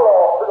now,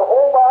 Lord,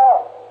 oh my,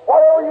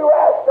 whatever you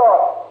ask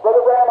God.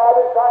 Brother Branham, I've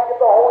been trying to get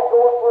the Holy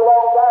Ghost for a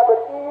long time,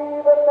 but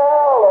even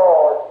now,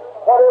 Lord,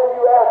 whatever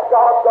you ask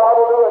God, God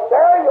will do it.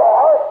 There you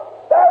are.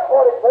 That's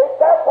what it takes.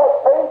 That's what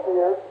faith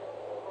is.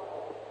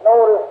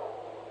 Notice,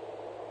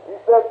 he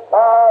said,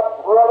 my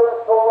brother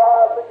shall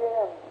rise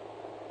again.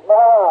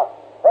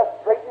 Let's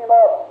straighten him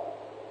up.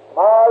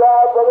 My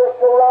brother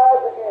shall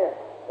rise again.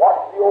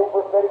 Watch the old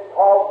prophetic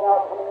calls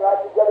now coming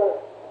right together.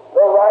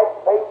 The right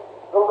faith,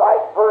 the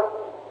right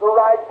person, the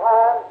right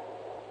time.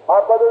 My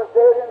brother's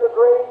dead in the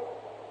grave,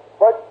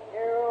 but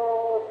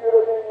if you'd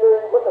have been here,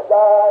 he wouldn't have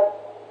died.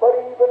 But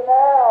even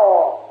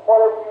now,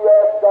 whatever you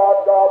ask God,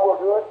 God will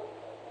do it.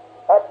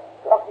 That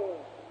struck him.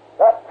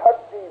 That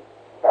touched him.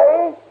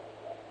 Faith.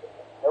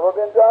 Never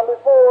been done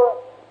before.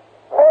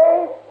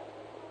 Faith.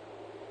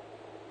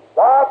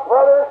 Thy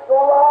brother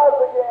shall rise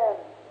again.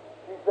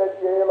 She said,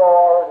 yea,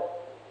 Lord,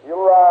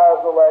 he'll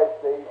rise the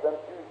last days, and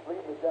choose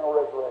sleep in the general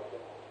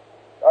resurrection.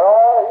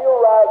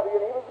 He'll rise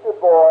again. He was a good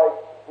boy.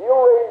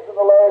 He'll raise in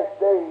the last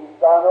days,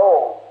 I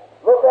know.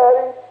 Look at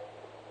him.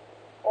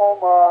 Oh,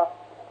 my.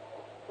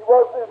 He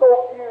wasn't his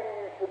old beauty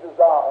you should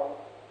desire him.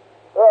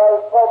 He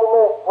was probably a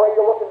little afraid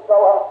of looking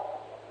fellow.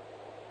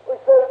 He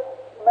said,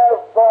 man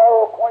of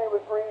sorrow, acquainted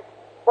with grief,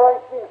 but I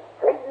seen him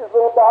straighten his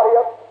little body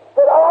up,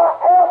 said, I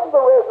am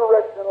the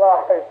resurrection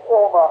life.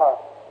 Oh, my.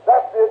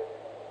 That's it.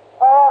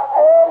 I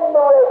am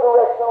the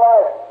resurrection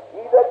life.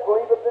 He that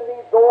believeth in me,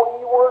 though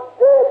he were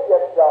dead,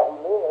 yet shall he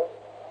live.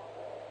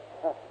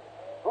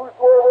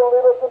 Whosoever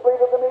liveth and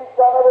believeth in me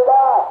shall never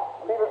die.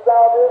 Believest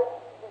thou this?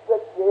 He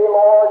said, yea,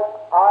 Lord,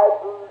 I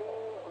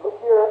believe. Look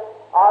here.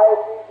 I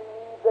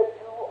believe that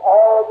you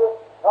are the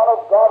Son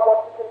of God,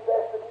 what you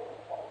confess to me.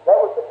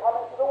 That was to come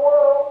into the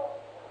world.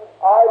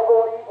 I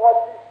believe what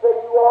you say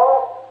you are,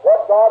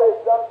 what God has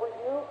done for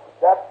you.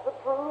 That's the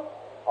truth.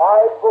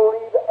 I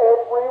believe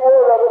every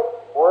word of it.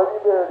 Word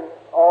you dirty.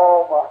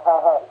 Oh, my.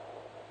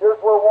 Here's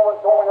where a woman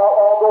told me not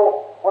long ago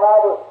when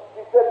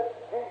she said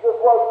Jesus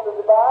wasn't the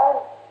divine,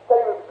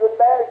 said he was a good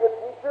man, a good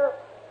teacher,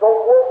 so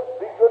forth,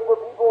 be good for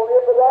people who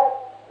live for that,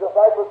 just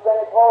like the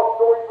Santa Claus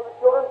story for the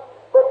children,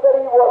 but said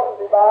he wasn't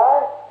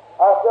divine.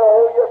 I said,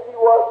 oh, yes, he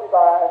was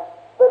divine.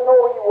 Said, no,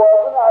 he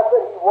wasn't. I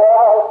said, he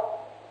was.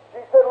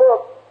 She said,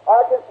 look, I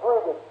can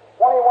prove it.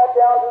 When he went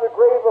down to the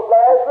grave of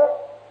Lazarus,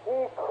 he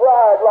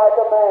cried like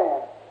a man.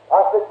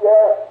 I said,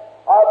 yes,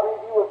 I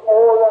believe he was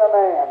more than a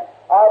man.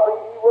 I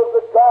believe he was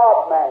a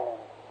God-man.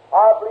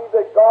 I believe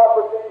that God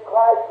was in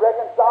Christ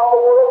reconciling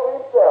the world to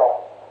himself.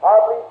 I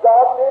believe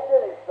God lived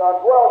in his Son,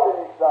 dwelt in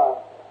his Son,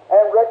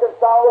 and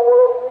reconciled the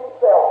world to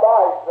himself by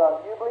his Son.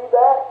 Do you believe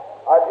that?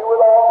 I do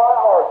with all my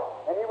heart.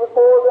 And he was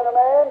more than a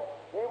man.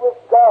 He was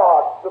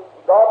God the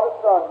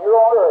Son, here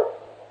on earth.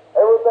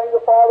 Everything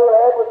the Father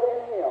had was in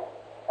him.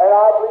 And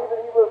I believe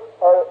that he was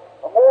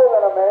more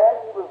than a man.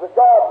 He was a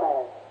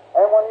God-man.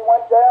 And when he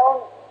went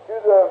down to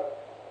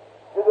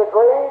the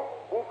grave,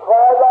 he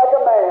cried like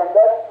a man.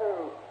 That's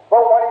true.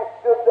 But when he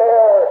stood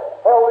there,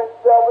 held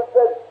himself and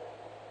said,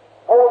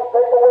 oh,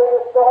 take away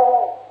the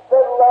stone,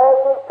 said,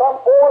 Lazarus, come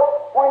forth.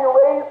 When he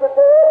raised the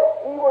dead,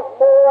 he was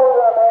more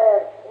than a man.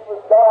 He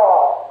was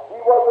God. He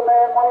was a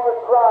man when he was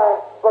crying,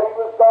 but he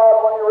was God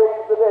when he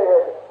raised the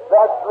dead.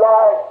 That's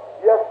right.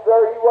 Yes, sir,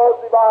 he was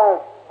divine.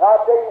 Now,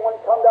 I tell you, when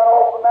he come down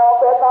off the mount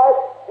that night,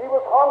 he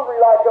was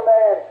hungry like a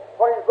man.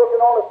 When he was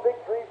looking on a fig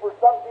tree for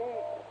something to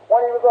eat,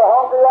 when he was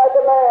hungry like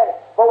a man.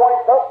 But when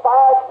he took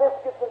 5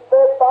 biscuits and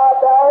fed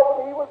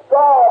 5,000, he was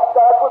God.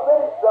 God was in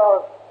his Son.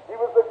 He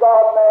was the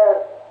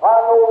God-man. I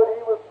know that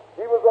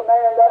he was a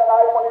man that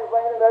night when he was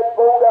laying in that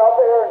boat out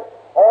there, and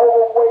all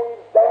the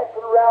waves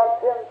dancing around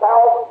 10,000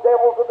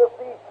 devils of the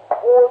sea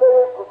before they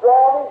were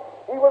drowning.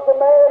 He was a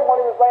man when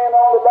he was laying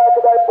on the back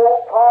of that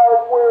boat,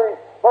 tired and weary.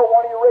 But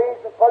when he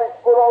raised and put his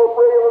foot on the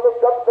rail and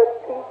looked up and said,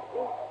 peace,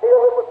 peace,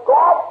 still, it was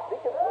God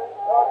speaking to his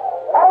Son.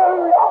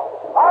 Hallelujah!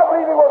 I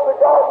believe he was the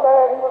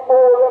God-man. He was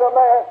more than a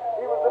man.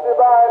 He was the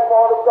divine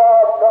one of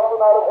God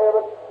coming out of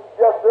heaven.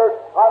 Yes, sir.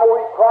 I know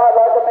he cried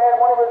like a man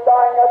when he was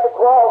dying at the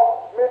cross,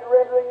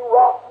 mid-rendering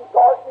rocks and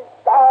darkness,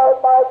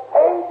 scoured by his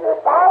Savior,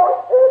 bowed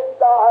his head and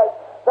died.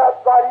 That's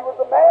right. He was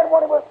a man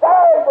when he was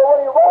dying, but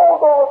when he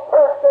rose on the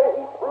third day,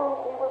 he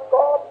proved he was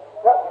God.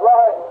 That's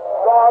right.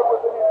 God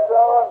was in his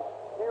Son.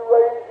 He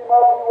raised him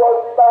up. He was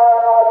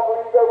divine. I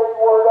believe every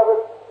word of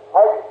it.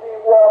 How you see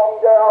him walking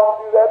down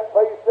through that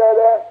place there,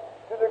 then,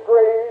 to the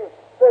grave,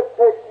 said,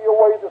 take ye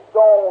away the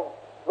stone.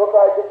 Looked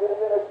like if it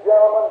had been a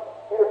gentleman,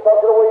 he'd have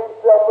tucked it away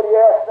himself, but he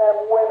asked them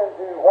women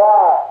to.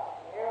 Why?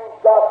 You've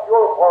got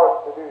your part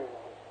to do.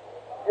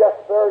 Yes,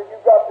 sir,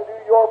 you've got to do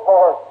your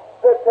part.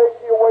 Said, take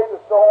ye away the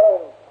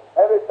stone.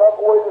 And they took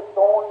away the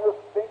stone, and the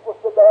stink was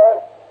so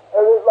bad.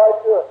 And it was like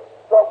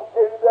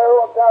suffocated there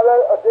on top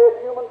of a dead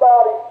human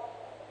body.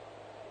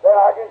 Then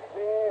I can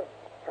see him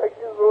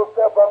straighten his little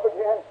step up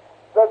again.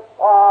 Said,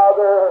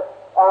 Father,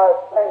 I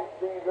thank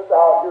thee that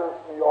thou hearest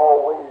me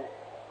always.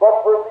 But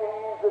for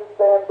these that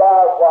stand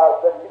by, why, I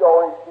said he'd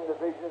already seen the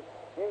vision.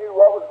 He knew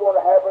what going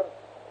to happen.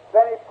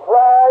 Then he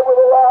cried with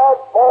a loud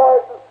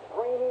voice and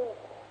screamed,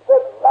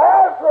 said,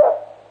 Lazarus,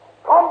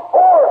 come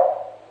forth.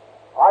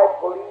 I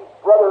believe,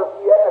 brother, if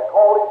he hadn't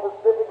called him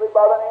specifically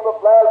by the name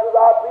of Lazarus,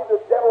 I believe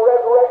the general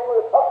resurrection was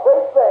a tough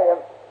place saying.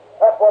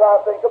 That's what I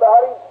think about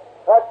him.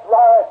 That's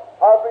right.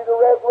 I believe the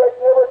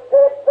resurrection, every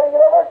dead thing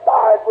that ever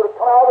died would have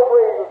come out of the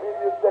grave if he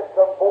just said,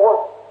 come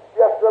forth.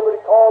 Yes, somebody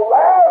called,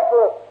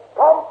 Lazarus,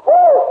 come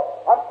forth.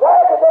 I'm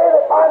glad today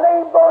that my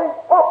name's on his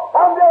book.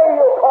 Someday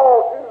he'll call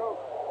too.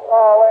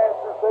 I'll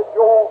answer, said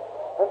Joel.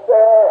 And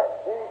there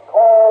he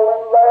called,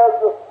 and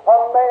Lazarus, a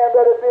man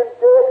that had been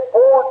dead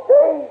 4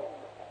 days,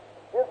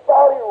 his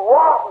body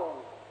rotten,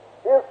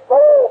 his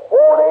soul 4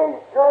 days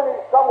journey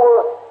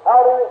somewhere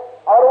out in it.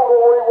 I don't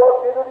know where he was,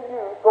 neither do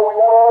you, so we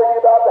won't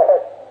argue about that.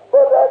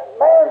 But that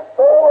man's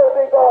soul had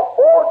been gone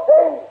 4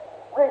 days,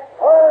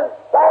 returned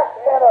back,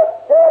 and a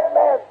dead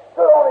man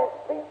stood on his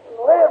feet and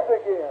lived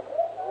again.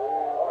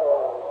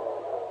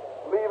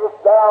 Believest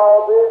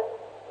thou this?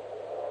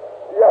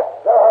 Yes,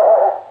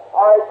 sir.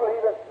 I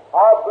believe it.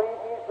 I believe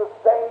he's the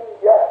same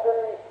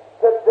yesterday,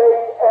 today,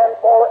 and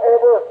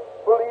forever.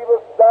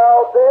 Believest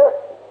thou this?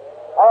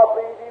 I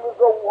believe he was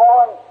the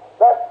one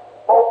that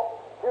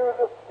spoke to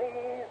the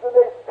seas and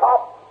they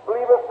stopped.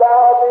 Believest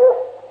thou this?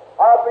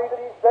 I believe that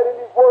he said in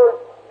his word,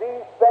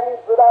 these things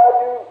that I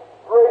do,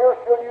 greater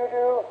shall you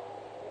do.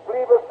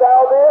 Believest thou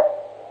this?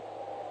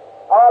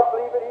 I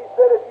believe that he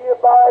said, if ye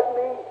abide in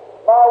me,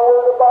 my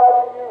word abide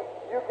in you,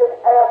 you can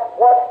ask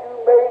what you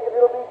may and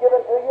it'll be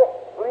given to you.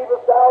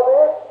 Believest thou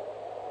this?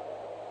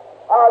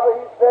 I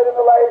believe he said in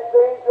the last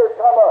days there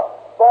come a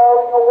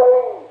falling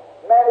away,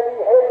 man to be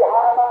heady,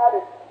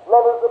 high-minded,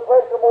 lovers of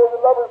pleasure more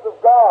than lovers of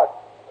God.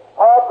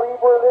 I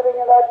believe we're living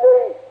in that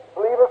day.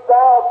 Believest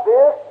thou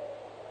this?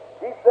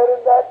 He said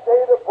in that day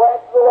the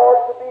branch of the Lord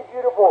should be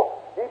beautiful.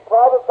 He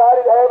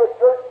prophesied to have a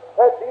church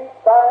that these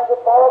signs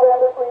will follow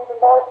them that believe. In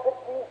Mark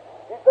 16,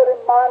 he said,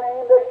 in my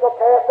name they shall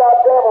cast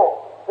out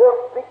devils.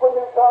 They'll speak with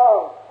new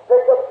tongues.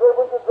 Take up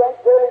serpents and drink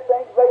deadly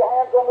things. Lay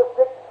hands on the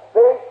sick.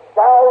 They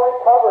shall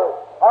recover.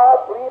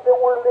 I believe that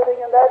we're living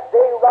in that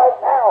day right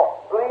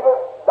now.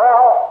 Believest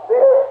thou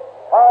this?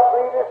 I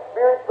believe his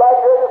Spirit's right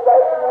here this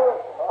afternoon.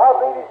 I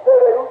believe he said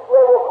that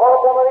whosoever will call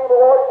upon the name of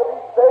the Lord shall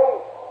be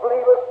saved.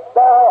 Believest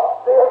thou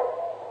this?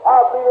 I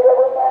believe that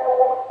every man and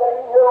woman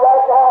sitting here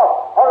right now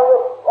under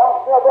the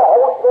function of the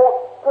Holy Ghost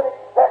could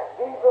accept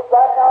Jesus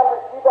right now and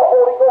receive the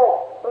Holy Ghost.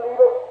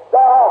 Believest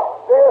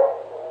thou this?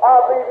 I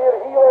believe he'll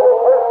heal every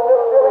person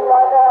that's living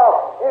right now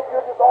if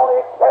you're just only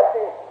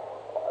accepting.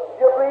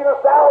 You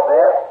believest thou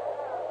this?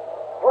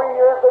 3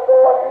 years ago,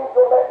 an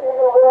angel met me in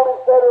the road and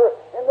said, or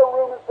in the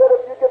room and said,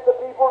 if you get the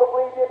people to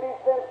believe you, be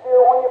sincere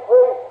when you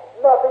pray,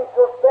 nothing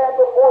shall stand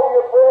before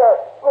your prayer.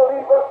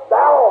 Believest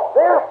thou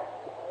this?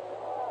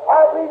 I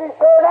believe he's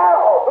here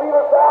now.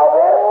 Believest thou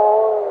this?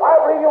 I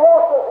believe he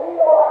wants to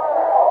heal right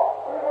now.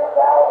 Believest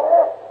thou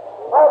this?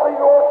 I believe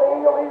he wants to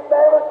heal these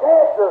men with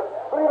cancer.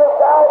 Believest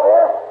thou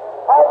this?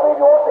 I believe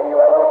he wants to heal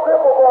that little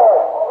cripple boy.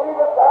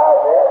 Believest thou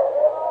this?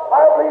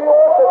 I believe he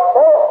wants to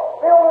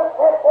fill this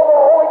tent full of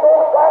the Holy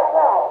Ghost right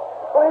now.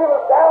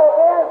 Believest thou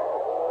this?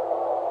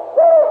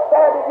 Let us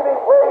stand and give him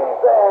praise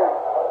then.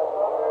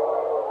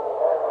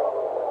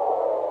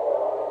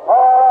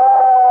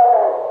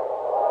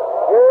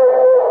 Here he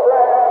is,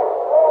 friend.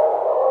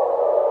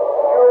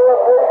 You're a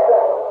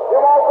patient. You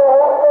want the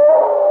Holy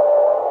Ghost?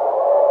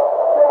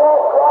 You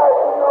want Christ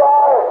in your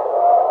life?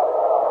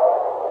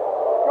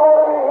 You want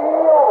to be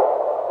healed?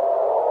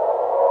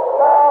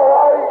 Now,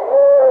 right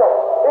here,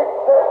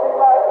 accept him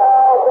right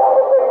now on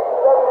the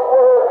basis of his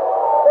word.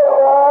 Say,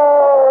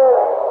 Lord,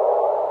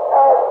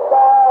 at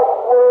God's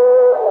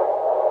word,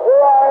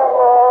 here I am,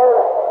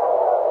 Lord.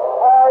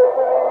 I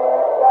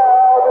believe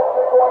now that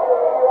you're going to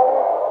heal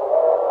me.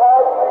 I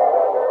believe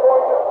that you're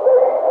going to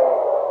save me.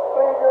 I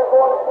believe you're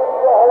going to give me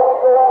the Holy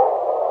Ghost.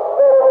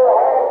 Let every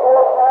hand go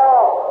up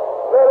now.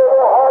 Let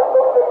every heart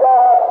look to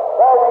God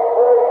while we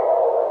pray.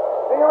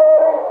 Be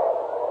ready?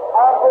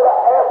 I'm going to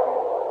ask you.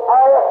 I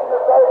ask you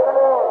this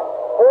afternoon,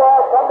 before I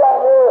come down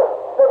here,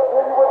 to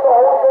fill you with the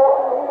Holy Ghost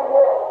and heal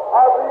you.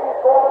 I believe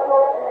he's going to do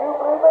it. Do you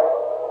believe it?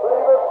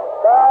 Believest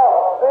thou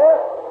this?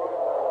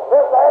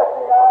 Let's ask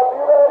him now. Be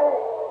ready?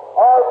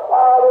 Our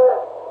Father,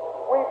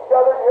 we've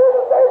gathered here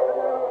this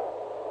afternoon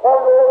for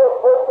no other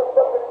purpose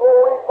but to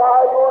glorify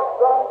your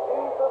Son,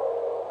 Jesus.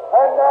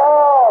 And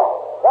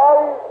now, while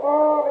he's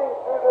moving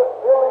through this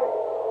building,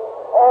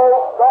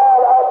 oh God,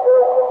 out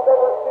there, we'll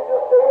never see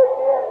this day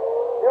again.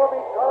 He'll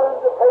be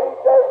turned the page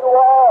after a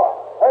while,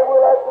 and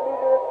we'll have to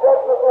meet in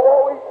judgment for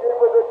what we did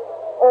with it.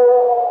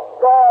 Oh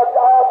God,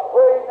 I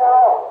pray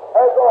now,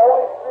 as the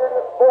Holy Spirit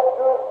has spoke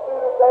to us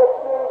through this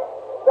afternoon,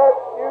 that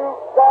you,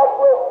 God,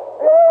 will